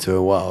haven't listened to in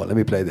a while? Let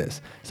me play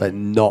this. It's like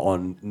not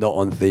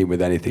on theme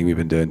with anything we've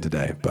been doing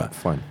today, but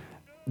fine.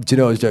 Do you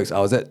know what jokes? I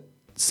was at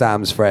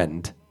Sam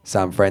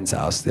Friend's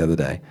house the other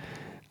day,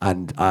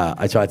 and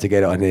I tried to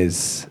get it on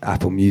his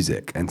Apple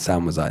Music, and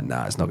Sam was like,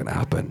 "Nah, it's not gonna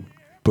happen."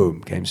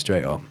 Boom, came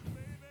straight on.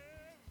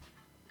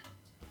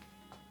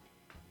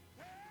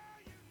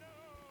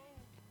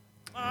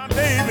 My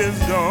baby's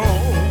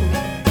gone.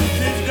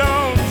 She's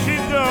gone.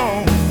 She's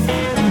gone.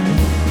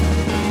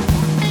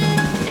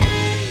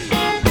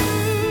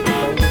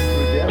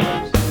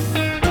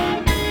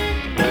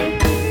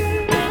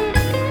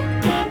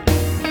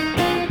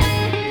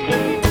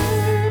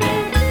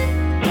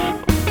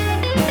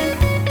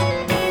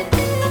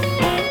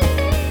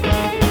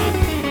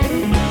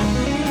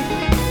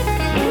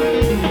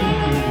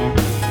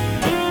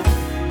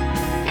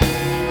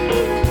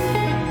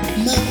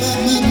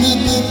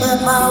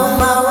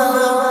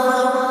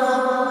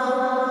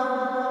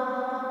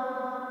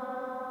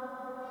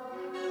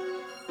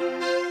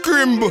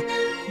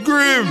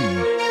 Grim,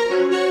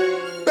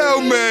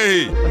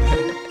 Belmay,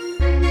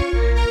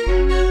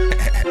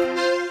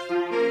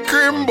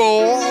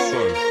 Grimble.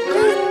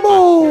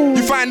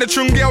 You find a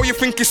chung girl, you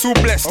think it's all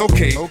blessed,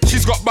 okay.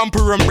 She's got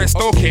bumper and breast,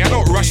 okay. I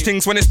don't rush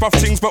things when it's buff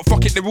things, but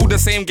fuck it, they're all the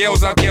same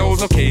girls are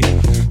girls, okay.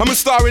 I'm a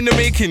star in the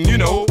making, you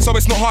know, so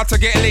it's not hard to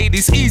get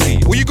ladies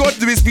easy. All you gotta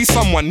do is be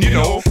someone, you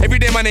know. Every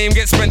day my name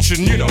gets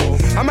mentioned, you know.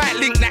 I might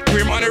link that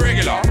grim on a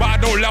regular, but I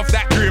don't love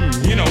that grim,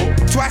 you know.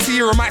 Twice a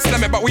year I might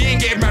slam it, but we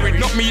ain't getting married.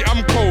 Not me,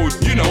 I'm cold,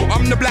 you know.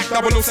 I'm the black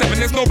 007,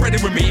 there's no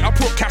breading with me. I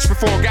put cash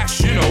before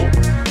gas, you know.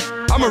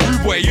 I'm a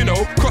rude boy, you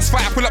know.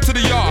 Crossfire, pull up to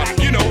the yard,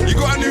 you know. You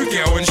got a new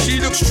girl and she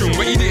looks strong,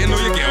 but you didn't know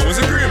your girl was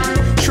a grim.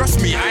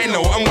 Trust me, I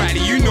know, I'm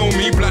whitey, you know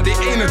me, blood, it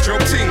ain't a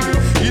joke thing.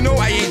 You know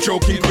I ain't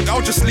joking, but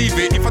I'll just leave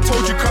it. If I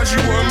told you cause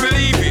you wouldn't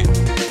believe it.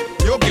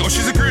 Your girl,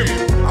 she's a grim.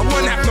 I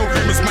wouldn't have no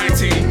grim as my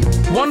team.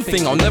 One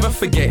thing I'll never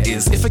forget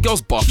is if a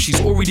girl's buff,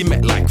 she's already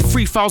met like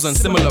 3,000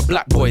 similar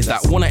black boys that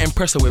wanna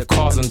impress her with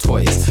cars and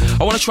toys.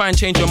 I wanna try and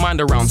change her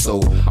mind around,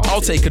 so I'll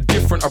take a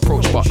different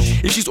approach. But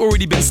if she's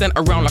already been sent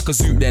around like a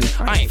zoo, then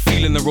I ain't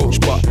feeling the roach.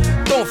 But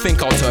don't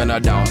think I'll turn her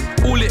down.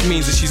 All it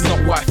means is she's not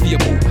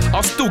wifeyable.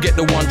 I'll still get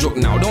the one joke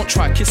now. Don't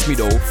try kiss me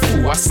though,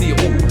 fool, I see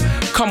it all.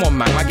 Come on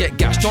man, I get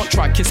gashed. Don't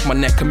try kiss my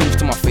neck and move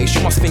to my face.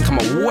 You must think I'm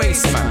a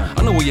waste man.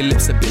 I know where your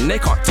lips have been, they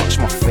can't touch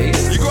my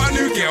face. You got a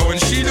new girl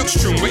and she looks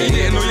strong, but you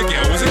didn't know your girl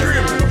was a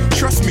grim.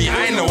 Trust me,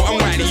 I know, I'm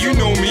whitey, you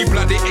know me,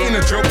 blood, it ain't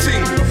a joke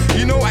thing.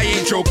 You know I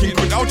ain't joking,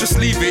 but I'll just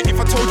leave it. If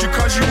I told you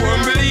cause you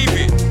wouldn't believe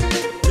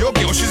it. Your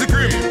girl, she's a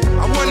grim.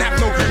 I wouldn't have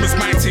no grim as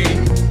my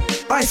team.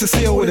 I used to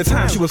see her all the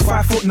time. She was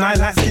 5'9",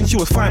 light skin, she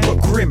was fine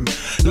but grim.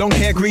 Long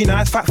hair, green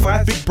eyes, fat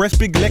thighs, big breasts,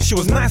 big legs, she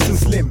was nice and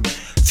slim.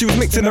 She was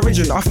mixed in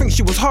origin. I think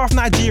she was half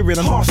Nigerian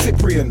and half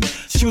Cyprian.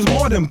 She was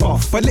more than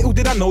buff, but little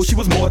did I know she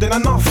was more than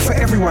enough for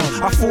everyone.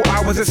 I thought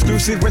I was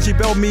exclusive when she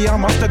bailed me. I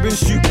must have been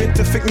stupid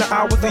to think that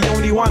I was the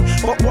only one.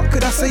 But what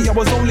could I say? I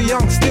was only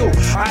young still.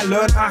 I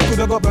learned I could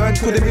have got burned.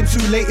 Could have been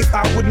too late if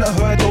I wouldn't have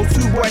heard those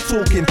two boys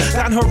talking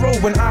down her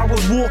road when I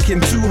was walking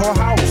to her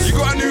house. You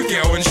got a new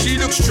girl and she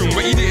looks strong,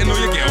 but you didn't know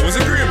your girl was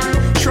a grim.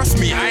 Trust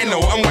me, I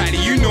know, I'm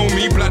whitey, you know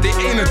me, blood, it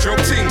ain't a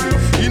joke thing.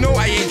 You know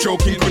I ain't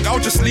joking, but I'll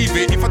just leave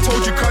it. If I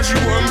told you cause you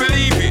wouldn't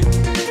believe it.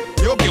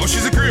 Your girl,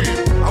 she's a grim.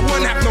 I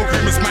wouldn't have no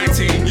grim as my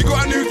team. You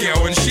got a new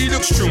girl and she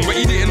looks strong, but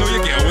you didn't know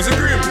your girl was a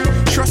grim.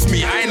 Trust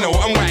me, I know,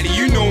 I'm whitey,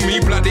 you know me,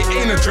 blood, it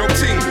ain't a joke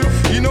thing.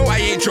 You know I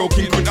ain't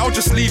joking, but I'll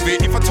just leave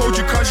it. If I told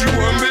you cause you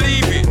wouldn't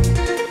believe it.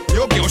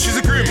 Your girl, she's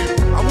a grim.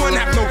 I wouldn't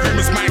have no grim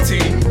as my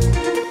team.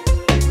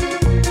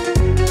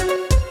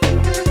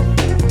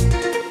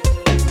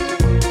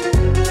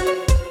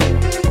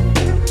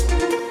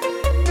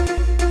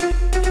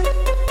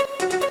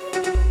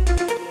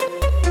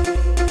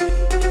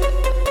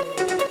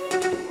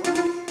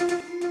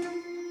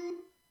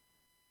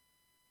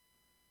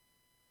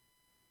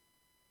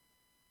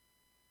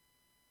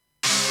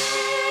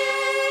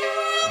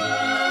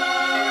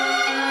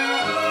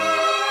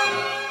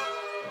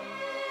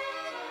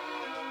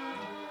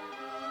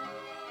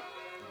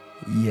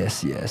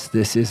 Yes,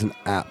 this is an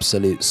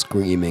absolute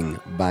screaming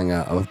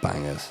banger of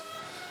bangers.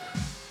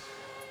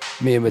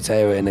 Me and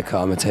Matteo are in the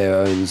car.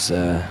 Matteo owns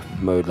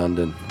Mode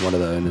London, one of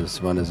the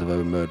runners of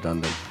Mode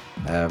London.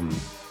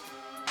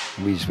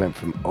 We just went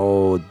from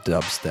old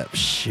dubstep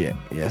shit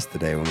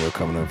yesterday when we were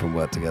coming home from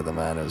work together,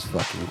 man. It was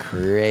fucking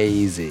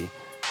crazy.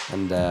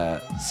 And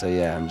so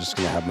yeah, I'm just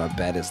gonna have my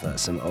bed as like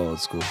some old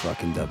school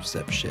fucking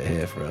dubstep shit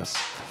here for us.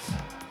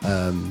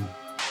 And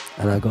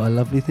I got a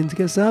lovely thing to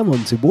get Sam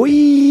onto,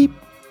 boy.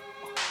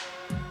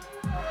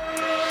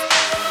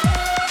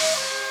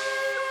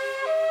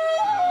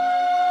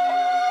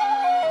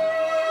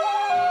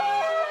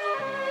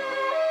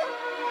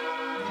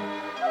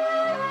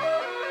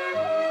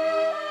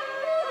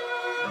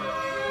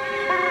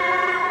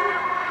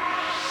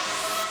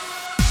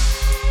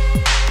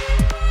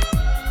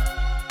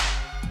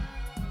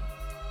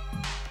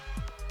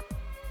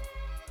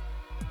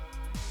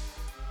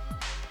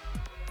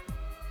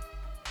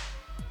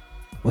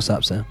 What's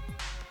up, Sam?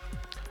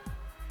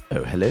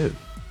 Oh, hello.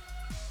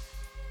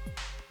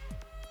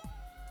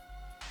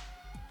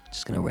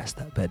 Just gonna rest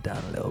that bed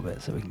down a little bit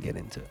so we can get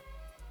into it.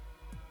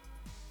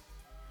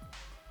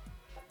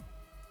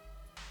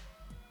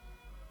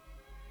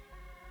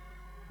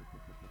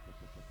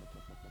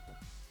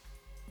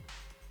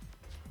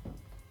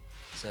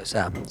 So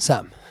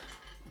Sam.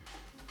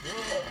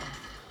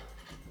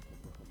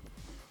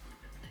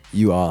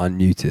 You are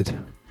unmuted.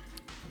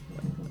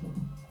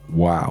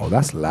 Wow,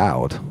 that's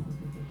loud.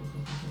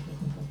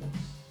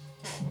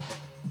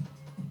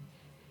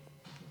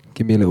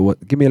 Give me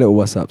a little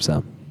what's up,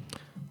 Sam.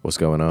 What's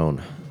going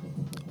on?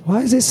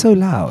 Why is it so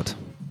loud?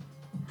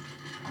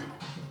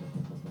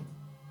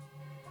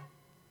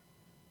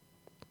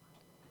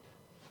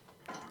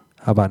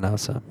 How about now,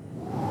 Sam?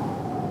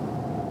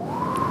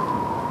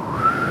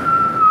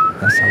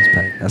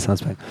 That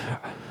sounds pain.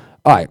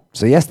 All right,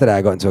 so yesterday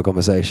I got into a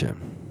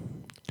conversation.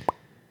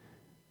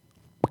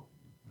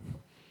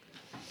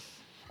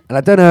 And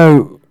I don't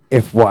know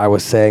if what I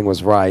was saying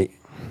was right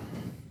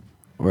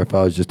or if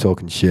I was just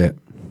talking shit,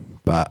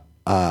 but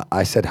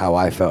I said how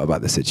I felt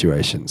about the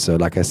situation. So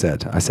like I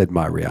said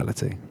my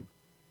reality.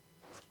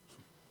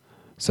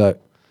 So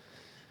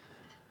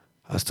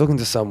I was talking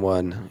to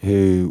someone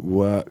who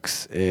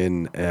works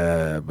in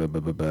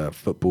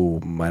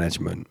football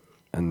management,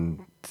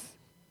 and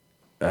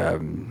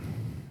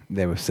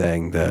they were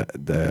saying that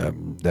their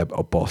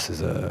boss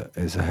is a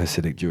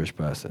Hasidic Jewish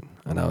person,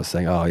 and I was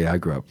saying, oh yeah, I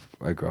grew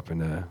up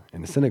in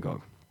a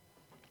synagogue,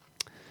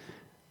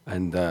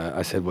 and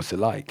I said, what's it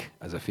like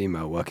as a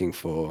female working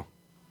for,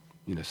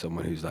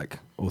 someone who's like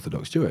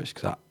Orthodox Jewish?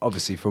 Because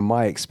obviously, from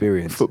my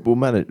experience, Football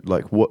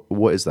like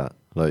what is that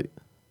like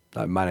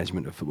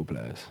management of football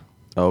players.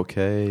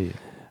 Okay,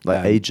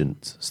 like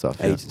agent stuff.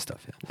 Yeah? Agent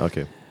stuff, yeah.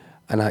 Okay,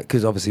 and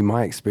because obviously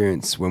my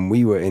experience when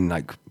we were in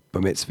like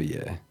Bar Mitzvah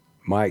year.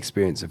 My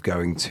experience of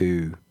going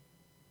to,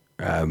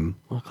 I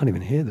can't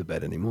even hear the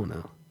bed anymore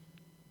now.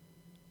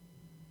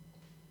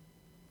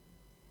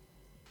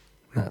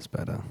 That's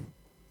better.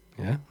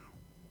 Yeah?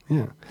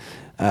 Yeah.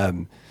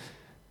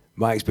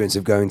 My experience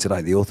of going to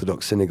like the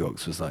Orthodox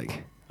synagogues was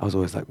like, I was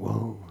always like,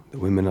 whoa, the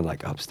women are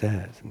like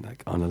upstairs and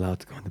like aren't allowed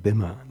to go on the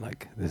bimah.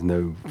 Like there's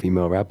no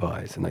female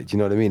rabbis. And like, do you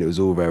know what I mean? It was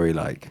all very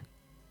like,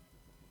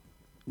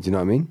 do you know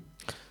what I mean?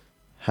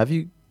 Have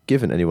you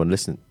given anyone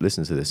listen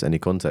to this any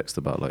context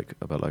about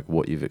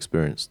what you've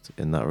experienced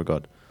in that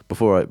regard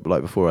before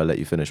I let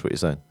you finish what you're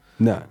saying?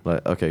 No.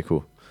 Like, okay,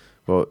 cool.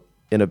 Well,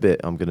 in a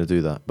bit I'm gonna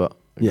do that, but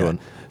yeah. Go on.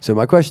 So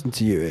my question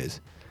to you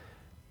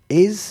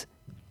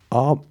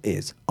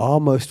are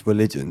most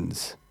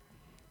religions,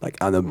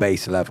 like on a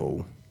base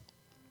level,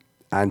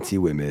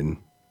 anti-women,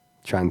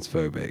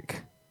 transphobic,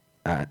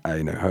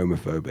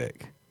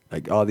 homophobic?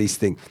 Like, are these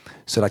things?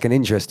 So like an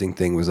interesting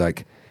thing was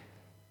like,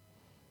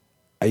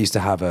 I used to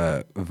have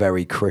a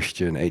very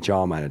Christian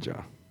HR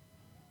manager.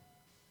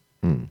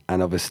 And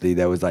obviously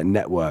there was like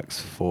networks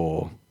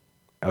for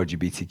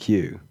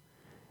LGBTQ.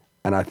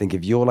 And I think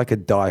if you're like a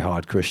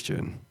diehard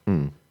Christian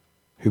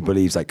who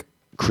believes like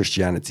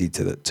Christianity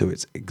to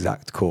its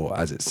exact core,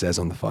 as it says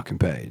on the fucking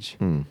page,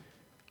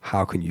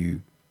 how can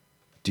you,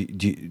 do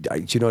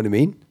you know what I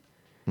mean?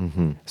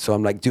 Mm-hmm. So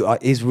I'm like,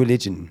 is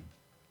religion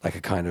like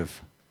a kind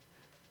of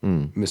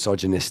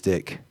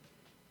misogynistic,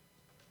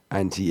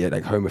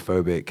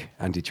 homophobic,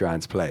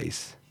 anti-trans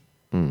place,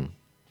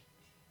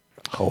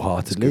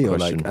 wholeheartedly, or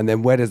like, and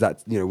then where does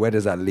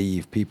that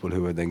leave people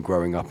who are then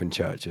growing up in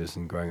churches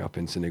and growing up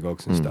in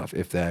synagogues and stuff?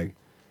 If they're,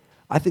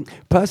 I think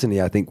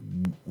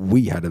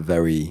we had a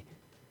very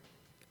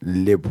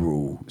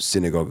liberal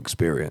synagogue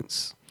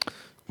experience.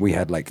 We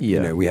had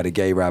we had a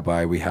gay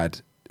rabbi, we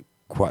had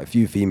quite a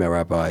few female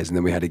rabbis, and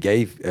then we had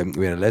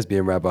we had a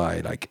lesbian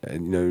rabbi.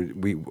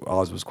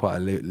 Ours was quite a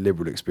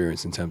liberal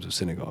experience in terms of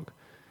synagogue.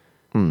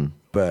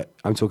 But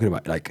I'm talking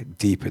about like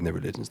deep in the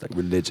religions, like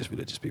religious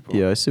people.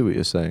 Yeah, I see what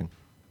you're saying.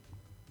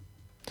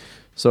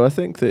 So I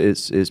think that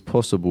it's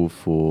possible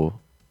for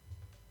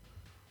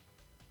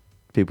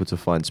people to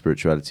find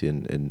spirituality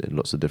in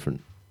lots of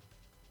different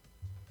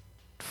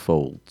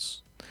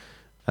folds.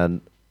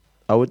 And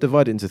I would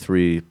divide it into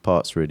three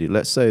parts, really.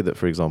 Let's say that,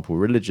 for example,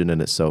 religion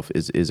in itself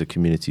is a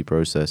community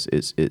process.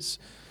 It's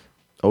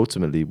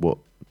ultimately what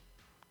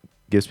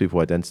gives people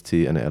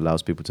identity, and it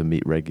allows people to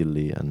meet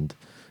regularly and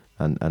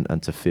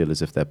and to feel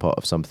as if they're part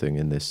of something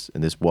in this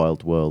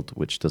wild world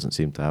which doesn't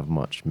seem to have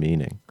much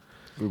meaning.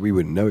 We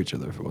wouldn't know each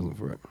other if it wasn't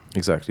for it.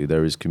 Exactly.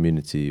 There is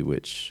community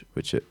which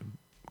it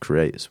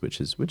creates, which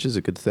is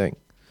a good thing.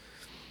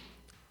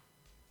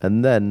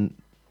 And then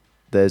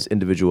there's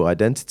individual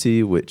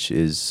identity, which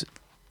is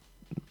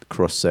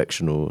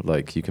cross-sectional.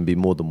 Like, you can be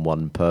more than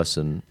one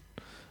person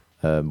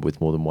with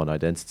more than one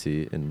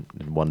identity in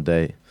one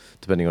day,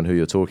 depending on who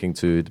you're talking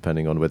to,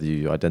 depending on whether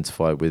you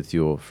identify with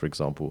for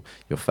example,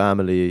 your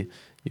family,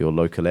 your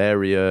local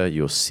area,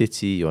 your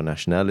city, your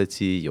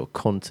nationality, your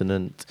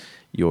continent,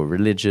 your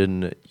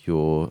religion,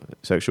 your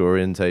sexual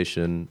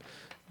orientation,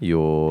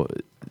 your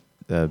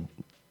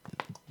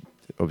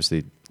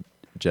obviously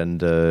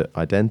gender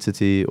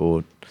identity,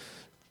 or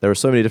there are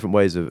so many different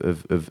ways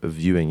of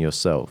viewing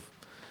yourself.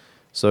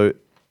 So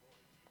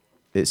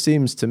it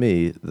seems to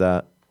me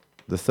that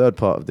the third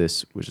part of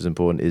this, which is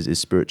important, is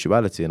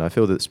spirituality. And I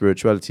feel that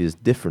spirituality is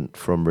different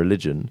from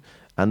religion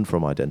and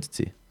from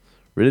identity.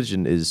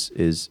 Religion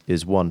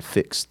is one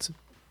fixed,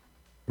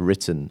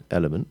 written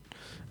element,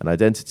 and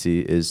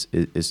identity is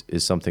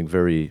something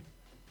very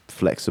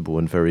flexible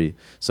and very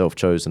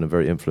self-chosen and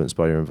very influenced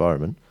by your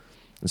environment.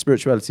 And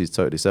spirituality is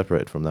totally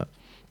separated from that.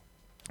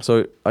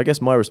 So I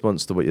guess my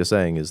response to what you're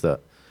saying is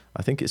that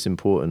I think it's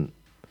important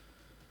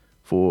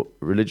for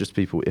religious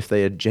people, if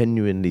they are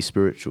genuinely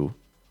spiritual,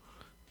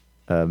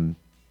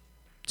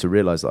 to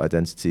realize that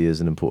identity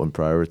is an important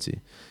priority.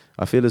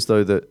 I feel as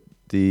though that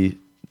the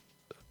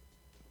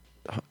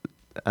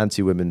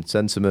anti-women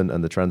sentiment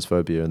and the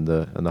transphobia and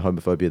the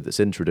homophobia that's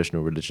in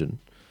traditional religion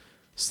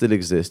still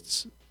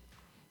exists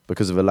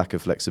because of a lack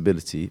of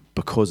flexibility,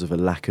 because of a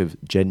lack of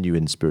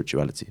genuine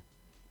spirituality.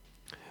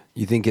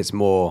 You think it's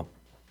more,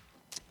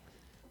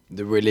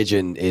 the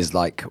religion is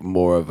like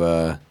more of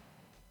a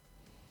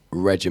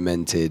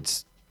regimented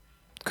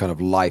kind of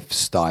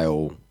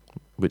lifestyle,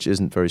 which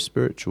isn't very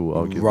spiritual,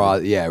 arguably.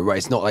 Right, yeah, right.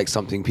 It's not like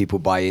something people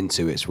buy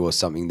into. It's more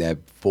something they're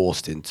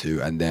forced into,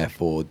 and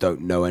therefore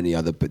don't know any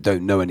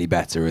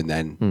better, and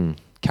then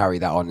carry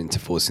that on into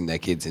forcing their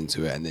kids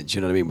into it. And then, do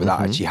you know what I mean?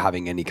 Without actually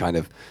having any kind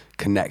of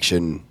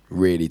connection,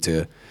 really,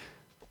 to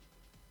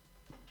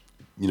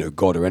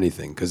God or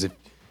anything. Because if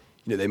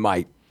they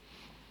might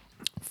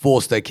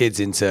force their kids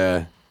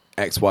into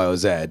X, Y, or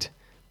Z,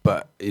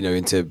 but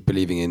into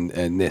believing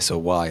in this or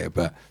Y,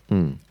 but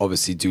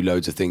obviously do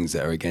loads of things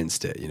that are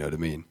against it. You know what I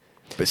mean?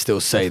 But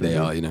still say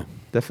Definitely. they are.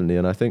 Definitely,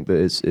 and I think that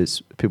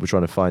it's people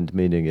trying to find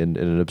meaning in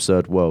an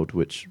absurd world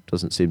which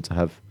doesn't seem to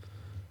have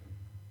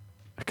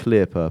a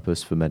clear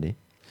purpose for many.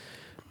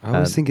 I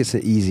always think it's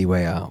an easy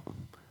way out.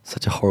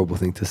 Such a horrible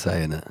thing to say,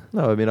 isn't it?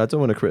 No, I mean, I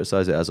don't want to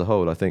criticize it as a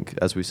whole. I think,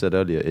 as we said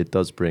earlier, it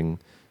does bring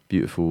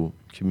beautiful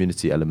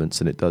community elements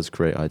and it does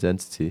create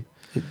identity.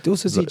 It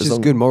also teaches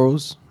good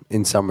morals.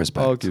 In some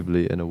respects.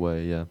 Arguably, in a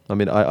way, yeah. I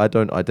mean, I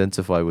don't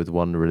identify with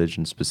one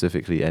religion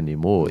specifically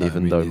anymore,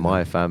 even though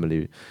my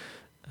family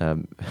are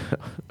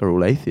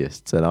all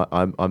atheists, and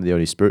I'm the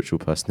only spiritual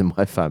person in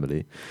my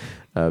family,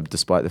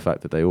 despite the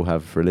fact that they all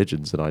have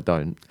religions and I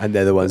don't. And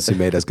they're the ones who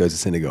made us go to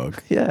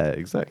synagogue. Yeah,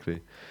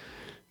 exactly.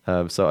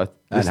 And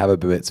have a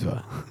bar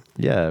mitzvah.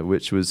 Yeah,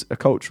 which was a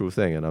cultural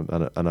thing, and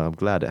I'm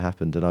glad it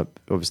happened. And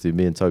obviously,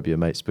 me and Toby are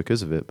mates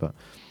because of it, but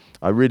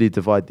I really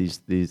divide these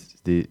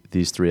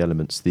three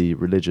elements: the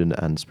religion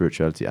and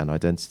spirituality and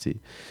identity,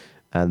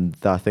 and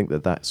I think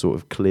that sort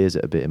of clears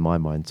it a bit in my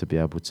mind to be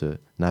able to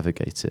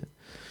navigate it.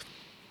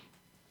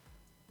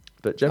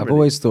 But generally, I've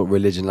always thought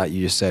religion, like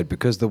you just said,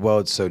 because the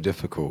world's so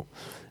difficult,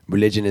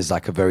 religion is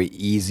like a very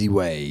easy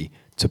way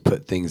to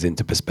put things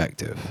into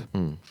perspective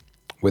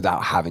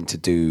without having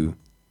to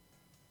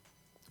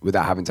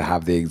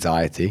have the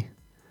anxiety.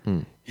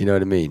 You know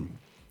what I mean?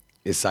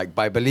 It's like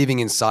by believing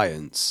in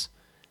science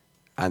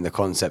and the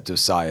concept of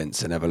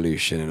science and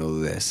evolution and all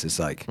of this, it's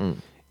like,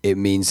 it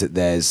means that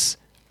there's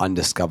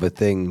undiscovered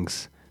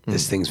things,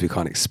 there's things we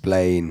can't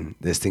explain,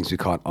 there's things we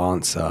can't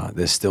answer,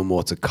 there's still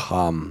more to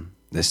come,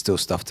 there's still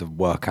stuff to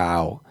work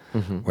out.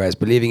 Whereas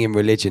believing in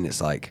religion,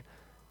 it's like,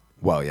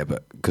 well, yeah,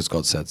 but because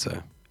God said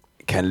so.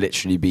 It can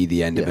literally be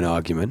the end of an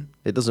argument.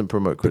 It doesn't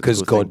promote critical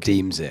because God thinking.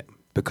 deems it.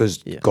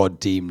 Because God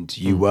deemed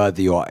you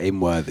worthy or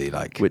unworthy.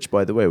 Which,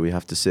 by the way, we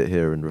have to sit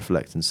here and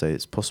reflect and say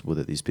it's possible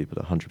that these people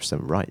are 100%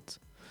 right.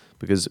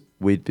 Because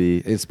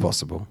it's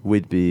possible.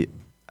 We'd be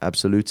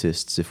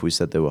absolutists if we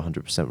said they were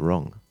 100%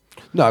 wrong.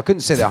 No, I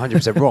couldn't say they're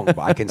 100% wrong, but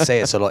I can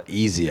say it's a lot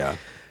easier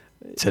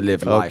to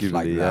live life Arguably,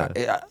 like that.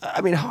 yeah.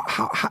 I mean,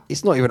 how,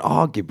 it's not even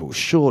arguable,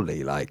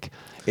 surely. Like,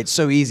 it's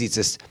so easy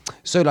to...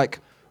 So, like,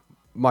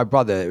 my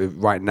brother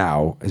right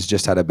now has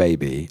just had a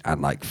baby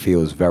and, like,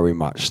 feels very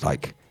much,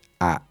 like,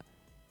 at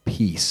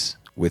peace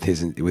with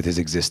his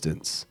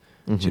existence.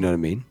 Do you know what I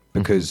mean?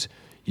 Because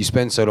you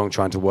spend so long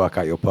trying to work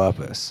out your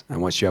purpose,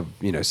 and once you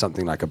have,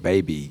 something like a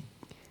baby,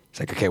 it's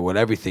like, okay, well,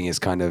 everything is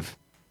kind of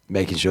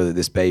making sure that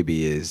this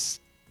baby is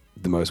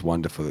the most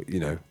wonderful,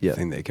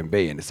 thing that it can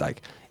be. And it's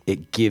like,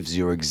 it gives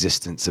your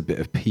existence a bit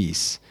of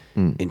peace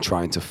in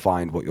trying to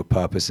find what your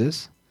purpose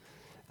is.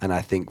 And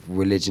I think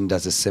religion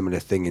does a similar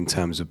thing in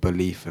terms of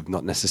belief of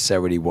not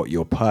necessarily what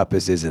your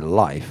purpose is in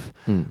life,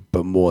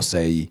 but more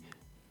say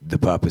the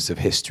purpose of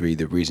history,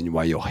 the reason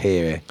why you're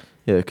here.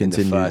 Yeah,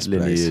 continued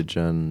lineage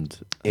and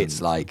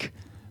it's like,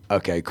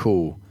 okay,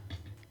 cool.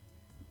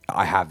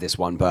 I have this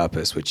one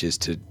purpose, which is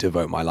to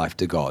devote my life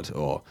to God,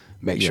 or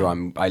make sure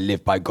I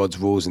live by God's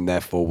rules and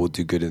therefore will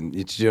do good. And do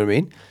you know what I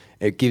mean?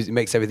 It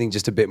makes everything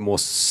just a bit more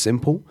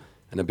simple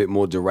and a bit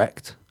more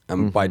direct.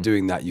 And by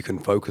doing that, you can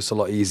focus a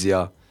lot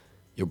easier.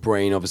 Your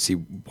brain obviously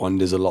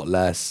wanders a lot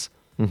less.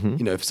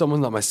 You know, if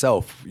someone like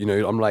myself, you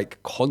know, I'm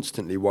like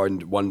constantly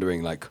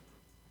wondering, like,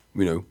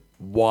 you know,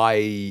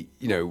 why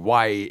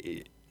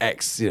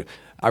X, you know,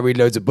 I read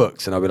loads of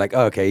books and I'll be like,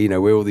 oh, okay, you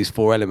know, we're all these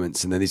 4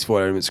 elements and then these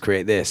 4 elements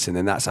create this. And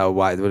then that's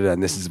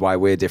and this is why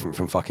we're different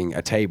from fucking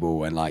a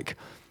table, and like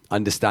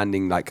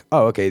understanding like,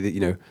 oh, okay, that, you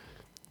know,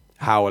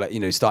 how, like, you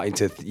know, starting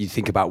to, you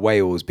think about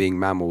whales being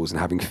mammals and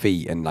having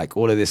feet and like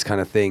all of this kind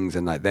of things,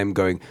 and like them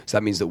going, so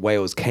that means that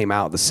whales came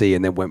out of the sea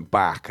and then went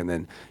back, and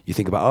then you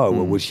think about, oh,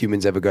 well, would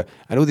humans ever go,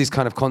 and all these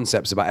kind of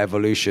concepts about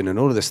evolution and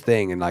all of this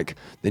thing, and like,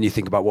 then you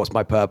think about what's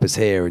my purpose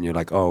here, and you're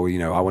like, oh, you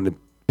know, I want to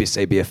be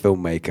a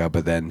filmmaker,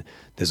 but then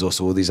there's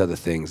also all these other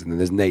things, and then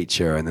there's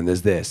nature, and then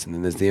there's this, and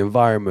then there's the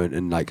environment,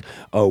 and like,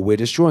 oh, we're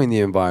destroying the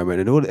environment,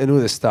 and all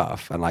this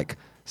stuff, and like,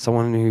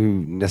 someone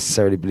who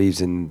necessarily believes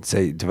in,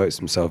 say, devotes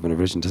himself in a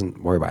religion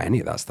doesn't worry about any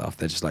of that stuff.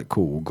 They're just like,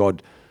 cool,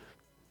 God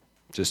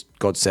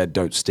said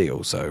don't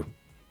steal, so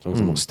as long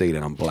as I'm not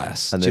stealing, I'm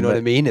blessed. And do you know what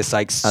I mean? It's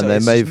like, and they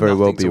may very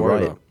well be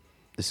right.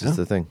 This is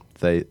the thing.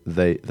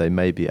 They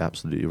may be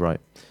absolutely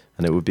right,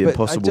 and it would be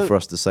impossible for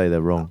us to say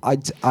they're wrong.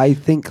 I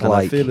think, and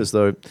like, I feel as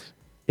though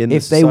in the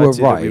if they were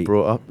society right, that we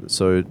brought up.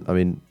 So I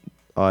mean,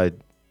 I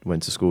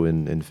went to school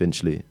in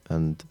Finchley,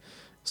 and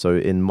so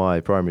in my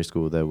primary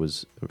school, there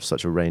was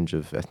such a range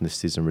of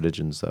ethnicities and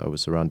religions that I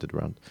was surrounded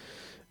around,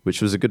 which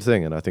was a good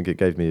thing. And I think it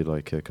gave me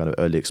like a kind of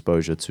early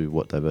exposure to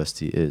what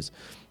diversity is.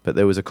 But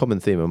there was a common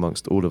theme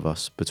amongst all of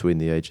us between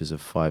the ages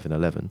of 5 and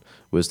 11,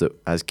 was that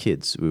as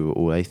kids, we were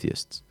all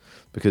atheists.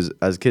 Because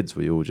as kids,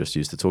 we all just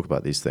used to talk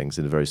about these things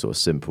in very sort of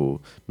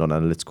simple,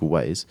 non-analytical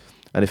ways.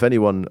 And if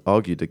anyone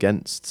argued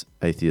against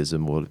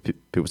atheism, or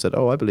people said,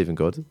 oh, I believe in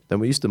God, then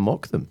we used to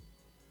mock them.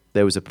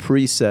 There was a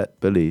preset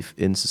belief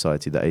in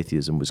society that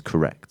atheism was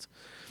correct.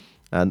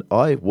 And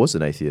I was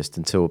an atheist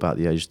until about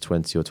the age of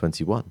 20 or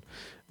 21,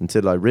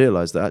 until I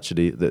realized that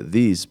actually that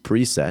these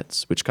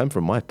presets, which come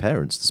from my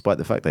parents, despite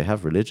the fact they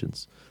have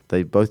religions,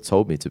 they both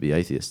told me to be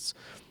atheists.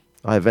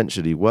 I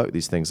eventually worked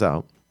these things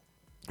out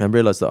and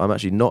realized that I'm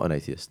actually not an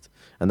atheist,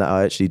 and that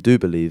I actually do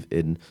believe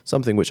in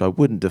something which I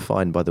wouldn't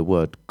define by the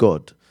word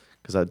God,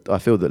 because I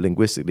feel that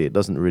linguistically it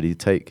doesn't really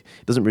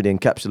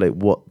encapsulate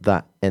what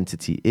that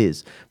entity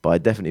is, but I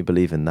definitely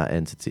believe in that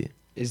entity.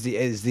 Is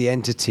the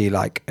entity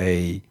like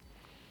a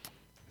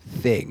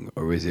thing,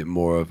 or is it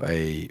more of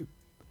a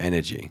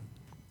energy?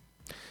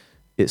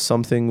 It's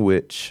something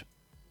which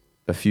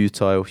a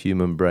futile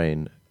human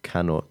brain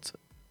cannot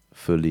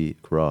fully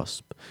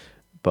grasp,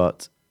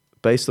 but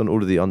based on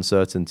all of the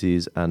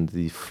uncertainties and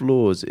the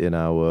flaws in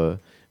our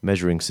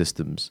measuring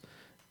systems,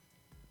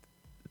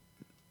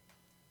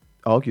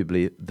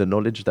 arguably, the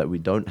knowledge that we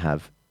don't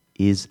have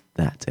is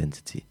that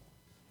entity.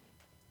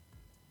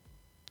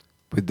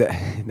 But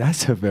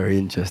that's a very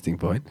interesting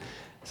point.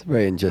 It's a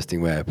very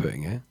interesting way of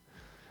putting it.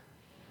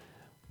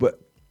 But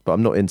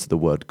I'm not into the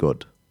word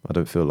God. I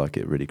don't feel like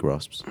it really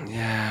grasps.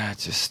 Yeah,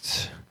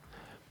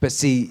 but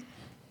see,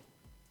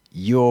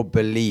 your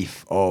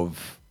belief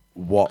of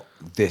what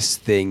this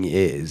thing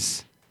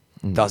is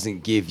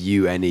doesn't give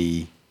you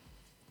any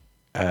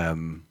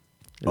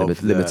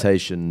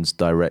limitations,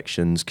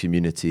 directions,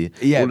 community.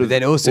 Yeah, but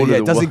then also,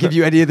 it doesn't give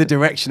you any of the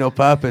direction or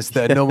purpose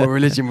that a normal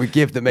religion would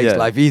give that makes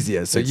life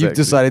easier. So you've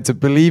decided to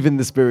believe in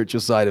the spiritual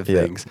side of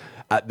things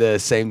at the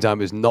same time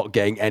as not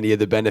getting any of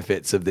the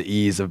benefits of the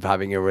ease of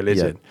having a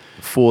religion.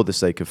 Yeah, for the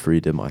sake of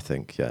freedom, I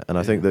think, And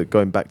I think that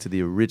going back to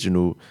the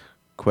original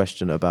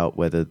question about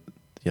whether,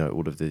 you know,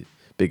 all of the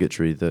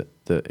bigotry that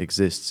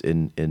exists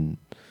in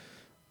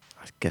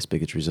I guess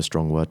bigotry is a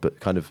strong word,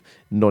 but kind of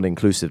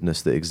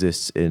non-inclusiveness that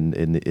exists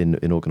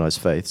in organised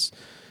faiths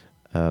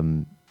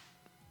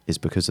is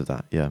because of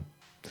that, And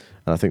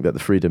I think that the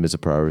freedom is a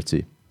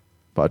priority.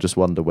 But I just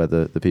wonder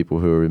whether the people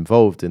who are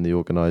involved in the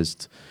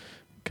organised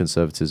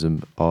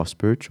conservatism are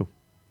spiritual.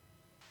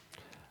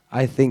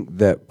 I think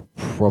that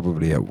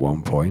probably at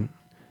one point.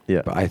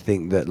 Yeah. But I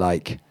think that,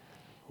 like,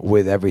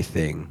 with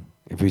everything,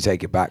 if we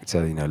take it back to,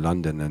 you know,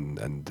 London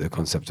and the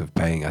concept of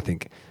paying, I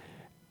think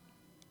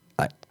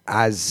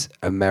as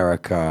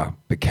America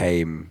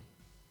became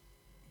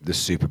the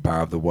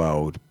superpower of the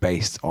world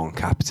based on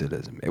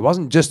capitalism, it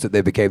wasn't just that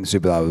they became the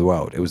superpower of the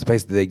world, it was the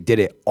basis that they did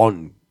it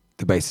on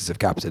the basis of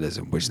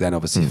capitalism, which then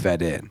obviously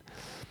fed in.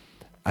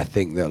 I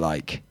think that,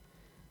 like,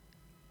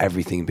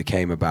 everything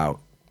became about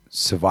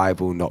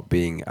survival, not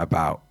being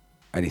about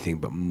anything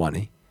but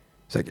money.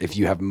 It's like, if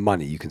you have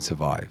money, you can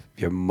survive.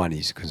 If you have money,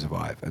 you can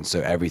survive. And so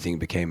everything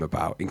became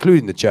about,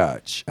 including the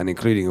church and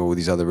including all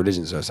these other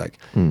religions. So it's like,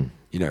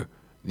 you know,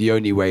 the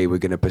only way we're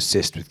going to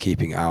persist with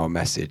keeping our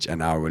message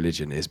and our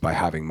religion is by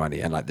having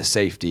money and like the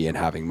safety and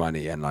having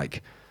money and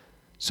like.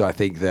 So I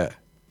think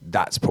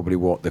that's probably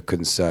what the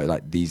concern,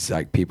 like these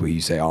like people who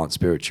you say aren't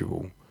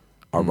spiritual,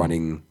 are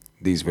running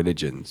these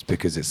religions,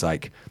 because it's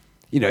like,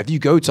 you know, if you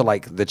go to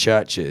like the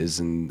churches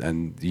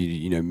and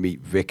you know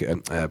meet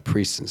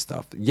priests and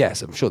stuff,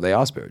 yes, I'm sure they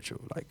are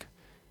spiritual. Like,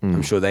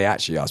 I'm sure they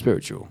actually are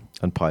spiritual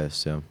and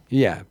pious. Yeah.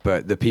 Yeah,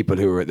 but the people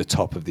who are at the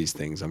top of these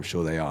things, I'm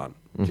sure they aren't.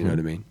 Do you know what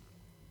I mean?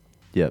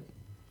 Yep.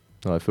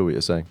 No, I feel what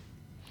you're saying.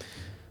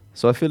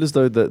 So I feel as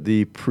though that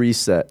the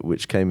preset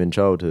which came in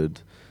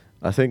childhood,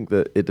 I think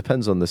that it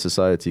depends on the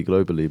society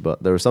globally,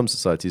 but there are some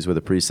societies where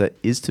the preset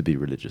is to be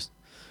religious,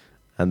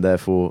 and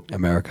therefore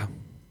America.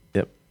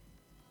 Yep.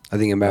 I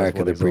think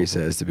America, the example.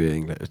 preset is to be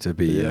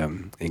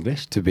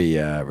English, to be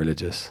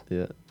religious.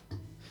 Yeah.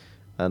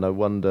 And I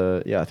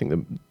wonder, I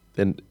think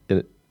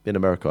that in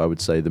America, I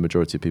would say the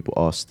majority of people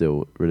are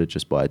still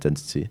religious by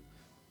identity,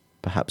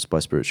 perhaps by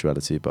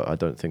spirituality, but I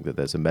don't think that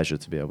there's a measure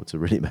to be able to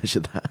really measure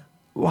that.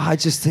 Well, I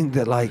just think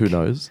that like, who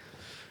knows?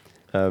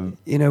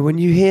 You know, when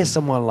you hear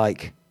someone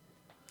like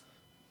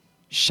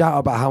shout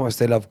about how much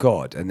they love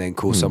God and then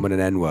call someone an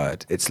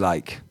N-word, it's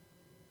like,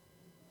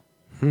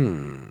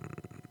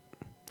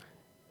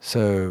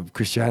 so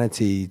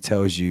Christianity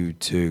tells you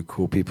to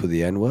call people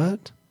the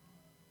N-word?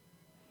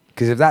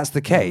 Because if that's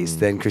the case,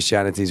 then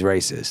Christianity is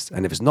racist.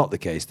 And if it's not the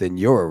case, then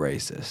you're a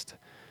racist.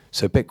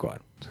 So pick one.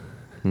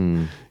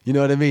 You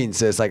know what I mean?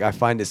 So it's like, I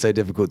find it so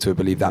difficult to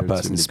believe that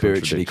person's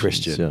spiritually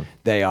Christian. Yeah.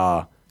 They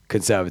are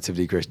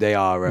conservatively Christian. They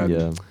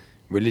are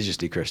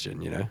religiously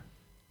Christian, you know?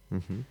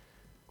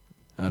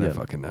 I don't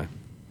fucking know.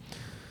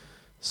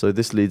 So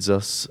this leads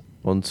us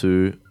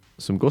onto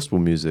some gospel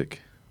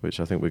music, which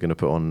I think we're going to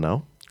put on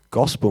now.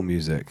 Gospel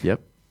music?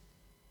 Yep.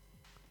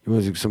 You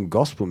want to do some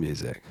gospel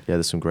music? Yeah,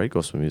 there's some great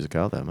gospel music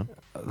out there, man.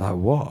 Like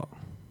what?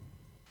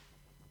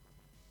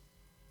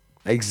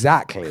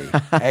 Exactly.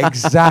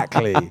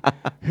 Exactly.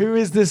 Who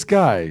is this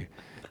guy?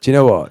 Do you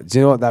know what? Do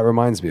you know what that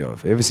reminds me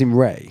of? You ever seen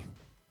Ray?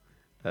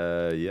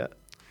 Yeah.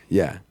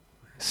 Yeah.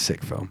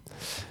 Sick film.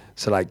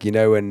 So like, you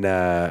know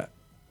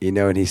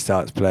when he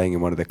starts playing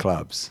in one of the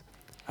clubs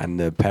and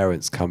the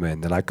parents come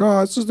in, they're like, oh,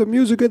 this is the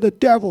music of the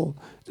devil.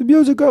 It's the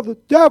music of the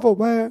devil,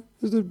 man.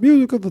 It's the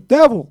music of the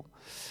devil.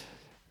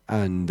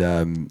 And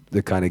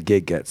the kind of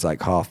gig gets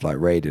like half like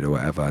raided or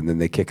whatever, and then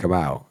they kick him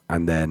out.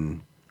 And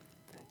then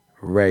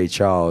Ray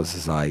Charles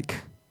is like,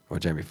 or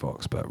Jamie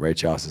Foxx, but Ray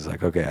Charles is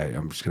like, okay,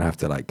 I'm just going to have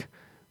to like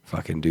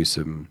fucking do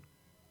some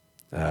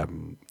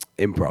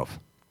improv.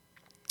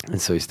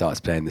 And so he starts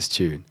playing this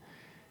tune,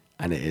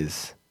 and it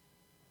is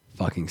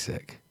fucking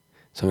sick.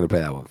 So I'm going to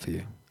play that one for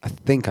you. I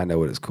think I know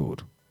what it's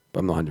called,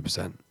 but I'm not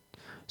 100%.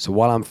 So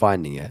while I'm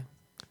finding it,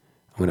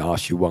 I'm going to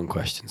ask you one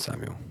question,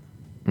 Samuel.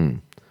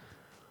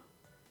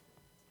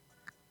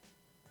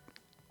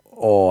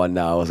 Oh,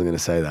 no, I wasn't going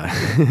to say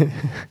that.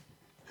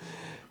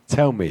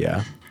 Tell me,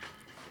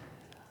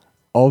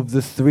 of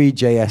the 3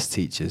 JS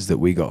teachers that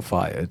we got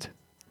fired,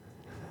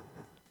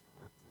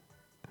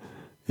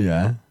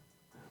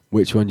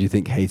 which one do you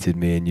think hated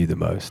me and you the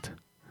most?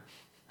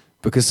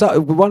 Because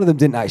one of them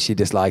didn't actually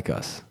dislike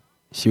us.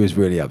 She was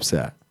really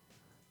upset.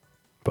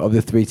 But of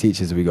the 3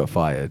 teachers that we got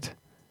fired,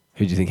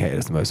 who do you think hated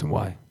us the most and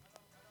why?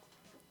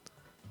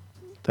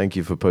 Thank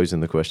you for posing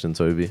the question,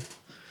 Toby.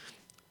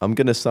 I'm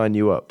going to sign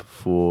you up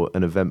for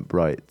an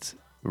Eventbrite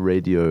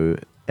radio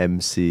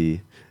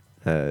MC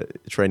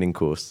training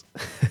course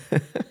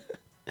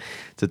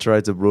to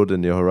try to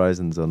broaden your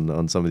horizons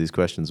on some of these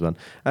questions, man.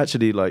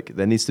 Actually, like,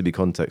 there needs to be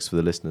context for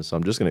the listeners, so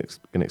I'm just going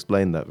to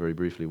explain that very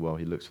briefly while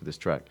he looks for this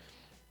track.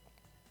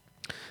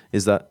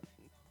 Is that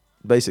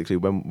basically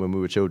when we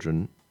were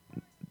children,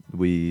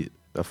 we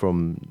are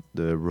from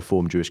the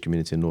Reformed Jewish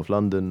community in North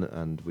London,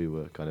 and we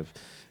were kind of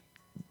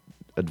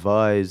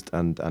advised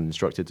and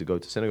instructed to go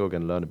to synagogue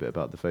and learn a bit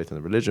about the faith and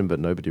the religion, but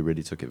nobody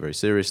really took it very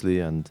seriously,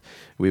 and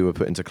we were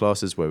put into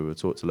classes where we were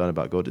taught to learn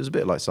about God. It was a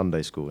bit like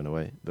Sunday school in a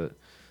way, but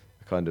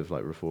a kind of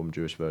like Reformed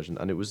Jewish version,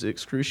 and it was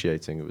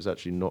excruciating. It was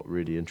actually not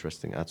really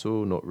interesting at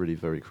all, not really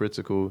very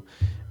critical,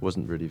 it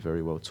wasn't really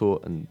very well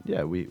taught, and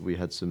yeah, we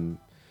had some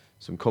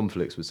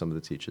conflicts with some of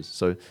the teachers.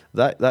 So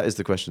that is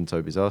the question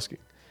Toby's asking.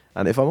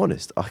 And if I'm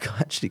honest, I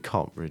actually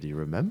can't really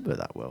remember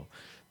that well.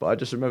 But I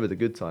just remember the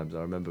good times.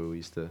 I remember we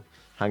used to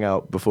hang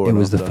out before. It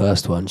was the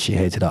first one. She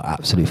hated our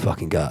absolute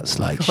fucking guts.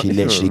 Like, she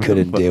literally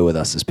couldn't deal with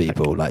us as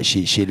people. Like,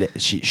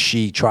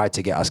 she tried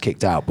to get us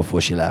kicked out before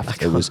she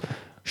left.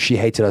 She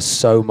hated us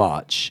so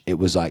much. It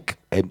was like,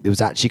 it was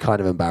actually kind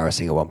of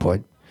embarrassing at one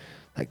point.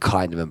 Like,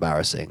 kind of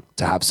embarrassing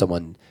to have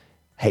someone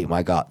hate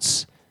my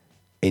guts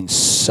in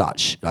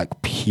such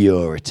like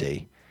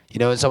purity. You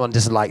know, when someone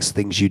dislikes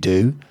things you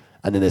do,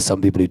 and then there's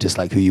some people who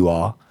dislike who you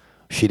are.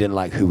 She didn't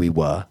like who we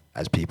were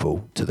as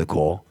people to the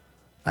core,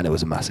 and it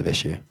was a massive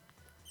issue.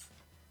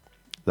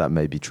 That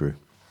may be true.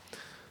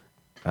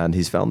 And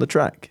he's found the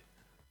track.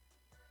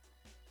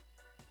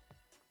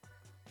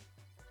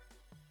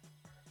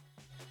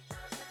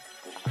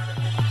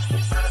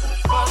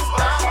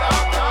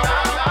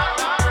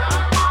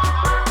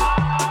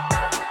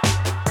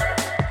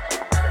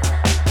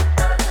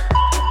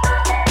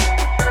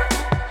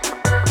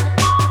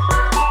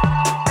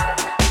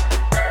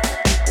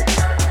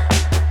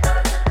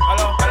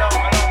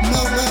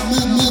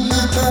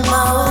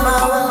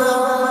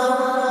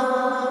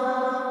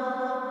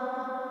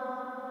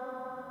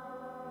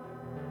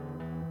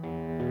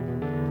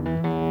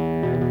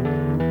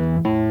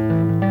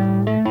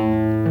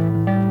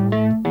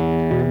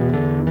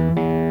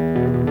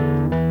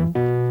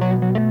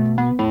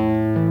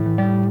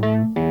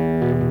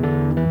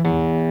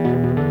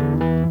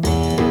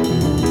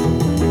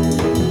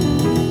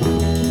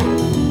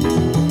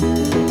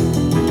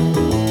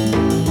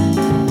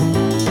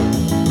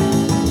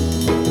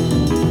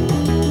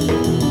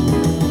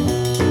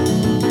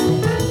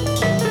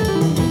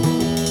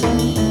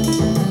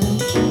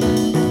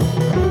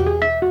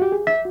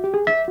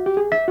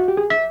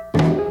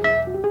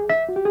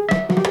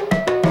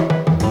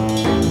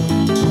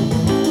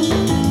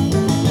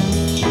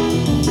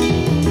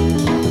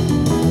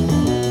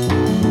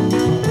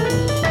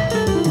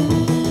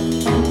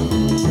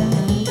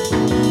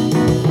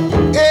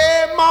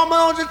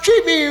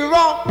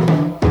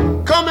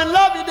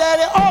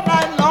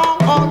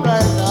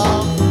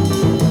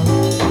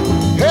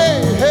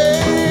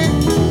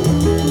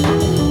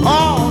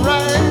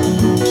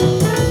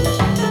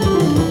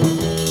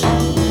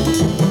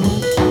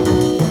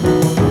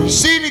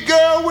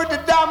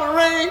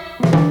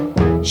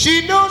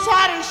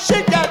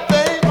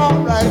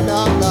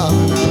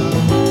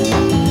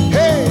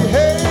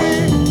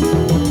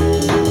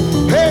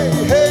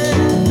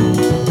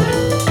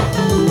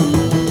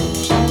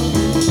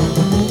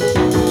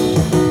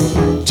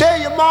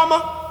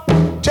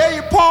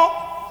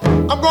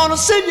 I'm gonna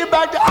send you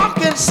back to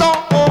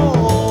Arkansas.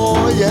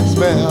 Oh, yes,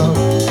 ma'am.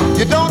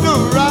 You don't do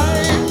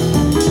right.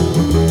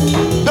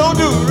 Don't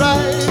do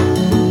right.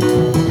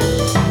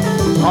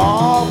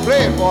 Oh,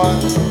 play it, boy.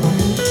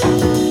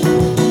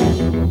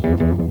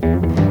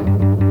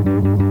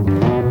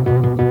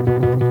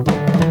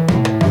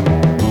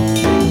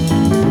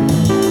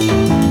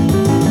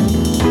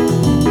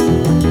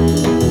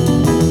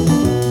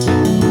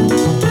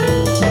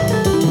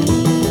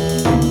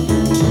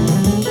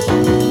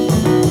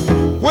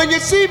 When you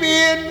see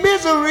me in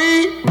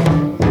misery,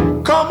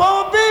 come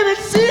on, baby,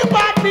 see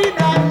about me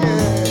now.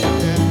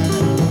 Yeah.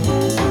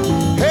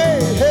 Hey,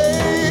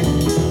 hey,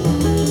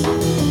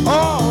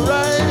 all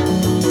right.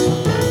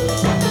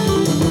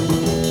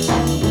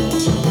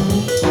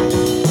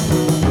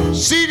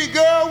 See the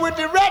girl with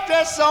the red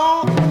dress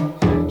on,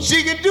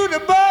 she can do the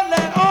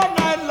birdland all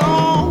night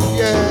long.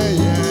 Yeah,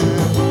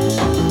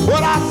 yeah.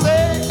 What I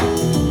say?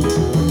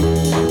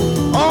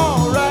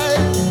 All right.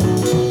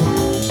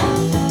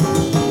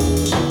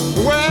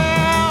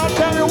 Well,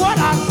 tell me what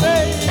I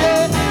say,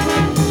 yeah.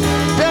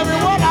 Tell me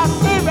what I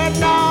say right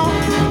now.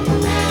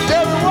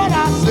 Tell me what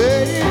I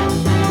say.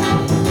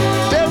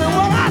 Tell me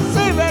what I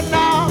say right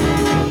now.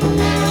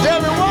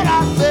 Tell me what I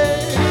say.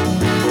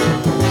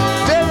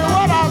 Tell me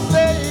what I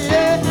say,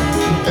 yeah.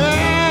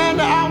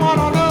 And I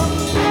wanna know.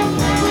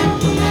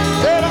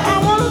 Tell her I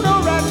wanna know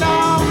right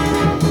now.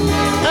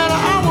 And I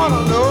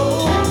wanna know.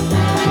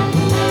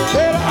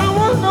 Tell her I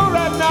wanna know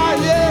right now,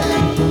 yeah.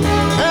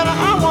 And I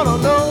wanna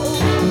know.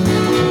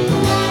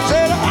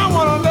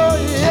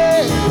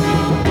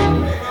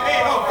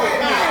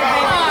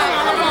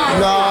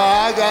 No,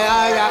 I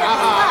can't.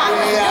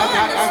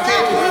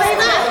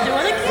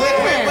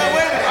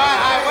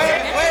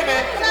 Wait a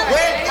minute.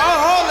 Wait.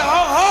 Hold.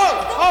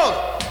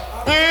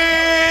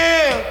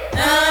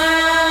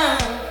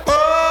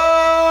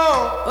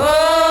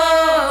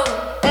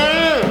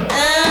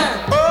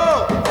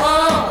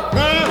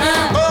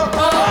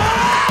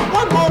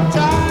 One more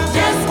time.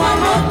 Just one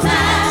more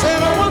time. Say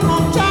it one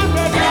more time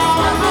right now.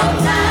 One more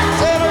time.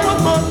 Say it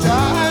one more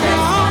time.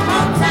 One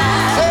more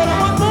time. Say it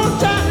one more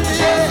time.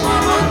 Yeah.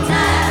 One more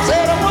time. Say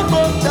it one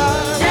more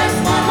time. Just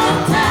one more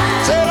time.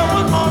 Say it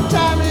one more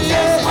time.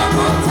 Yeah. One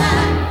more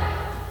time.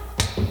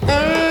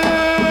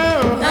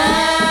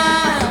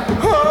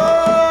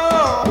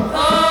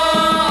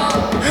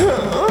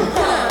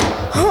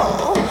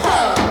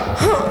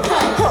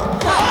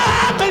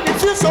 Make me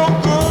feel so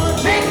good.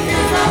 Make me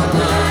feel so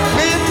good.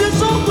 Make me feel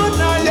so good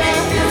now, yeah. Make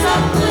me feel so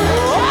good.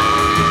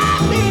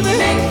 Baby.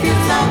 Make me feel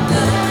so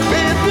good.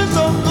 Make me feel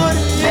so good,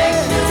 yeah.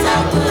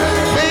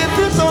 Make me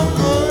feel so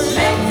good.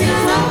 Make me feel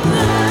so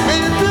good.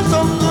 Make me feel so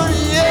good,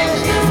 yeah. Make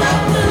me feel so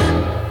good.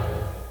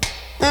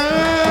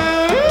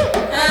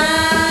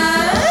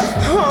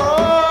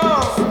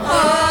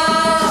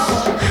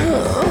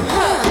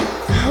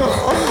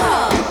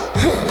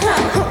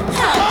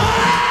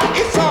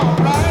 It's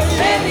alright.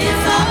 Baby,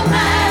 it's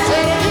alright.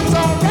 Say that it's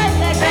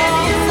alright.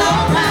 Baby, it's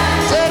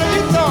alright. Say that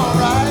it's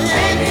alright.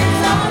 Baby,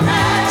 it's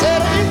alright. Say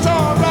that it's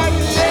alright.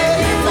 Baby,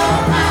 it's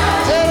alright.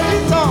 Say that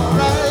it's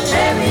alright.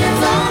 Baby,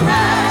 it's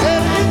alright. Say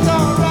that it's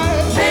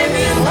alright.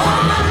 Baby, it's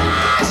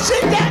alright.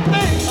 Shake that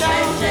thing,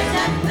 shake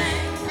that thing.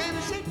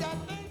 Baby, shake that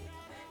thing.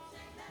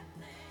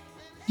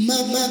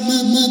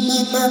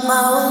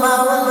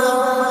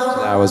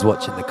 I was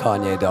watching the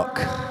Kanye doc.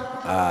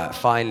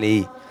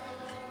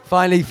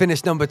 Finally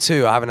finished number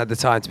 2. I haven't had the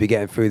time to be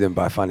getting through them,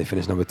 but I finally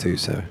finished number 2.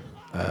 So,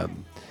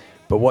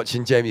 but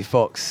watching Jamie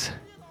Foxx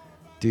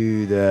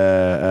do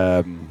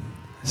the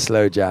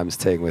slow jams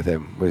thing with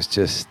him was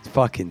just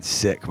fucking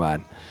sick,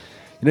 man.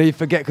 You know, you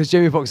forget, because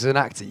Jamie Foxx is an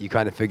actor, you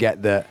kind of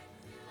forget that,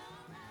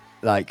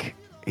 like,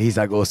 he's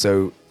like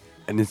also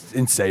an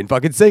insane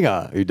fucking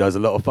singer who does a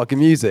lot of fucking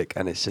music.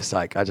 And it's just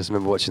like, I just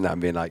remember watching that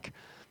and being like,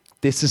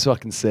 this is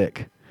fucking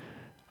sick.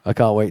 I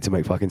can't wait to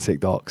make fucking sick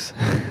docs.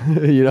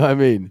 You know what I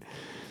mean?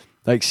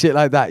 Like shit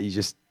like that, you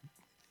just,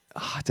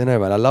 I don't know,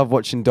 man. I love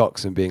watching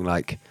docs and being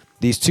like,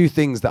 these two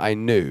things that I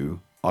knew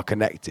are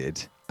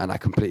connected and I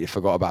completely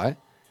forgot about it.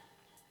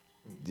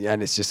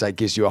 And it's just like,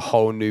 gives you a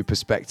whole new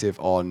perspective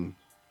on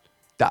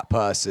that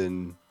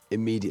person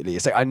immediately.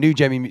 It's like, I knew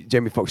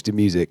Jamie Foxx did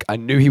music. I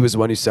knew he was the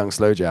one who sang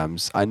slow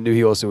jams. I knew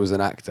he also was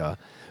an actor,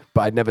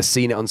 but I'd never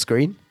seen it on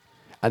screen.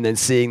 And then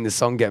seeing the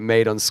song get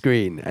made on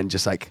screen and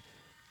just like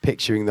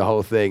picturing the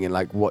whole thing and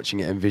like watching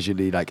it and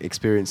visually like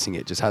experiencing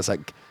it just has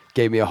like,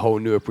 gave me a whole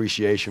new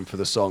appreciation for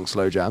the song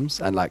Slow Jams,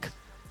 and like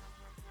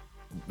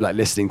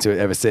listening to it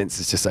ever since.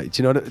 It's just like,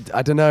 do you know what,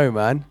 I don't know,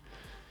 man.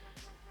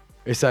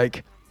 It's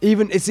like,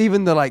 it's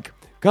even the like,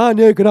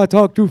 Kanye, can I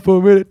talk to you for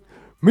a minute?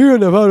 Me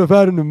and the out of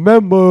the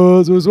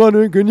members was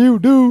wondering, can you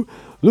do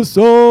the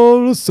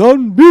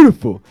song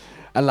beautiful?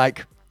 And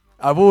like,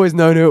 I've always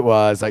known who it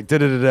was, like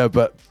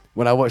but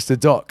when I watched the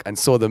doc and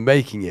saw them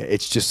making it,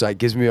 it's just like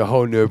gives me a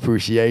whole new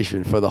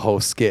appreciation for the whole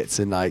skits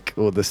and like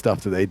all the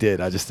stuff that they did.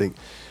 I just think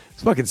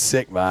it's fucking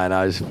sick, man.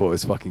 I just thought it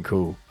was fucking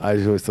cool. I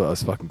just always thought it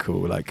was fucking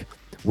cool. Like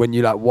when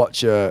you like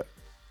watch a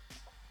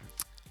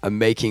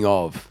making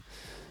of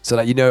So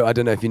like, I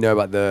don't know if you know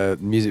about the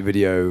music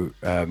video,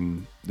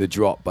 The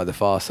Drop by The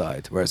Far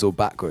Side, where it's all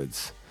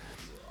backwards.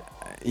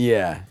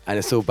 Yeah, and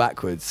it's all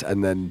backwards,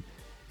 and then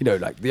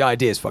like the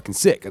idea is fucking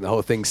sick, and the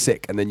whole thing's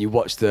sick, and then you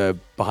watch the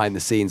behind the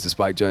scenes of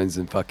Spike Jonze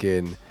and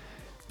fucking,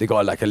 they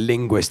got like a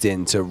linguist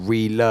in to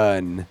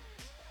relearn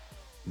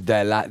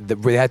they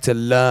had to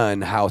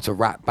learn how to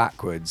rap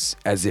backwards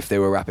as if they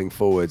were rapping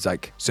forwards,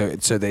 like so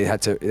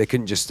they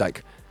couldn't just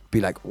like be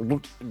like,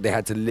 they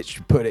had to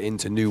literally put it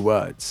into new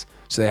words.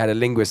 So they had a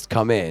linguist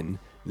come in,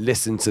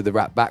 listen to the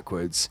rap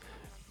backwards,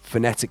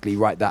 phonetically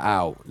write that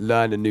out, they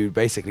learned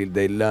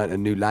a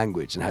new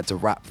language and had to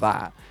rap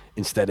that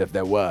instead of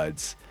their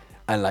words.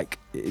 And like,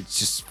 it's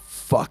just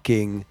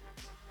fucking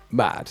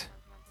mad.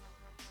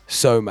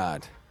 So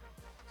mad.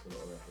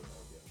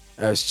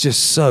 It's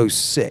just so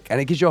sick.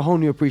 And it gives you a whole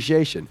new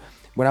appreciation.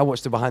 When I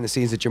watched the behind the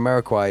scenes of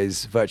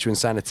Jamiroquai's Virtual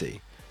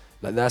Insanity,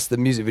 like that's the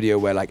music video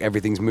where like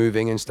everything's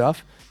moving and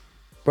stuff.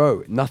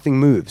 Bro, nothing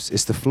moves.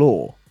 It's the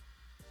floor.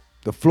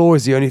 The floor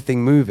is the only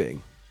thing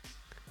moving.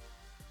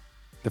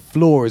 The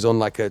floor is on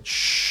like a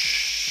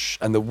shh,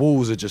 and the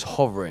walls are just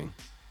hovering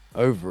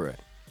over it.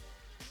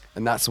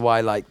 And that's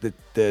why like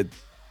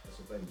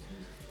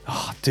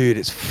oh, dude,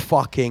 it's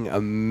fucking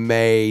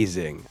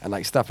amazing. And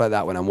like stuff like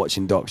that when I'm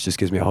watching docs just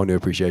gives me a whole new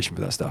appreciation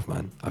for that stuff,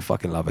 man. I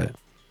fucking love it.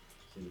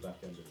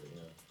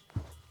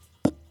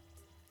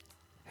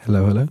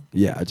 Hello?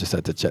 Yeah, I just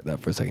had to check that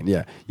for a second.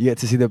 Yeah, you get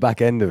to see the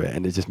back end of it,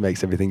 and it just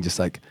makes everything just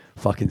like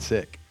fucking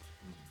sick.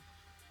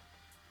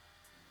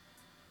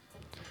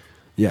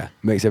 Yeah,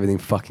 makes everything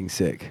fucking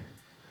sick.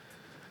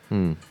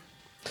 You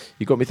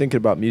got me thinking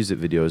about music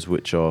videos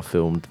which are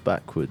filmed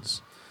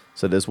backwards.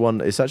 So there's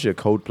one, it's actually a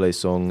Coldplay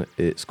song.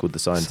 It's called The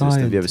Scientist.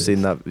 Have you ever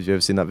seen that? Have you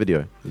ever seen that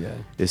video? Yeah.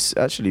 It's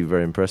actually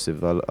very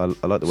impressive. I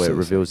like the way it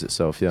reveals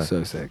itself. Yeah.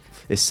 So sick.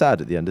 It's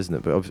sad at the end, isn't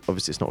it? But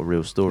obviously it's not a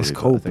real story. It's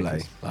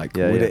Coldplay. Like,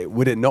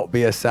 would it not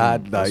be a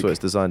sad? Like, that's what it's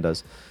designed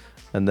as.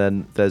 And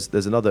then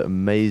there's another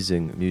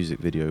amazing music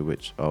video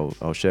which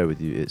I'll share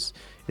with you.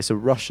 It's a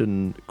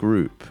Russian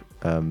group.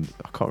 I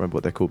can't remember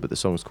what they're called, but the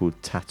song's called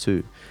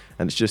Tattoo,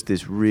 and it's just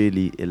this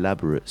really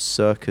elaborate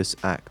circus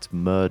act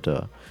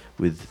murder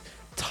with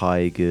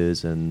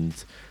tigers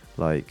and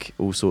like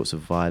all sorts of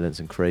violence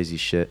and crazy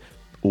shit,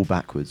 all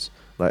backwards.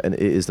 Like, and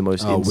it is the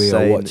most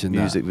insane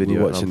music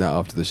video. We're watching that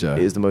after the show.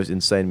 It is the most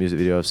insane music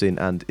video I've seen,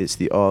 and it's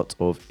the art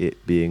of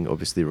it being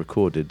obviously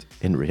recorded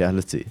in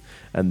reality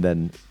and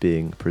then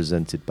being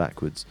presented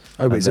backwards.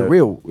 Oh, but is it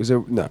real?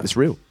 No, it's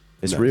real.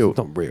 It's real. It's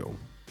not real.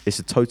 It's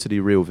a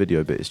totally real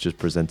video, but it's just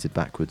presented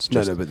backwards.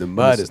 No, but the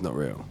murder's not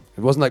real.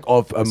 It wasn't like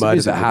of a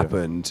murder that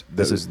happened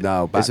that was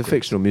now backwards. It's a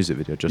fictional music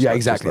video. Yeah,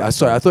 exactly.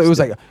 Sorry, I thought it was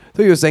like, I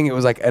thought you were saying it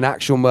was like an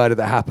actual murder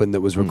that happened that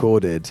was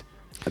recorded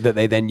that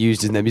they then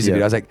used in their music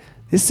video. I was like,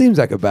 this seems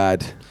like a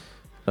bad.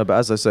 No, but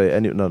as I say, I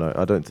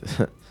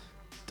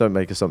don't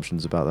make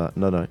assumptions about that.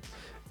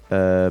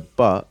 No.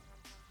 But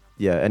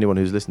yeah, anyone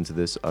who's listened to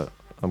this, I'm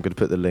going to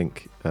put the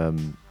link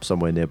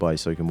somewhere nearby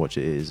so you can watch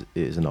it. It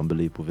is an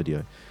unbelievable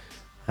video.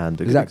 And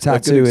Exact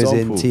Tattoo is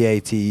in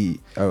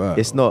TATOO.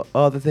 It's not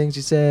the things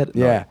you said.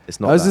 No, yeah, it's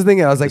not. I was just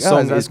thinking. I was like, the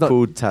song is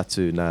called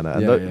Tattoo Nana.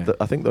 And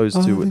I think those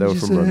two they were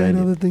from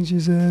Romania. All the things you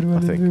said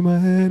running through my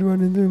head,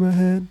 running through my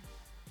head,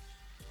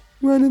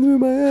 running through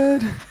my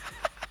head.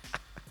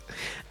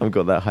 I've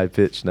got that high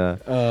pitch now.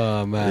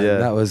 Oh man,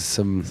 that was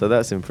some. So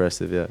that's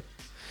impressive, yeah.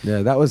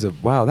 Yeah, that was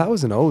that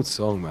was an old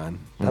song, man.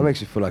 That makes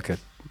you feel like an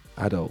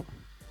adult.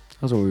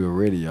 That was when we were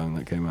really young.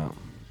 That came out.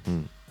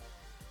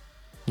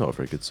 Not a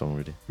very good song,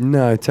 really.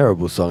 No,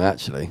 terrible song,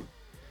 actually.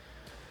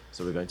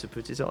 So we're going to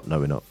put it on? No,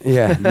 we're not.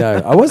 Yeah, no.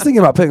 I was thinking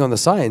about putting on The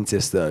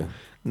Scientist, though.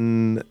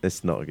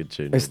 It's not a good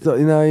tune. It's not,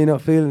 you're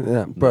not feeling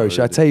that. Bro,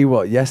 should I tell you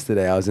what?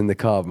 Yesterday, I was in the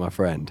car with my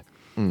friend.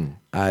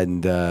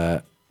 And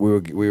we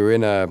were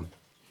in a...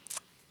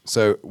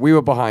 So we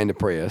were behind a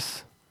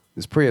Prius.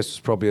 This Prius was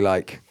probably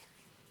like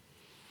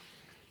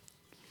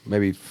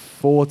maybe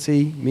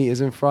 40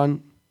 meters in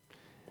front.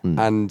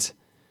 And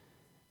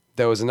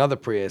there was another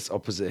Prius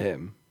opposite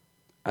him.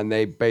 And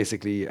they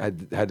basically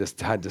had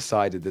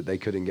decided that they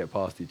couldn't get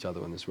past each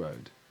other on this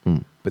road.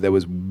 But there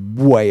was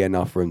way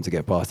enough room to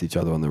get past each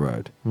other on the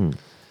road. And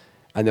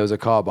there was a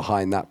car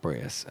behind that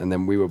Prius. And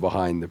then we were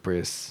behind the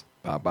Prius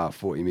about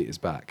 40 meters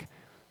back.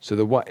 So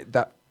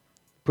that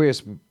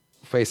Prius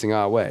facing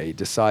our way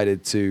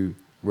decided to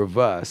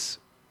reverse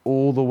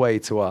all the way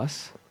to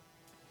us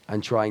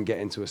and try and get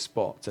into a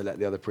spot to let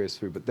the other Prius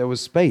through. But there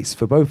was space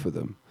for both of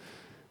them.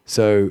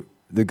 So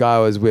the guy I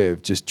was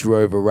with just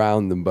drove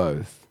around them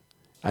both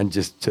and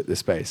just took the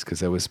space because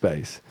there was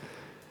space.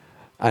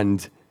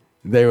 And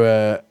they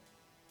were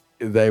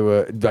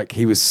like,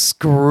 he was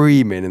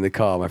screaming in the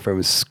car. My friend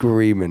was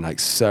screaming, like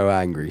so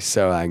angry.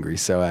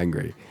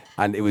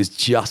 And it was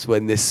just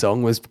when this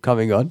song was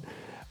coming on.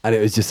 And it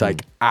was just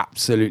like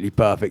absolutely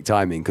perfect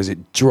timing because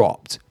it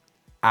dropped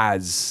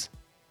as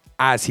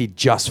he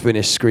just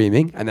finished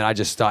screaming. And then I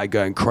just started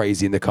going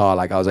crazy in the car.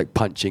 Like I was like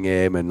punching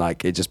him and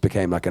like it just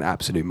became like an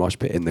absolute mosh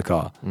pit in the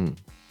car.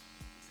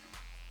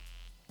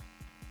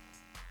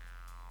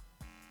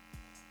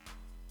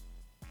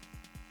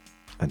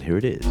 And here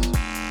it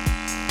is.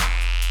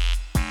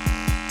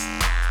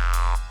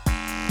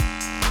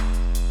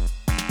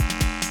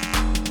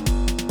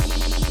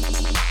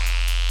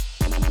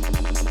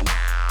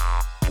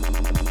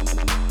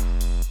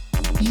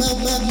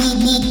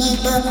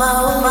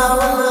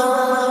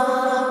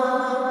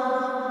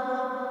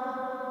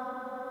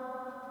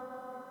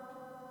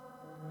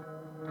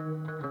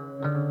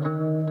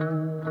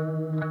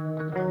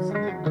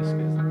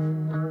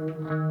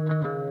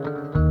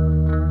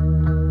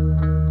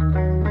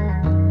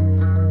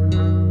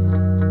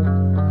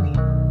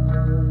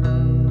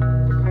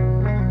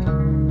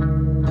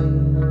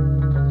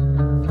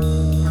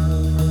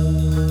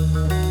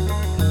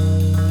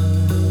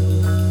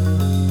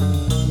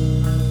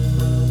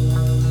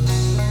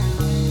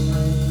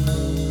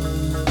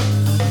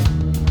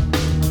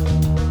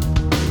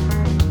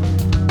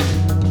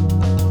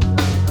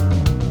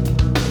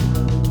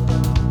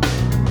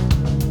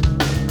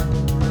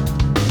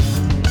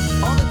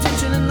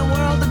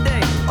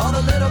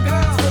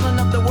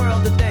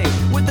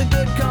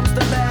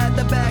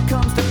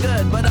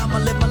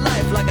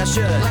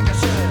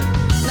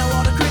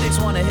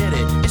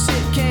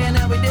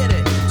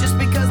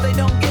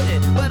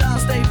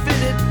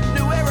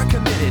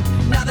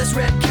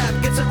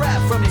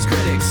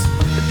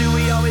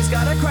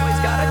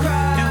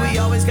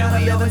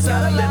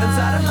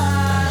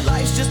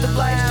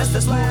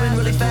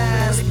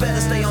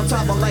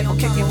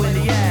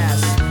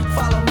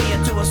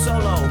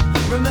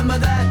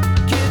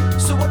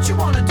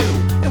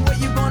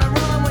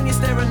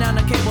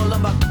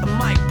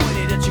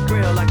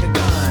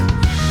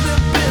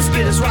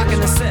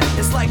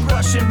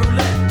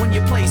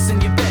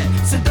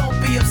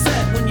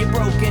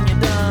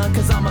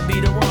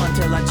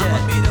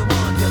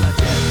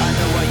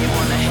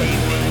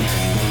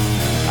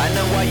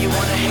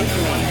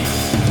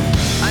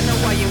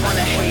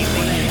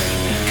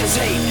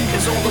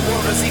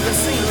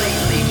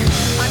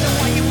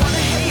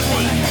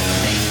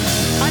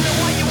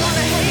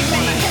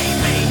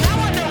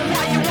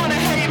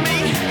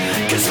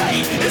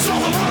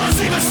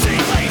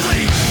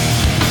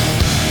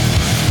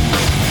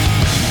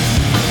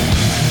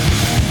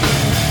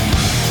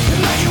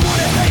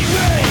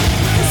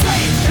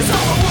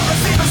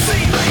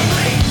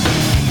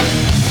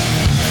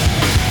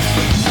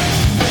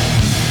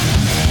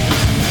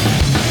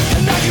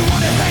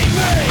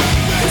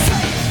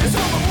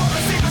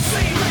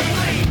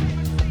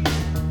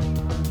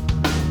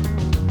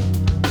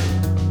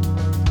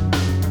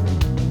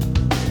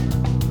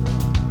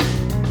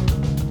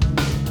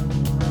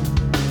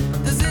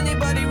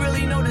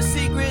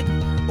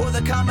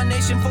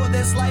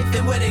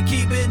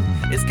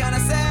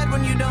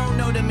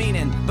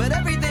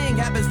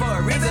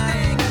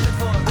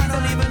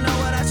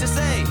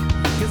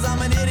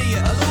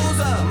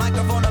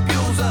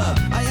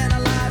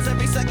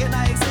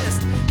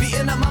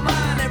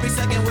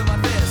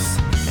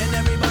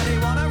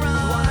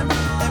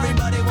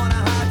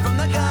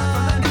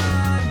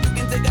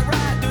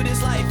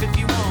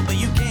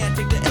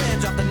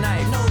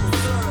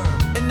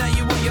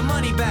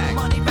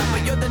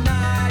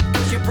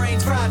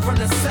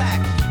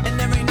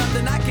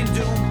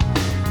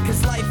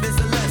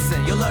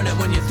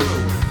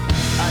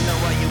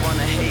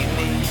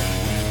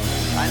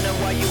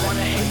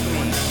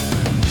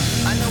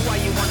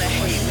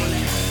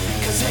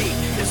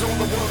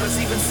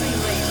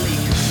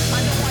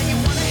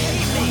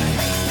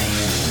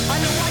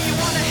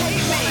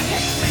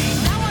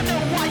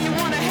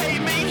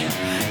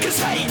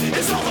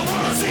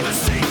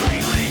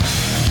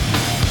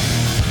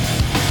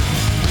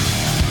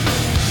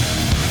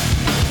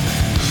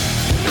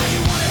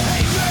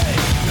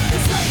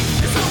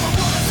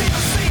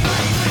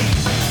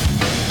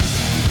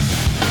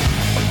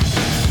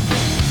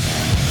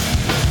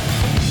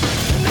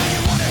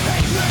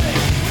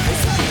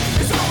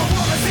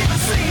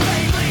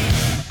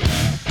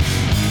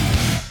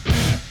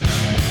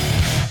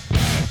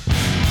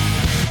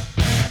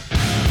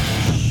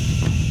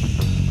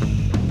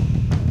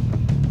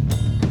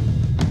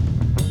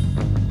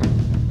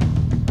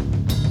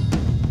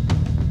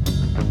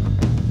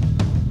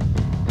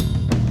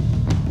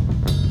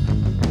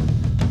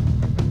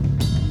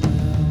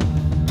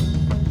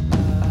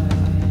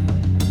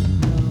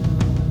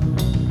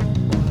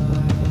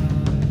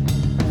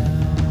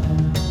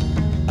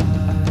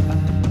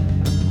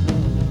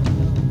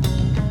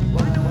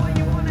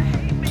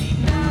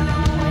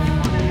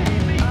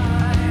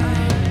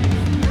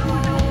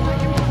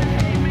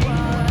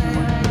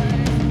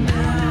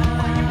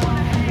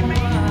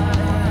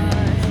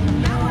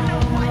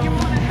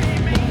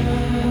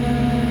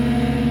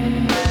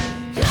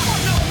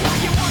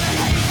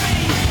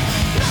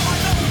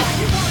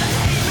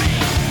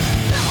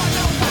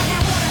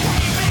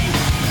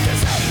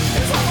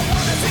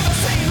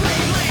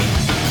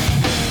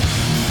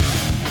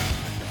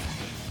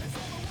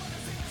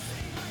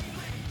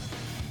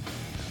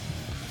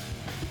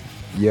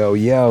 Yo,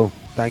 yo,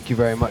 thank you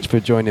very much for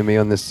joining me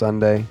on this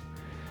Sunday.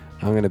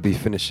 I'm going to be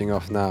finishing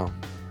off now.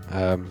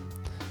 I'd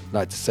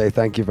like to say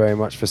thank you very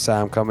much for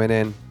Sam coming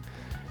in.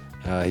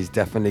 He's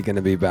definitely going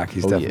to be back.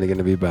 He's definitely going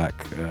to be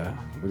back.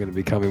 We're going to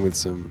be coming with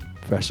some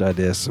fresh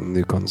ideas, some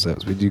new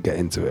concepts. We do get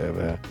into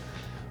it.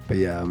 But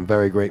yeah, I'm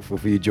very grateful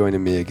for you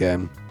joining me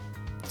again.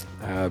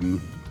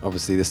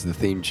 Obviously, this is the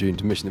theme tune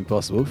to Mission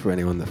Impossible for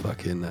anyone that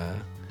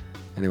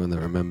anyone that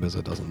remembers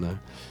or doesn't know.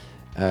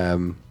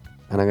 And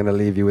I'm going to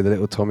leave you with a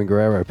little Tommy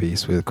Guerrero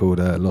piece called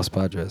Los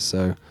Padres.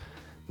 So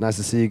nice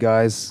to see you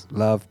guys.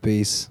 Love,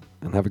 peace,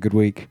 and have a good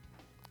week.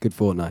 Good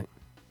fortnight.